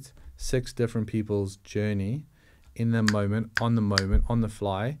facilitate 6 different people's journey in the moment, on the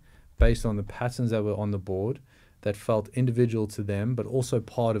fly, based on the patterns that were on the board that felt individual to them, but also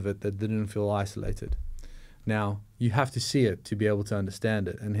part of it that didn't feel isolated. Now, you have to see it to be able to understand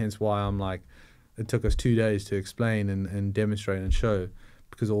it. And hence why I'm like, it took us 2 days to explain and demonstrate and show,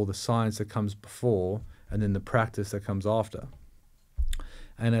 because all the science that comes before and then the practice that comes after.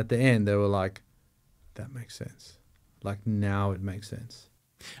 And at the end, they were like, that makes sense. Like, now it makes sense.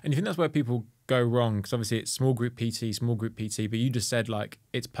 And you think that's where people go wrong? Because obviously it's small group PT, but you just said like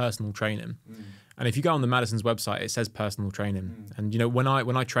it's personal training. And if you go on the Madison's website, it says personal training. And, you know, when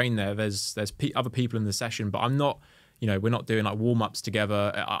I train there, there's other people in the session, but I'm not, you know, we're not doing like warm-ups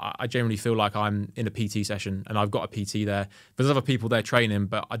together. I generally feel like I'm in a PT session and I've got a PT there. There's other people there training,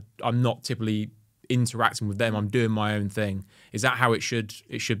 but I'm not typically interacting with them. I'm doing my own thing. Is that how it should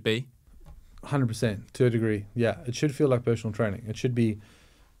be? 100%, to a degree. Yeah, it should feel like personal training. It should be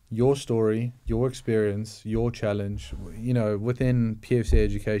your story, your experience, your challenge. You know, within PFCA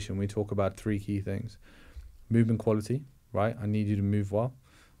education, we talk about 3 key things. Movement quality, right? I need you to move well.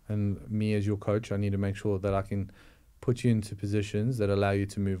 And me as your coach, I need to make sure that I can put you into positions that allow you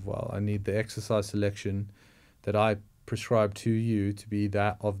to move well. I need the exercise selection that I prescribe to you to be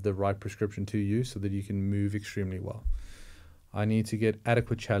that of the right prescription to you so that you can move extremely well. I need to get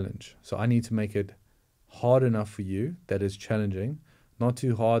adequate challenge. So I need to make it hard enough for you that is challenging, not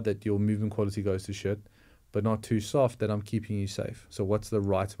too hard that your movement quality goes to shit, but not too soft that I'm keeping you safe. So what's the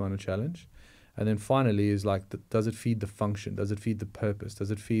right amount of challenge? And then finally is like, does it feed the function? Does it feed the purpose?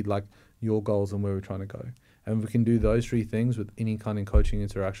 Does it feed like your goals and where we're trying to go? And we can do those 3 things with any kind of coaching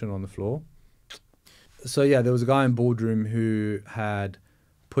interaction on the floor. So yeah, there was a guy in boardroom who had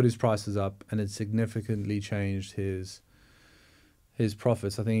put his prices up and it significantly changed his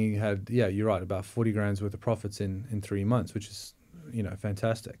profits. I think he had, yeah, you're right, about 40 grand's worth of profits in 3 months, which is, you know,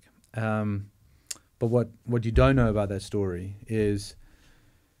 fantastic. But what you don't know about that story is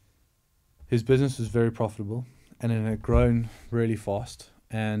his business was very profitable and it had grown really fast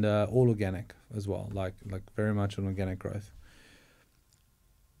and all organic as well, like very much an organic growth.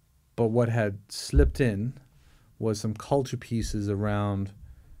 But what had slipped in was some culture pieces around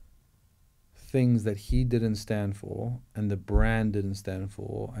things that he didn't stand for and the brand didn't stand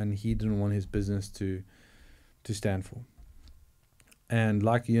for and he didn't want his business to stand for. And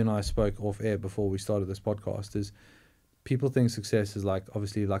like you and I spoke off air before we started this podcast, is people think success is like,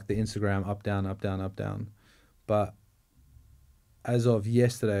 obviously like the Instagram up, down, up, down, up, down. But as of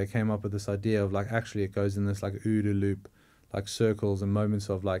yesterday, I came up with this idea of like, actually it goes in this like OODA loop, like circles and moments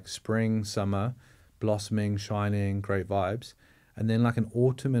of like spring, summer, blossoming, shining, great vibes. And then like an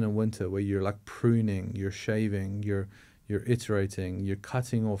autumn and a winter where you're like pruning, you're shaving, you're iterating, you're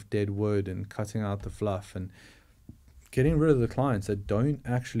cutting off dead wood and cutting out the fluff and getting rid of the clients that don't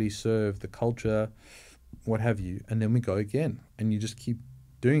actually serve the culture, what have you. And then we go again and you just keep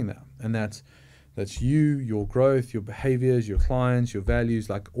doing that. And that's you, your growth, your behaviors, your clients, your values,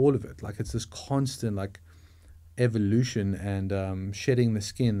 like all of it. Like it's this constant like evolution and shedding the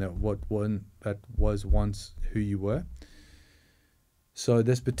skin that was once who you were. So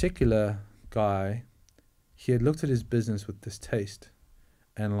this particular guy, he had looked at his business with distaste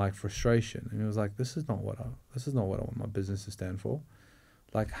and like frustration, and he was like, "This is not what I want my business to stand for.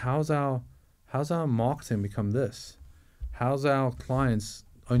 Like, how's our marketing become this? How's our clients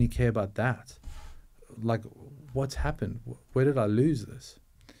only care about that? Like, what's happened? Where did I lose this?"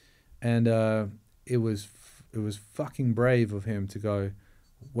 And it was fucking brave of him to go,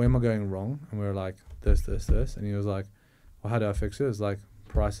 "Where am I going wrong?" And we were like, this, and he was like, well, how do I fix it? It's like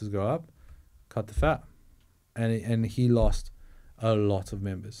prices go up, cut the fat. And he lost a lot of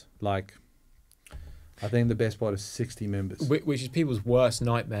members. Like, I think the best part is 60 members. Which is people's worst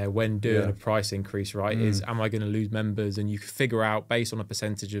nightmare when doing a price increase, right? Is, am I going to lose members? And you can figure out based on a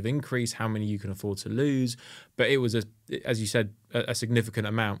percentage of increase how many you can afford to lose. But it was, as you said, a significant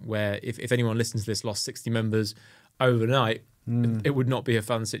amount where if anyone listens to this lost 60 members overnight, it would not be a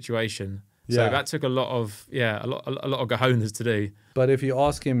fun situation. So that took a lot of cojones to do. But if you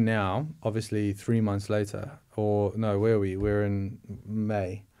ask him now, obviously 3 months later, or no, where are we? We're in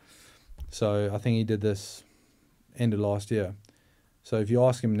May. So I think he did this end of last year. So if you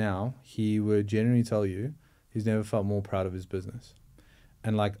ask him now, he would generally tell you he's never felt more proud of his business.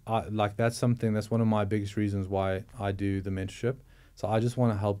 And that's one of my biggest reasons why I do the mentorship. So I just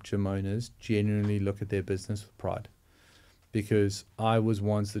want to help gym owners genuinely look at their business with pride. Because I was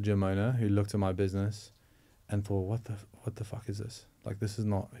once the gym owner who looked at my business and thought, what the fuck is this? Like, this is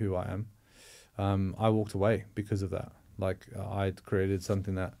not who I am. I walked away because of that. Like, I'd created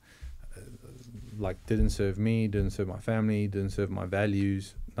something that didn't serve me, didn't serve my family, didn't serve my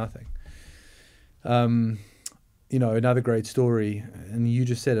values, nothing. Another great story, and you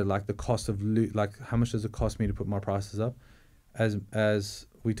just said it, like the cost of how much does it cost me to put my prices up? As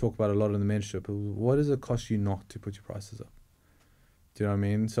we talk about a lot in the mentorship, what does it cost you not to put your prices up? Do you know what I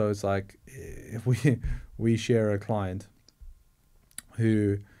mean? So it's like, if we share a client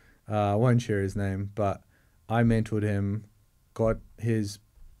who, I won't share his name, but I mentored him,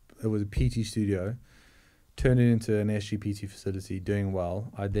 it was a PT studio, turned it into an SGPT facility, doing well.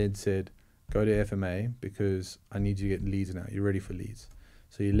 I then said, go to FMA because I need you to get leads now. You're ready for leads.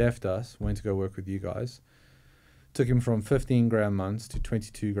 So he left us, went to go work with you guys. Took him from 15 grand months to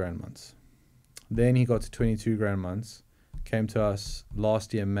 22 grand months. Then he got to 22 grand months, came to us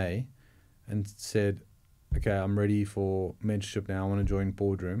last year, May, and said, okay, I'm ready for mentorship now. I want to join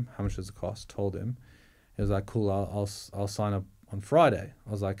Boardroom. How much does it cost? Told him. He was like, cool, I'll sign up on Friday. I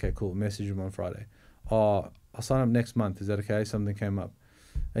was like, okay, cool. Message him on Friday. Oh, I'll sign up next month. Is that okay? Something came up.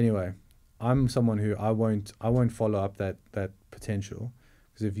 Anyway, I'm someone who I won't follow up that potential,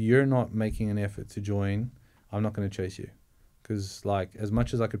 because if you're not making an effort to join, I'm not going to chase you. Because as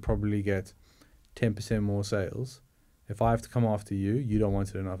much as I could probably get 10% more sales, if I have to come after you, you don't want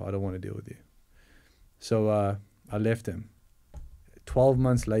it enough. I don't want to deal with you. So I left him. 12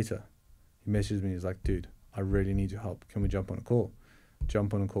 months later, he messaged me. He's like, dude, I really need your help. Can we jump on a call?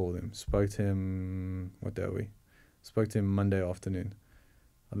 Jump on a call with him. Spoke to him, what day are we? Spoke to him Monday afternoon.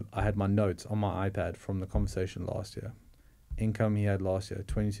 I had my notes on my iPad from the conversation last year. Income he had last year,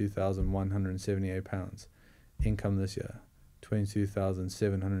 £22,178. Income this year,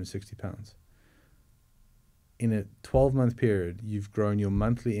 £22,760. In a 12-month period, you've grown your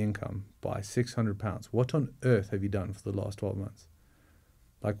monthly income by £600. What on earth have you done for the last 12 months?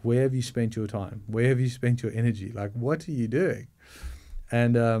 Like, where have you spent your time? Where have you spent your energy? Like, what are you doing?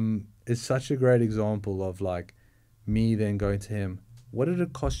 And it's such a great example of me then going to him, what did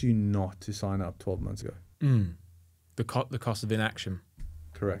it cost you not to sign up 12 months ago? The cost of inaction.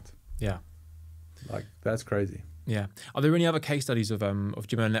 Correct. Yeah. That's crazy. Yeah. Are there any other case studies of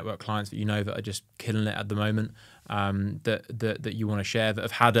Gymowner Network clients that you know that are just killing it at the moment, that you want to share, that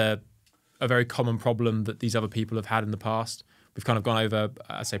have had a very common problem that these other people have had in the past? We've kind of gone over,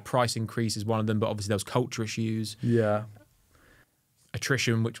 I say price increase is one of them, but obviously there was culture issues. Yeah.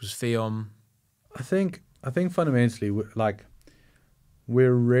 Attrition, which was FEOM. I think fundamentally,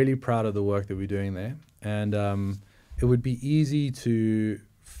 we're really proud of the work that we're doing there. And it would be easy to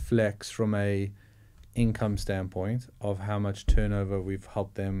flex from a income standpoint of how much turnover we've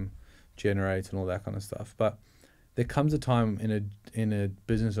helped them generate and all that kind of stuff. But there comes a time in a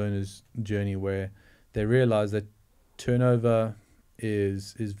business owner's journey where they realize that turnover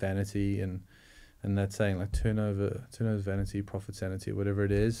is vanity, and that saying turnover is vanity, profit sanity, whatever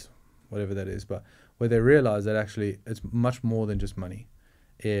that is. But where they realize that actually it's much more than just money.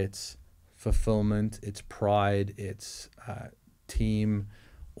 It's fulfillment, it's pride, it's team,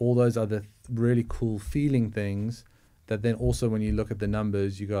 all those other really cool feeling things that then also when you look at the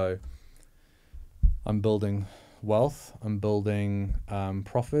numbers, you go, I'm building wealth, I'm building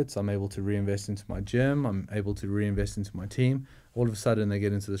profits, I'm able to reinvest into my gym, I'm able to reinvest into my team. All of a sudden they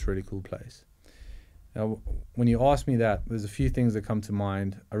get into this really cool place. Now, when you ask me that, there's a few things that come to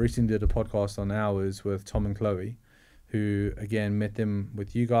mind. I recently did a podcast on Hours with Tom and Chloe, who again met them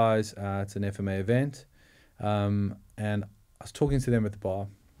with you guys at an FMA event. And I was talking to them at the bar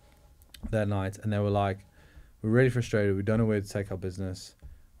that night, and they were like, we're really frustrated, we don't know where to take our business,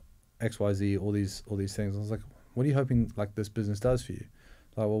 XYZ, all these things. I was like, what are you hoping this business does for you?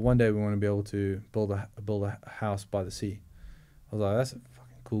 Well, one day we want to be able to build a house by the sea. I was like, that's a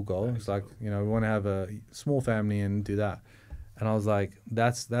fucking cool goal. It's like, you know, we want to have a small family and do that. And I was like,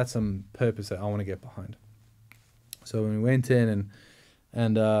 that's some purpose that I want to get behind. So when we went in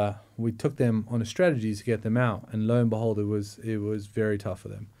and we took them on a strategy to get them out, and lo and behold, it was very tough for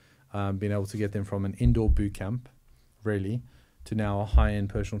them, being able to get them from an indoor boot camp, really, to now a high-end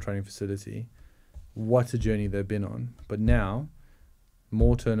personal training facility. What a journey they've been on. But now,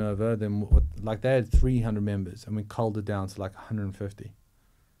 more turnover than like they had 300 members, and we culled it down to like 150.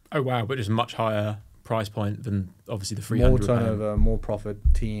 Oh wow! But just much higher price point than obviously the 300. More turnover, more profit,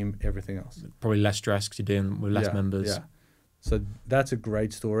 team, everything else. Probably less stress because you're dealing with less members. Yeah. So that's a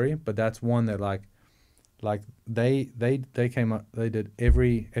great story, but that's one that like they came up, they did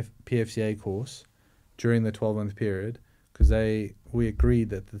every PFCA course during the 12-month period, because we agreed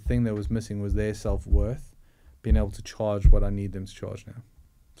that the thing that was missing was their self-worth, being able to charge what I need them to charge now.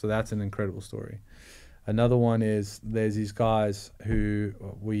 So that's an incredible story. Another one is there's these guys who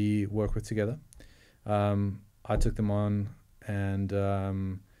we work with together. I took them on and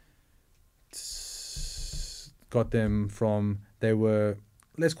got them from, they were,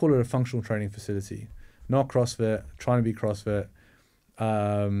 let's call it a functional training facility, not CrossFit, trying to be CrossFit.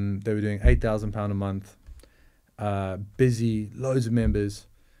 They were doing £8,000 a month, busy, loads of members,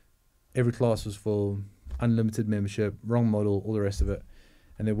 every class was full, unlimited membership, wrong model, all the rest of it.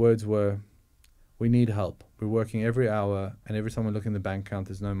 And their words were, we need help. We're working every hour, and every time we look in the bank account,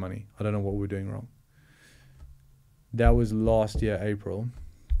 there's no money. I don't know what we're doing wrong. That was last year, April.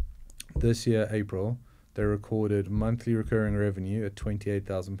 This year, April, they recorded monthly recurring revenue at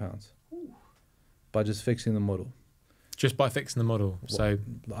 £28,000 by just fixing the model. Just by fixing the model. So,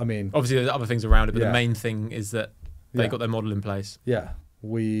 I mean, obviously there's other things around it, but the main thing is that they got their model in place. Yeah.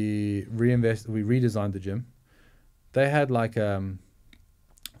 We redesigned the gym. They had like, they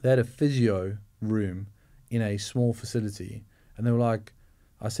had a physio room in a small facility, and they were like,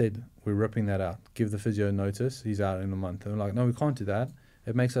 I said, we're ripping that out. Give the physio notice. He's out in a month. And they're like, no, we can't do that.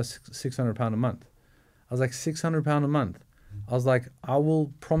 It makes us £600 a month. I was like, £600 a month. I was like, I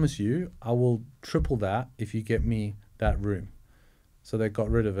will promise you, I will triple that if you get me that room. So they got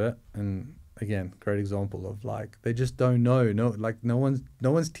rid of it. And again, great example of like, they just don't know. No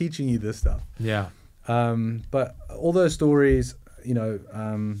one's teaching you this stuff. Yeah. But all those stories, you know,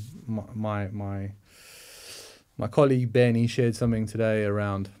 my colleague Ben, he shared something today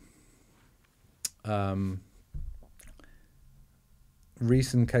around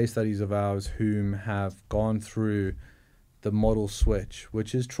recent case studies of ours whom have gone through the model switch,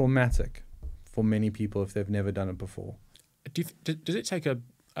 which is traumatic for many people if they've never done it before. Does it take a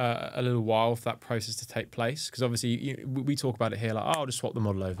little while for that process to take place? Because obviously we talk about it here like, oh, I'll just swap the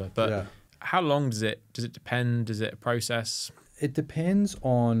model over. But how long does it depend? Is it a process? It depends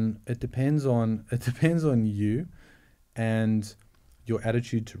on you and your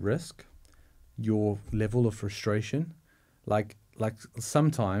attitude to risk, your level of frustration. Like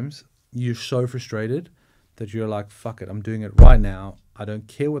sometimes you're so frustrated that you're like, fuck it, I'm doing it right now. I don't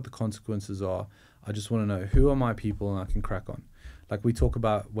care what the consequences are. I just want to know who are my people and I can crack on. Like we talk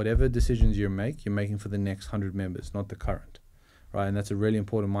about whatever decisions you're making for the next 100 members, not the current, right? And that's a really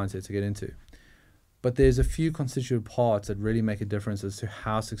important mindset to get into. But there's a few constituent parts that really make a difference as to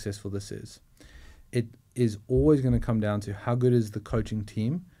how successful this is. It is always going to come down to how good is the coaching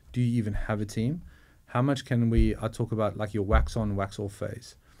team? Do you even have a team? How much can I talk about like your wax on, wax off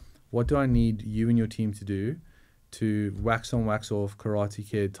phase. What do I need you and your team to do to wax on, wax off, Karate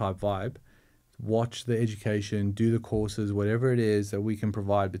Kid type vibe? Watch the education, do the courses, whatever it is that we can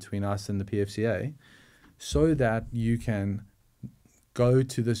provide between us and the PFCA, so that you can go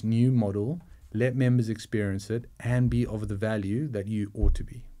to this new model, let members experience it, and be of the value that you ought to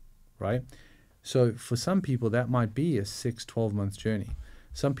be, right? So for some people, that might be a 6-12 month journey.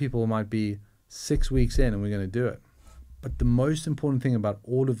 Some people might be 6 weeks in and we're going to do it. But the most important thing about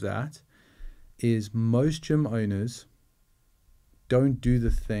all of that is most gym owners don't do the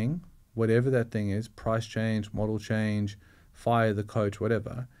thing, whatever that thing is, price change, model change, fire the coach,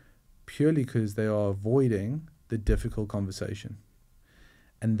 whatever, purely because they are avoiding the difficult conversation.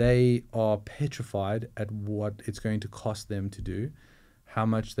 And they are petrified at what it's going to cost them to do, how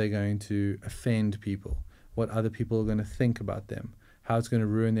much they're going to offend people, what other people are going to think about them, how it's going to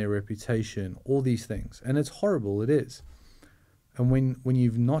ruin their reputation, all these things. And it's horrible, it is. And when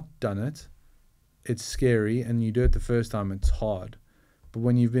you've not done it, it's scary, and you do it the first time, it's hard. But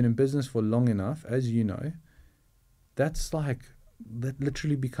when you've been in business for long enough, as you know, that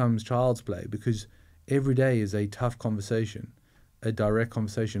literally becomes child's play, because every day is a tough conversation, a direct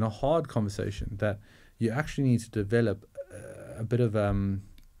conversation, a hard conversation that you actually need to develop a bit of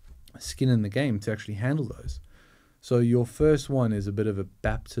skin in the game to actually handle those. So your first one is a bit of a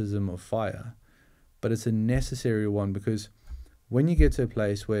baptism of fire, but it's a necessary one, because when you get to a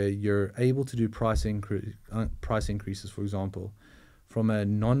place where you're able to do price increases, for example, from a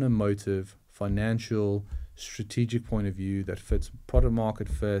non-emotive, financial, strategic point of view that fits product market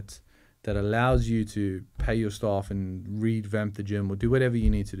fit, that allows you to pay your staff and revamp the gym or do whatever you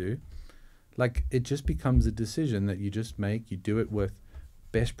need to do, like, it just becomes a decision that you just make. You do it with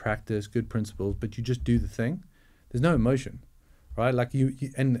best practice, good principles, but you just do the thing. There's no emotion, right? Like you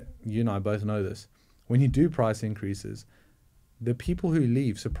and you and I both know this. When you do price increases, the people who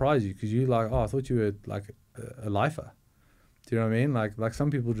leave surprise you, because you're like, oh, I thought you were like a lifer. Do you know what I mean? Like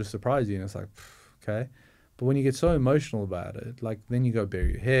some people just surprise you, and it's like, okay. But when you get so emotional about it, like, then you go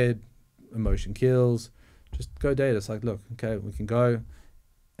bury your head, emotion kills, just go date. It's like, look, okay, we can go.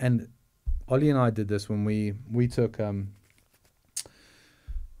 And Ollie and I did this when we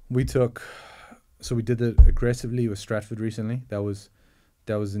did it aggressively with Stratford recently. That was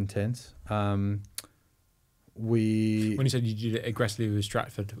intense. When you said you did it aggressively with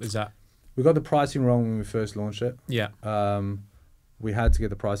Stratford, was that? We got the pricing wrong when we first launched it. Yeah. We had to get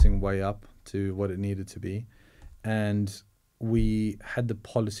the pricing way up to what it needed to be, and we had the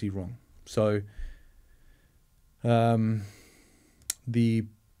policy wrong. So the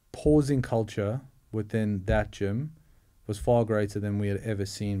pausing culture within that gym was far greater than we had ever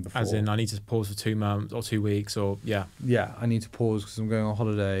seen before. As in, I need to pause for 2 months or 2 weeks, or yeah, I need to pause because I'm going on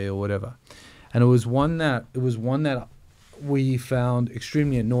holiday or whatever. And it was one that we found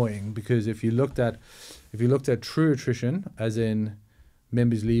extremely annoying, because if you looked at true attrition, as in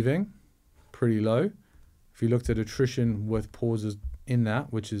members leaving, pretty low. If you looked at attrition with pauses in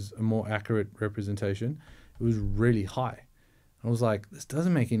that, which is a more accurate representation, it was really high. I was like, this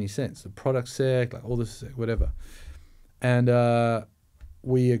doesn't make any sense. The product's sick, like all this sick, whatever. And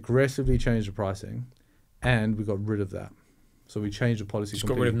we aggressively changed the pricing, and we got rid of that. So we changed the policy. Just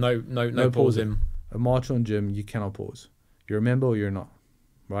completely. got rid of no pausing. A Marchon gym, you cannot pause. You're a member or you're not,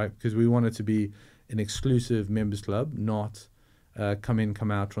 right? Because we want it to be an exclusive members club, not come in,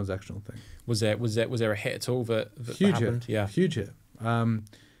 come out transactional thing. Was there a hit at all that huge happened? Hit. Yeah, huge hit.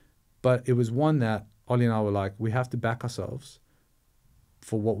 But it was one that Ollie and I were like, we have to back ourselves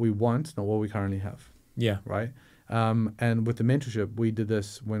for what we want, not what we currently have. Yeah. Right. And with the mentorship, we did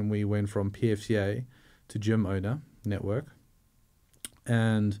this when we went from PFCA to Gym Owner Network,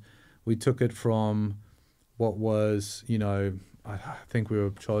 and we took it from what was, I think we were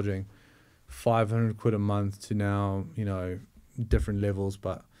charging 500 quid a month to now, different levels,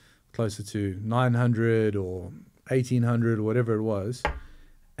 but closer to 900 or 1800 or whatever it was.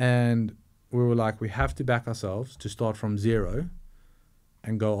 And we were like, we have to back ourselves to start from zero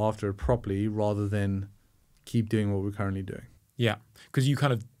and go after it properly, rather than keep doing what we're currently doing. Yeah, because you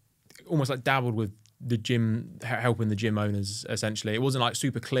kind of almost like dabbled with the gym, helping the gym owners, essentially. It wasn't like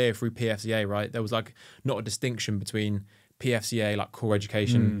super clear through PFCA, right? There was like not a distinction between PFCA, like core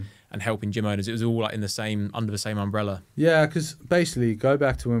education, and helping gym owners. It was all like under the same umbrella. Yeah, because basically, go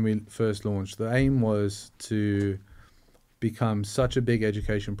back to when we first launched. The aim was to become such a big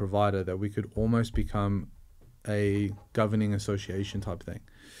education provider that we could almost become a governing association type thing.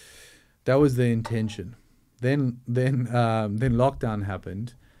 That was the intention. Then lockdown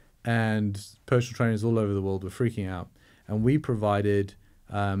happened, and personal trainers all over the world were freaking out. And we provided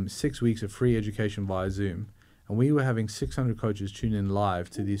 6 weeks of free education via Zoom. And we were having 600 coaches tune in live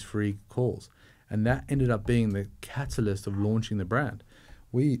to these free calls. And that ended up being the catalyst of launching the brand.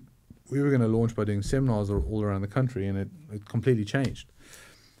 We were going to launch by doing seminars all around the country, and it completely changed.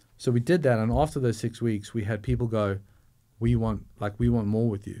 So we did that, and after those 6 weeks, we had people go, we want more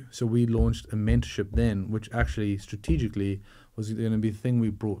with you. So we launched a mentorship then, which actually strategically was going to be the thing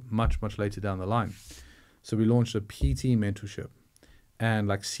we brought much, much later down the line. So we launched a PT mentorship, and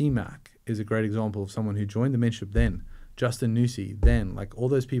like CMAC is a great example of someone who joined the mentorship then. Justin Nusi then, like all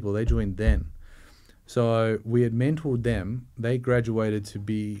those people, they joined then. So we had mentored them. They graduated to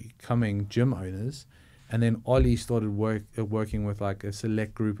becoming gym owners. And then Ollie started working with like a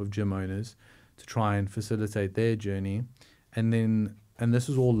select group of gym owners to try and facilitate their journey. And this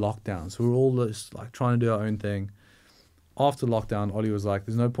was all lockdown. So we were all just like trying to do our own thing. After lockdown, Ollie was like,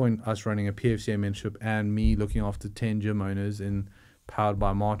 there's no point us running a PFCA mentorship and me looking after 10 gym owners powered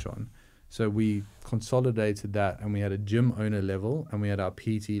by Marchon. So we consolidated that, and we had a gym owner level and we had our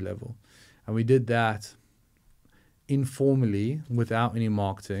PT level. And we did that informally without any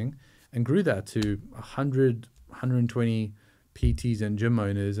marketing, and grew that to 100, 120 PTs and gym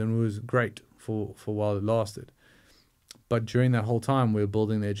owners, and it was great for a while it lasted. But during that whole time, we were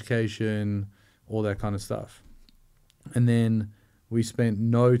building the education, all that kind of stuff. And then we spent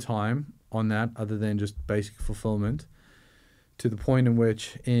no time on that other than just basic fulfillment, to the point in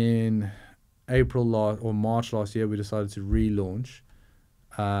which in March last year, we decided to relaunch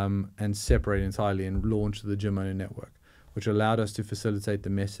and separate entirely and launch the Gym Owner Network, which allowed us to facilitate the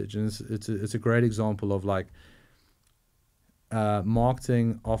message. And it's a great example of like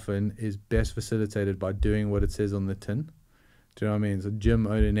marketing often is best facilitated by doing what it says on the tin. Do you know what I mean? So Gym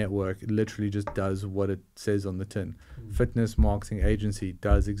Owner Network literally just does what it says on the tin. Fitness marketing agency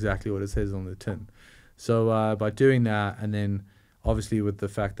does exactly what it says on the tin. So by doing that, and then obviously with the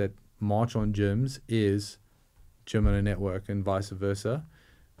fact that Marchon Gyms is Gym Owner Network and vice versa,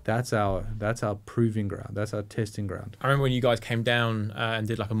 that's our proving ground. That's our testing ground. I remember when you guys came down and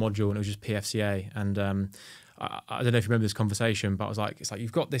did like a module, and it was just PFCA, and I don't know if you remember this conversation, but I was like, it's like,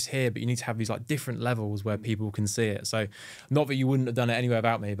 you've got this here, but you need to have these like different levels where people can see it. So not that you wouldn't have done it anyway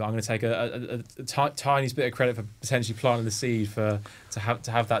without me, but I'm going to take a tiny bit of credit for potentially planting the seed to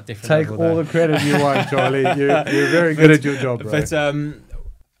have that different Take level all there. the credit you want, Charlie. You're very good at your job, bro. But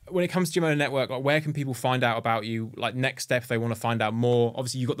when it comes to Gym Owner Network, like, where can people find out about you? Like, next step, if they want to find out more.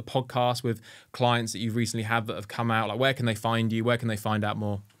 Obviously, you've got the podcast with clients that you've recently had that have come out. Like, where can they find you? Where can they find out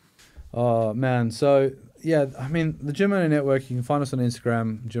more? Oh, man. So, yeah, I mean, the Gym Owner Network, you can find us on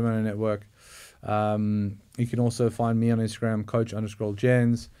Instagram, Gym Owner Network. You can also find me on Instagram,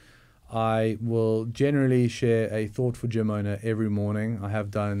 coach_Jenz. I will generally share a thought for gym owner every morning. I have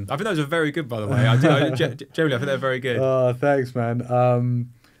done. I think those are very good, by the way. Generally, I think they're very good. Oh, thanks, man.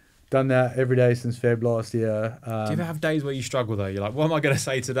 Done that every day since Feb last year. Do you ever have days where you struggle, though? You're like, what am I going to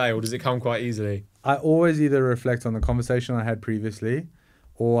say today? Or does it come quite easily? I always either reflect on the conversation I had previously,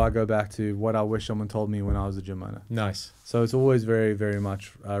 or I go back to what I wish someone told me when I was a gym owner. Nice. So it's always very, very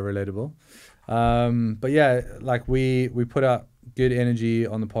much relatable. But yeah, like we put out good energy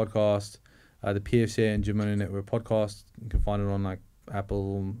on the podcast, the PFCA and Gym Owner Network podcast. You can find it on like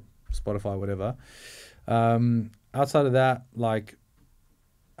Apple, Spotify, whatever. Outside of that, like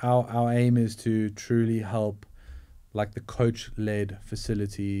our aim is to truly help like the coach-led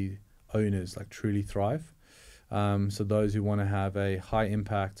facility owners like truly thrive. So those who want to have a high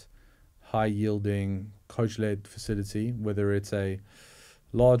impact, high yielding coach-led facility, whether it's a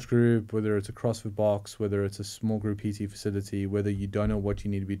large group, whether it's a CrossFit box, whether it's a small group PT facility, whether you don't know what you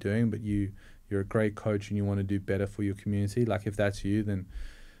need to be doing, but you're a great coach and you want to do better for your community. Like if that's you, then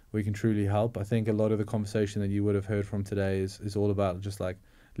we can truly help. I think a lot of the conversation that you would have heard from today is all about just like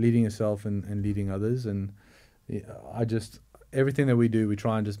leading yourself and leading others. And everything that we do, we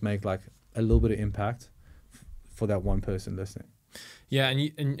try and just make like a little bit of impact for that one person listening. Yeah,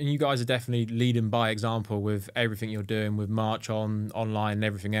 and you guys are definitely leading by example with everything you're doing with Marchon, online and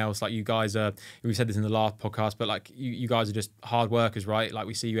everything else. Like you guys are, we said this in the last podcast, but like you guys are just hard workers, right? Like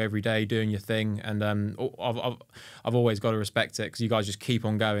we see you every day doing your thing, and I've always got to respect it because you guys just keep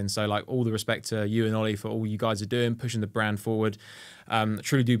on going. So like all the respect to you and Ollie for all you guys are doing, pushing the brand forward. I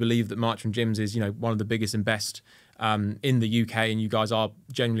truly do believe that Marchon Gyms is, one of the biggest and best in the UK, and you guys are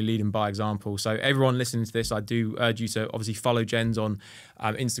genuinely leading by example. So everyone listening to this, I do urge you to obviously follow Jenz on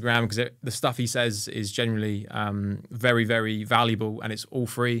Instagram, because the stuff he says is generally very, very valuable, and it's all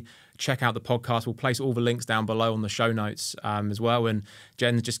free. Check out the podcast. We'll place all the links down below on the show notes as well. And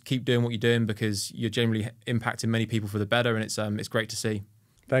Jenz, just keep doing what you're doing, because you're generally impacting many people for the better, and it's great to see.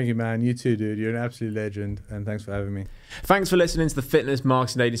 Thank you, man. You too, dude. You're an absolute legend, and thanks for having me. Thanks for listening to the Fitness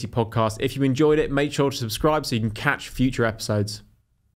Marketing Agency podcast. If you enjoyed it, make sure to subscribe so you can catch future episodes.